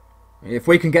 If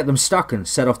we can get them stuck and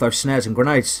set off those snares and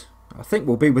grenades, I think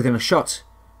we'll be within a shot.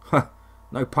 Ha,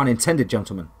 no pun intended,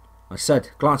 gentlemen, I said,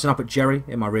 glancing up at Jerry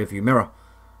in my rearview mirror.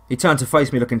 He turned to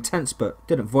face me looking tense, but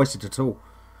didn't voice it at all.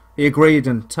 He agreed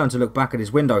and turned to look back at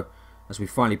his window as we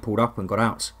finally pulled up and got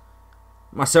out.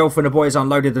 Myself and the boys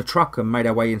unloaded the truck and made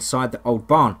our way inside the old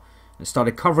barn and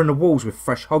started covering the walls with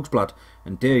fresh hog's blood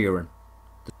and deer urine.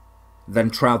 Then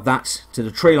trailed that to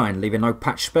the tree line, leaving no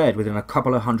patch spared within a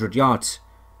couple of 100 yards.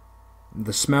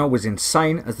 The smell was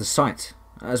insane as the sight,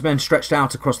 as men stretched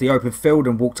out across the open field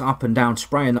and walked up and down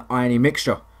spraying the irony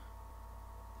mixture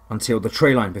until the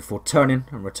tree line before turning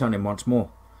and returning once more.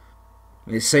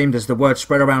 It seemed as the word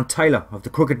spread around Taylor of the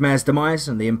crooked mare's demise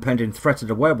and the impending threat of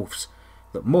the werewolves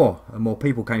that more and more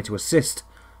people came to assist.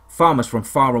 Farmers from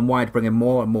far and wide bringing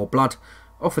more and more blood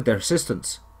offered their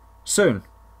assistance. Soon,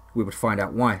 we would find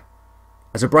out why.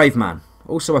 As a brave man,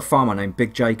 also a farmer named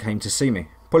Big J came to see me,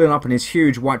 pulling up in his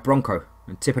huge white Bronco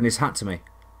and tipping his hat to me.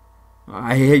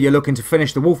 "I hear you're looking to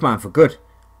finish the Wolfman for good.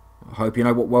 I hope you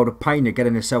know what world of pain you're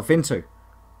getting yourself into,"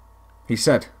 he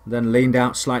said, then leaned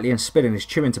out slightly and spitting his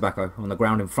chewing tobacco on the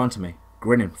ground in front of me,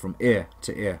 grinning from ear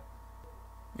to ear.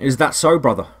 "Is that so,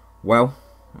 brother? Well,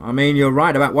 I mean, you're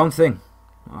right about one thing.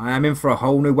 I am in for a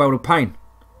whole new world of pain,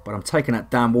 but I'm taking that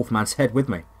damn Wolfman's head with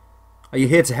me. Are you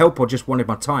here to help or just wanted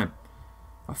my time?"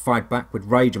 I fired back with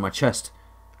rage in my chest.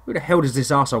 Who the hell does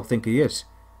this arsehole think he is?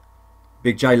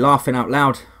 Big J, laughing out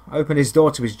loud, opened his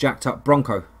door to his jacked up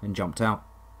Bronco and jumped out.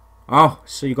 "Oh,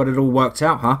 so you got it all worked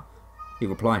out, huh?" he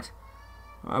replied.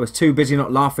 I was too busy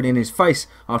not laughing in his face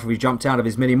after he jumped out of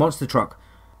his mini monster truck.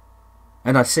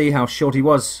 And I see how short he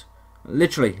was.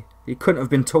 Literally, he couldn't have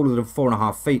been taller than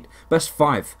 4.5 feet, best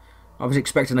 5. I was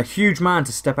expecting a huge man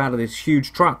to step out of this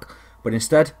huge truck, but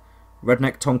instead,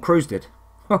 redneck Tom Cruise did.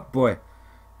 Oh boy.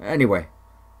 Anyway,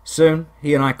 soon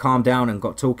he and I calmed down and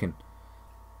got talking.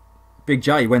 Big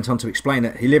J went on to explain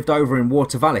that he lived over in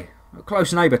Water Valley, a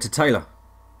close neighbour to Taylor,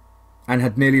 and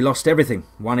had nearly lost everything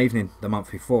one evening the month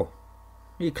before.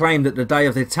 He claimed that the day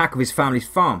of the attack of his family's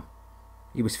farm,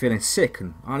 he was feeling sick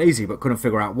and uneasy but couldn't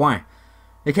figure out why.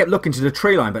 He kept looking to the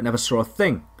tree line but never saw a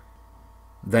thing.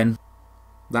 Then,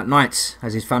 that night,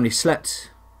 as his family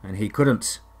slept, and he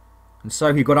couldn't, and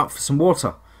so he got up for some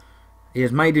water. He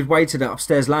had made his way to the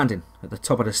upstairs landing at the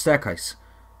top of the staircase.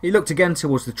 He looked again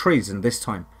towards the trees, and this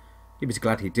time he was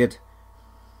glad he did.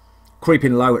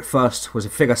 Creeping low at first was a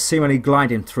figure seemingly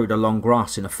gliding through the long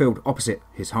grass in a field opposite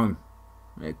his home.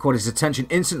 It caught his attention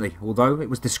instantly, although it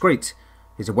was discreet.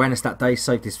 His awareness that day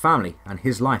saved his family and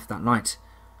his life that night.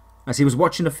 As he was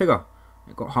watching the figure,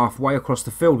 it got halfway across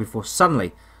the field before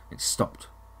suddenly it stopped.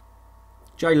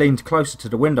 Jay leaned closer to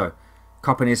the window,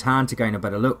 cupping his hand to gain a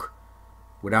better look.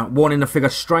 Without warning, the figure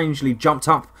strangely jumped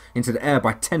up into the air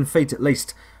by 10 feet at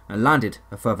least and landed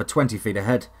a further 20 feet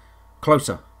ahead,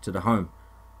 closer to the home.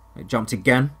 It jumped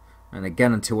again and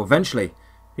again until eventually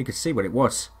he could see what it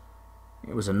was.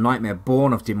 It was a nightmare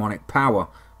born of demonic power,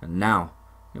 and now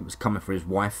it was coming for his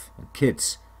wife and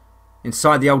kids.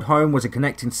 Inside the old home was a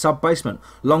connecting sub-basement,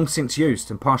 long since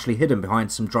used and partially hidden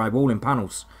behind some drywalling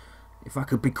panels. If I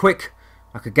could be quick,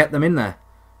 I could get them in there,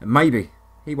 and maybe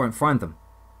he won't find them,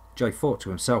 Jay thought to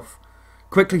himself.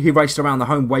 Quickly he raced around the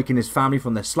home, waking his family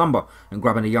from their slumber and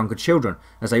grabbing the younger children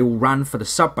as they all ran for the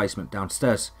sub-basement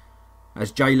downstairs.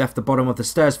 As Jay left the bottom of the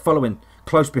stairs, following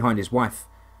close behind his wife,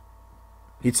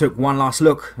 he took one last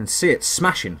look and see it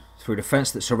smashing through the fence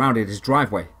that surrounded his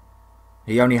driveway.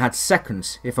 He only had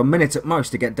seconds, if a minute at most,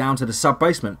 to get down to the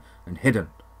sub-basement and hidden.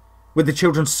 With the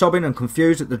children sobbing and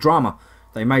confused at the drama,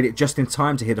 they made it just in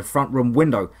time to hear the front room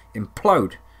window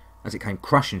implode as it came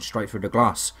crashing straight through the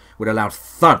glass with a loud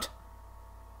thud.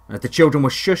 And as the children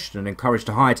were shushed and encouraged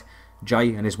to hide,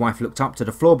 Jay and his wife looked up to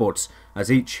the floorboards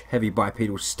as each heavy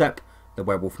bipedal step the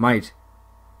werewolf made.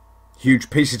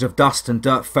 Huge pieces of dust and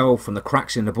dirt fell from the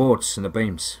cracks in the boards and the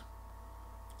beams.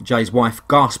 Jay's wife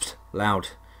gasped loud.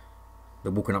 The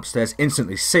walking upstairs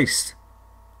instantly ceased.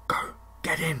 "Go,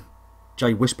 get in,"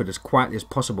 Jay whispered as quietly as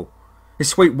possible. His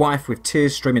sweet wife, with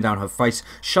tears streaming down her face,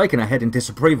 shaking her head in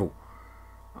disapproval.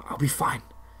 "I'll be fine.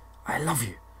 I love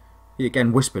you," he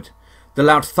again whispered. The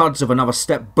loud thuds of another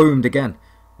step boomed again,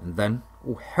 and then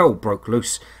all hell broke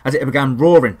loose as it began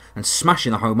roaring and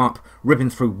smashing the home up,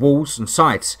 ripping through walls and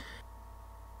sides.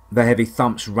 The heavy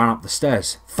thumps ran up the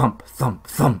stairs, thump, thump,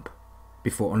 thump,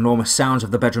 before enormous sounds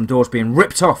of the bedroom doors being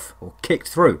ripped off or kicked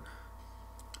through.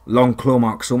 Long claw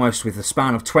marks almost with a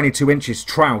span of 22 inches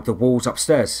trailed the walls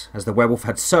upstairs as the werewolf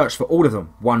had searched for all of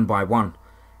them one by one.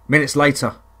 Minutes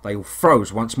later, they all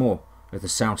froze once more as the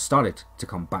sound started to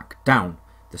come back down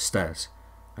the stairs,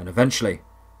 and eventually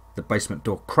the basement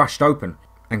door crashed open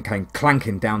and came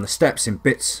clanking down the steps in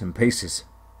bits and pieces.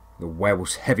 The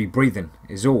werewolf's heavy breathing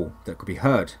is all that could be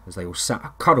heard as they all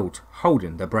sat cuddled,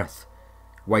 holding their breath,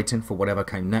 waiting for whatever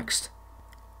came next.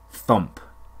 Thump,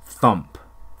 thump,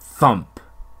 thump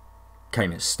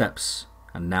came its steps,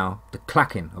 and now the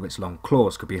clacking of its long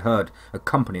claws could be heard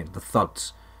accompanying the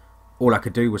thuds. All I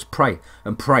could do was pray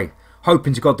and pray,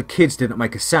 hoping to God the kids didn't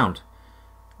make a sound.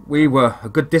 We were a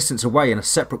good distance away in a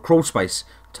separate crawl space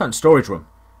turned storage room,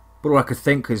 but all I could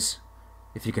think is,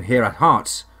 if you can hear our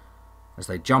hearts as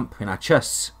they jump in our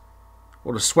chests,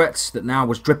 or the sweat that now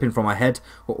was dripping from my head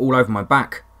or all over my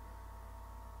back.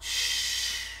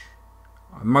 Shh.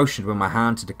 I motioned with my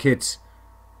hand to the kids,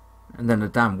 and then the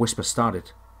damn whisper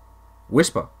started.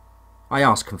 Whisper? I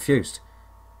asked, confused.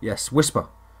 Yes, whisper,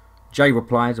 Jay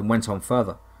replied and went on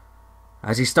further.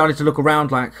 As he started to look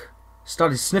around,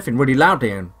 started sniffing really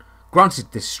loudly and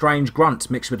grunted this strange grunt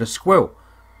mixed with a squeal.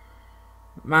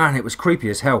 Man, it was creepy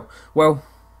as hell. Well,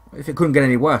 if it couldn't get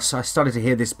any worse, I started to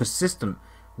hear this persistent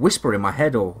whisper in my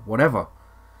head or whatever.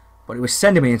 But it was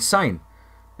sending me insane.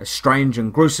 As strange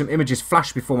and gruesome images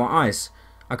flashed before my eyes,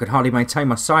 I could hardly maintain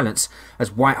my silence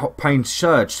as white-hot pain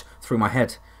surged through my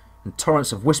head, and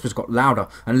torrents of whispers got louder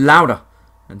and louder,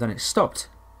 and then it stopped.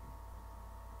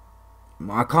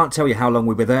 I can't tell you how long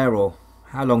we were there or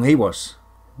how long he was,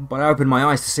 but I opened my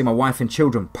eyes to see my wife and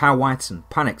children pale-white and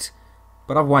panicked,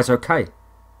 but otherwise okay.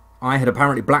 I had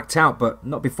apparently blacked out, but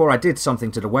not before I did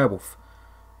something to the werewolf.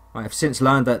 I have since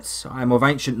learned that I am of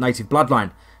ancient native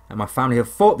bloodline, and my family have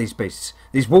fought these beasts,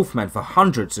 these wolfmen, for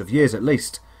hundreds of years at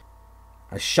least.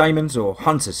 As shamans or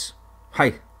hunters.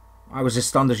 Hey, I was as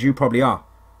stunned as you probably are.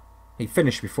 He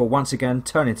finished before once again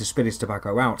turning to spit his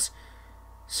tobacco out.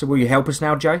 So will you help us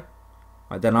now, Jay?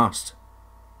 I then asked.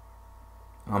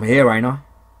 I'm here, ain't I?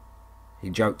 He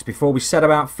joked before we set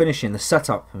about finishing the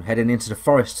setup and heading into the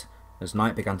forest as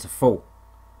night began to fall.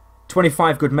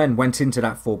 25 good men went into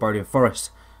that foreboding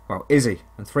forest, while Izzy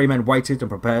and 3 men waited and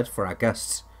prepared for our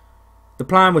guests. The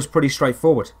plan was pretty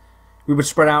straightforward. We would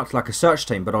spread out like a search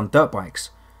team, but on dirt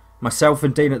bikes. Myself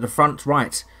and Dean at the front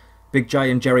right, Big J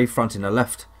and Jerry fronting the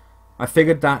left. I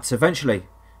figured that eventually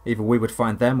either we would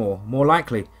find them or, more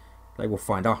likely, they will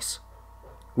find us.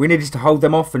 We needed to hold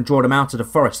them off and draw them out of the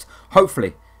forest,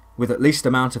 hopefully with at least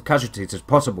amount of casualties as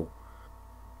possible.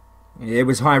 It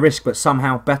was high risk, but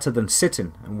somehow better than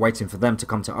sitting and waiting for them to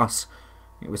come to us.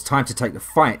 It was time to take the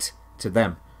fight to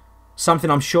them, something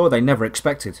I'm sure they never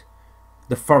expected.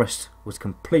 The forest was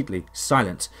completely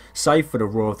silent, save for the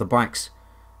roar of the bikes.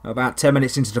 About 10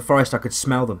 minutes into the forest I could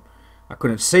smell them. I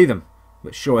couldn't see them,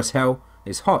 but sure as hell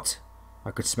is hot.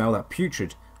 I could smell that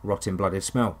putrid, rotting blooded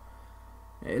smell.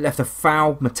 It left a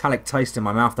foul, metallic taste in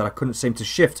my mouth that I couldn't seem to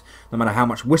shift, no matter how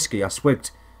much whiskey I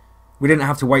swigged. We didn't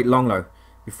have to wait long though,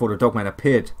 before the dogmen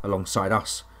appeared alongside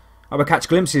us. I would catch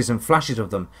glimpses and flashes of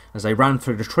them as they ran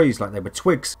through the trees like they were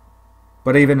twigs.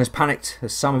 But even as panicked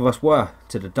as some of us were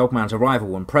to the dogman's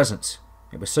arrival and presence,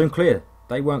 it was soon clear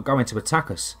they weren't going to attack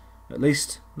us, at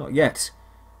least not yet.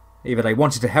 Either they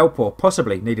wanted to help or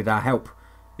possibly needed our help.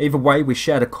 Either way, we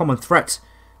shared a common threat,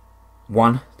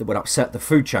 one that would upset the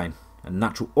food chain and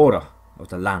natural order of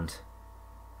the land.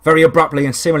 Very abruptly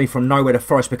and seemingly from nowhere, the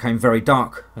forest became very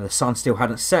dark and the sun still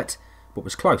hadn't set, but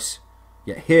was close.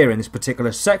 Yet here in this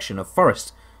particular section of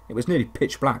forest, it was nearly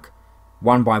pitch black.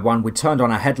 One by one we turned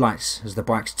on our headlights as the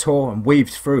bikes tore and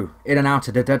weaved through, in and out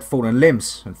of the dead fallen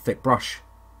limbs and thick brush.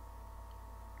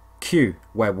 Cue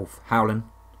werewolf howling.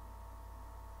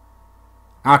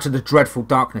 Out of the dreadful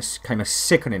darkness came a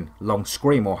sickening long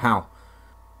scream or howl.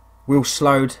 We all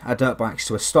slowed our dirt bikes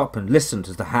to a stop and listened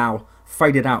as the howl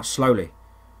faded out slowly,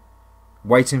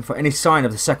 waiting for any sign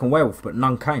of the second werewolf, but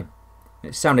none came.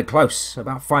 It sounded close,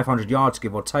 about 500 yards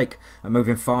give or take, and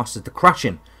moving fast as the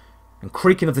crashing and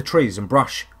creaking of the trees and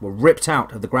brush were ripped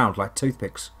out of the ground like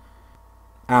toothpicks.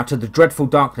 Out of the dreadful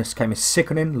darkness came a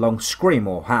sickening long scream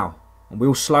or howl, and we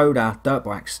all slowed our dirt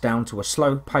bikes down to a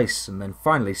slow pace and then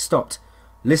finally stopped,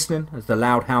 listening as the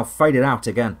loud howl faded out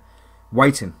again,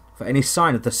 waiting for any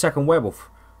sign of the second werewolf,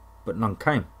 but none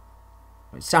came.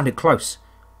 It sounded close,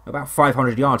 about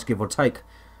 500 yards give or take,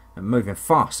 and moving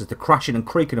fast as the crashing and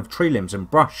creaking of tree limbs and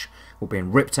brush were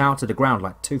being ripped out of the ground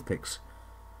like toothpicks.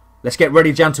 Let's get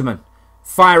ready, gentlemen.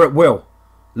 Fire at will.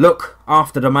 Look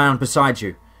after the man beside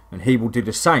you, and he will do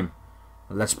the same.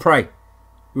 And let's pray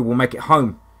we will make it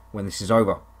home when this is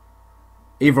over.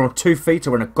 Either on 2 feet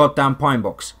or in a goddamn pine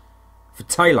box. For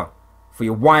Taylor, for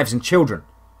your wives and children.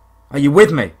 Are you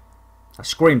with me? I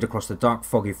screamed across the dark,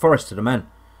 foggy forest to the men.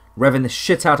 Revving the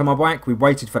shit out of my bike, we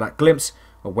waited for that glimpse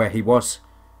of where he was.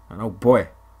 And oh boy,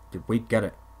 did we get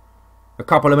it. A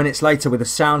couple of minutes later, with the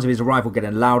sounds of his arrival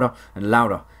getting louder and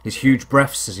louder, his huge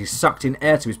breaths as he sucked in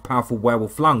air to his powerful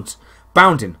werewolf lungs,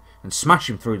 bounding and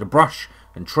smashing through the brush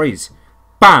and trees.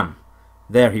 Bam!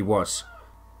 There he was.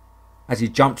 As he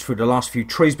jumped through the last few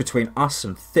trees between us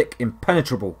and thick,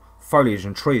 impenetrable foliage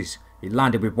and trees, he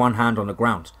landed with one hand on the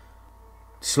ground.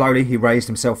 Slowly he raised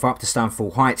himself up to stand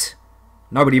full height.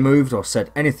 Nobody moved or said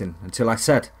anything until I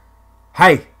said,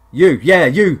 "Hey, you, yeah,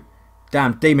 you,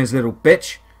 damn demon's little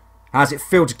bitch. How's it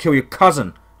feel to kill your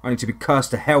cousin, only to be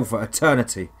cursed to hell for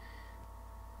eternity?"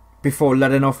 Before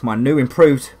letting off my new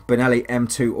improved Benelli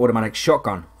M2 automatic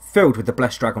shotgun, filled with the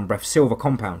Blessed Dragon Breath silver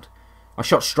compound, I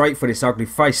shot straight for this ugly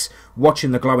face,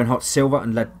 watching the glowing hot silver,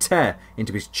 and let tear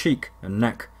into his cheek and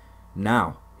neck.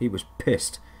 Now he was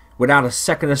pissed. Without a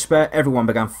second to spare, everyone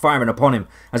began firing upon him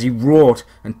as he roared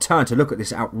and turned to look at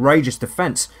this outrageous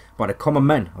defence by the common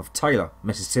men of Taylor,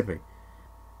 Mississippi.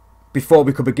 Before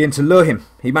we could begin to lure him,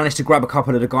 he managed to grab a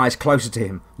couple of the guys closer to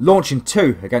him, launching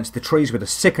two against the trees with a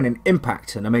sickening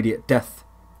impact and immediate death.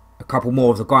 A couple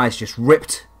more of the guys just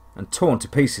ripped and torn to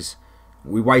pieces.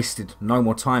 We wasted no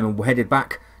more time and headed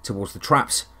back towards the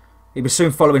traps. He was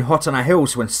soon following hot on our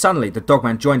heels when suddenly the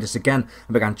dogman joined us again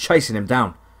and began chasing him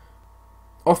down.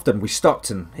 Often we stopped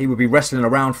and he would be wrestling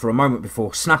around for a moment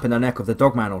before snapping the neck of the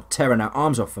dogman or tearing our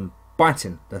arms off and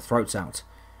biting their throats out.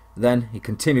 Then he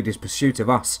continued his pursuit of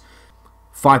us.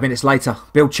 5 minutes later,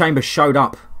 Bill Chambers showed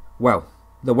up. Well,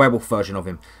 the werewolf version of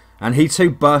him. And he too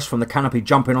burst from the canopy,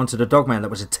 jumping onto the dogman that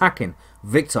was attacking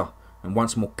Victor and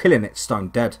once more killing it stone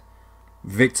dead.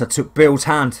 Victor took Bill's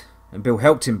hand and Bill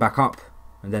helped him back up.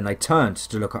 And then they turned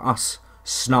to look at us,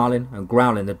 snarling and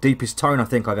growling, the deepest tone I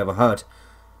think I've ever heard.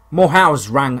 More howls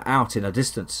rang out in the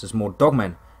distance as more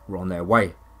dogmen were on their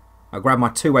way. I grabbed my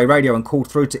two-way radio and called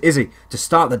through to Izzy to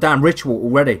start the damn ritual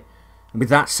already. And with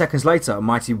that, seconds later, a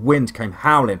mighty wind came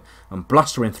howling and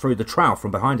blustering through the trail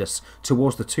from behind us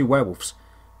towards the two werewolves.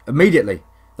 Immediately,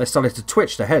 they started to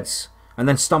twitch their heads and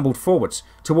then stumbled forwards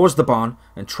towards the barn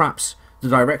and traps, the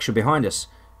direction behind us.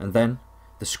 And then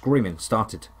the screaming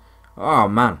started. Oh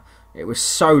man, it was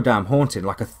so damn haunting,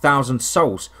 like 1,000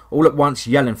 souls all at once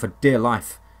yelling for dear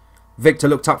life. Victor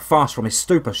looked up fast from his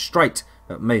stupor straight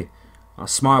at me. I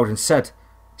smiled and said,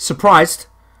 "Surprised?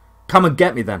 Come and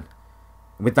get me then."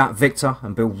 And with that, Victor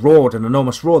and Bill roared an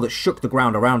enormous roar that shook the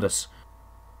ground around us.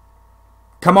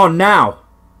 "Come on now!"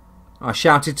 I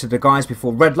shouted to the guys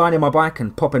before redlining my bike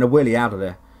and popping a wheelie out of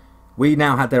there. We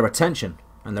now had their attention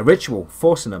and the ritual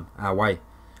forcing them our way.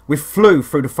 We flew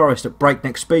through the forest at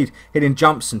breakneck speed, hitting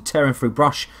jumps and tearing through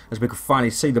brush as we could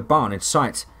finally see the barn in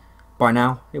sight. By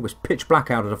now, it was pitch black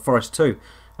out of the forest too.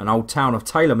 An old town of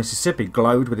Taylor, Mississippi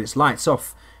glowed with its lights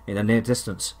off in the near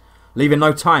distance. Leaving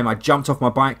no time, I jumped off my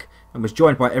bike and was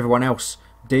joined by everyone else,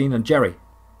 Dean and Jerry,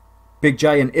 Big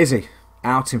J and Izzy,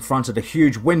 out in front of the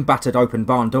huge wind-battered open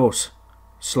barn doors.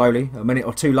 Slowly, a minute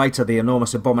or two later, the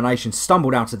enormous abomination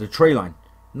stumbled out of the tree line,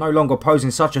 no longer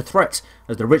posing such a threat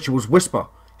as the ritual's whisper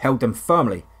held them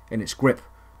firmly in its grip.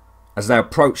 As they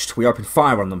approached, we opened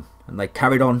fire on them, and they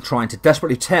carried on trying to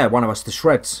desperately tear one of us to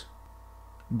shreds,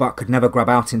 but could never grab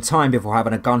out in time before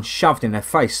having a gun shoved in their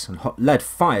face and hot lead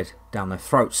fired down their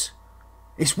throats.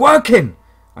 "It's working!"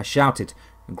 I shouted,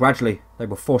 and gradually they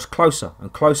were forced closer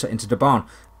and closer into the barn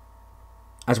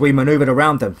as we manoeuvred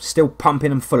around them, still pumping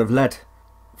them full of lead.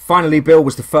 Finally, Bill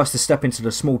was the first to step into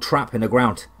the small trap in the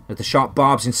ground, as the sharp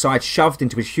barbs inside shoved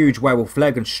into his huge werewolf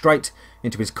leg and straight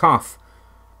into his calf.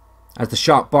 As the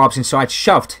sharp barbs inside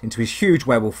shoved into his huge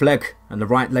werewolf leg, and the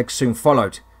right leg soon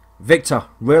followed, Victor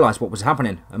realised what was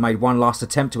happening and made one last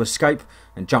attempt to escape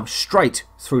and jumped straight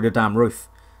through the damn roof.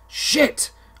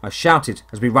 "Shit!" I shouted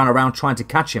as we ran around trying to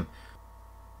catch him.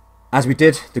 As we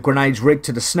did, the grenades rigged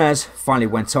to the snares finally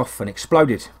went off and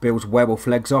exploded Bill's werewolf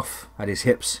legs off at his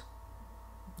hips.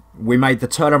 We made the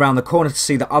turn around the corner to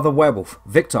see the other werewolf,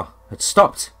 Victor, had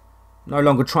stopped, no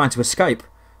longer trying to escape,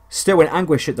 still in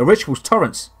anguish at the ritual's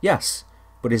torrents, yes,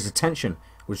 but his attention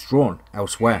was drawn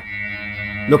elsewhere.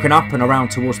 Looking up and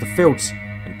around towards the fields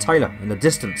and Taylor in the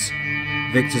distance,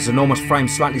 Victor's enormous frame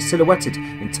slightly silhouetted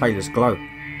in Taylor's glow.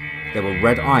 There were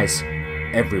red eyes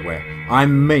everywhere. I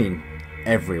mean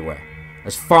everywhere.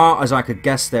 As far as I could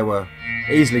guess, there were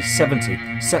easily 70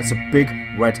 sets of big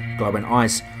red glowing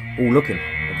eyes, all looking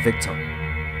at Victor.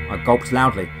 I gulped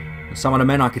loudly, and some of the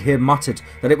men I could hear muttered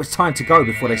that it was time to go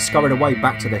before they scurried away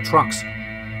back to their trucks.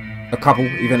 A couple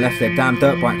even left their damn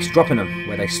dirt bikes, dropping them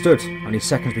where they stood only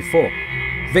seconds before.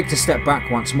 Victor stepped back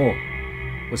once more.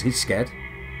 Was he scared?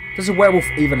 Does a werewolf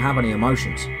even have any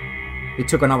emotions? He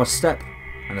took another step,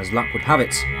 and as luck would have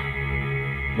it,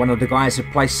 one of the guys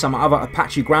had placed some other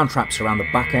Apache ground traps around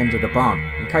the back end of the barn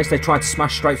in case they tried to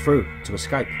smash straight through to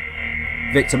escape.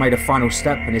 Victor made a final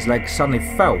step and his leg suddenly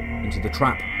fell into the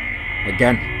trap.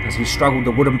 Again, as he struggled,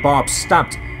 the wooden barbs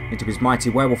stabbed into his mighty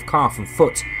werewolf calf and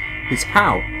foot. His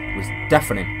howl was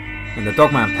deafening, and the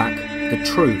dogman pack, the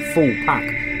true full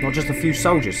pack, not just a few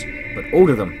soldiers, but all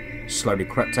of them, slowly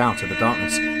crept out of the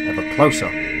darkness ever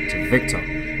closer to Victor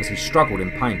as he struggled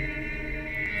in pain.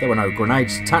 There were no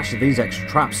grenades attached to these extra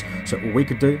traps, so all we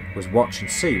could do was watch and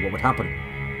see what would happen.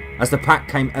 As the pack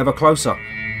came ever closer,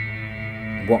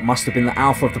 what must have been the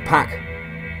alpha of the pack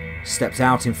stepped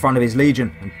out in front of his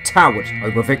legion and towered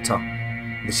over Victor.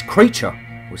 This creature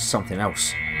was something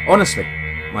else. Honestly,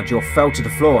 my jaw fell to the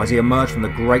floor as he emerged from the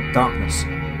great darkness.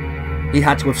 He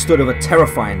had to have stood of a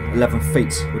terrifying 11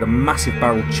 feet, with a massive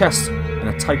barreled chest and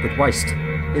a tapered waist.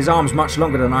 His arms much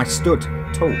longer than I stood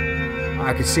tall.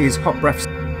 I could see his hot breath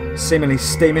seemingly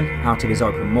steaming out of his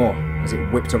open maw as it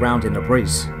whipped around in the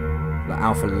breeze. The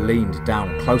Alpha leaned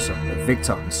down closer at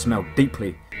Victor and smelled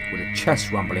deeply with a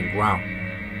chest-rumbling growl.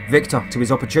 Victor, to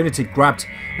his opportunity, grabbed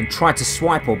and tried to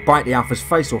swipe or bite the Alpha's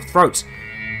face or throat,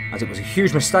 as it was a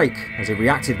huge mistake as he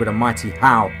reacted with a mighty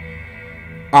howl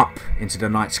up into the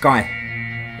night sky.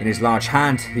 In his large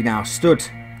hand, he now stood,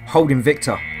 holding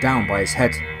Victor down by his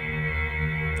head.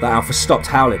 The Alpha stopped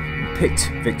howling and picked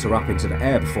Victor up into the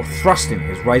air before thrusting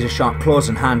his razor-sharp claws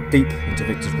and hand deep into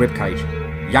Victor's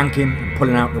ribcage, yanking and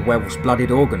pulling out the werewolf's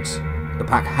bloodied organs. The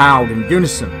pack howled in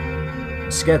unison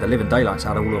and scared the living daylights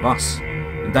out of all of us.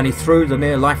 And then he threw the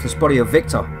near-lifeless body of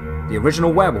Victor, the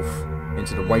original werewolf,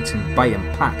 into the waiting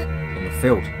baying pack in the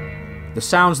field. The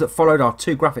sounds that followed are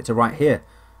too graphic to write here,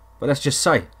 but let's just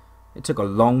say it took a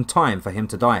long time for him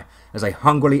to die as they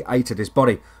hungrily ate at his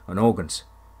body and organs.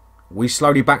 We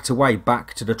slowly backed away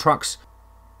back to the trucks,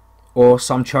 or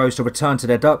some chose to return to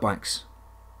their dirt bikes.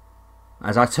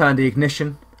 As I turned the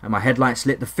ignition and my headlights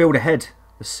lit the field ahead,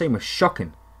 the scene was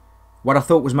shocking. What I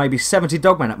thought was maybe 70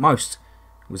 dogmen at most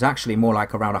was actually more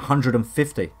like around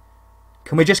 150.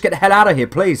 "Can we just get the hell out of here,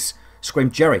 please?"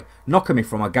 screamed Jerry, knocking me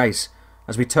from my gaze.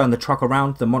 As we turned the truck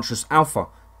around, the monstrous Alpha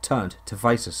turned to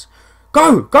face us.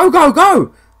 "Go! Go! Go!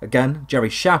 Go!" Again, Jerry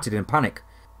shouted in panic.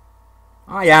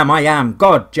 I am.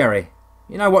 God, Jerry.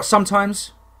 You know what,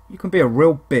 sometimes you can be a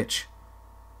real bitch."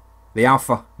 The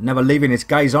Alpha never leaving his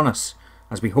gaze on us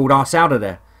as we hauled us out of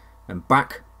there and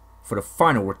back for the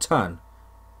final return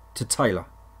to Taylor.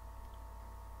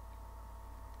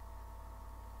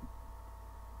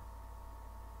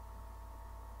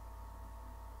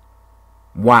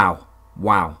 Wow.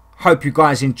 Hope you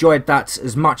guys enjoyed that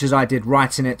as much as I did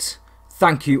writing it.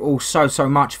 Thank you all so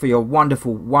much for your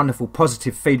wonderful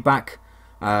positive feedback.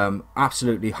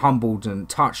 Absolutely humbled and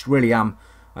touched, really am,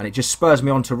 and it just spurs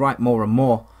me on to write more and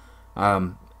more.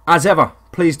 As ever,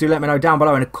 please do let me know down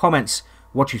below in the comments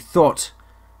what you thought.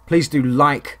 Please do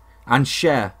like and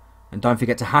share, and don't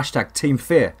forget to hashtag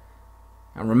TeamFEAR.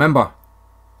 And remember,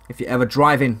 if you're ever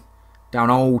driving down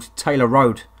old Taylor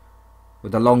Road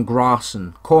with the long grass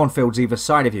and cornfields either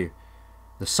side of you,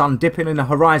 the sun dipping in the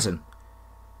horizon,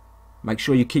 make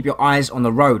sure you keep your eyes on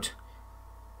the road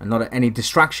and not at any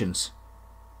distractions.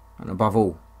 And above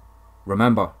all,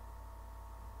 remember,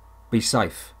 be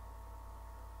safe,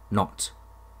 not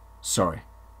sorry.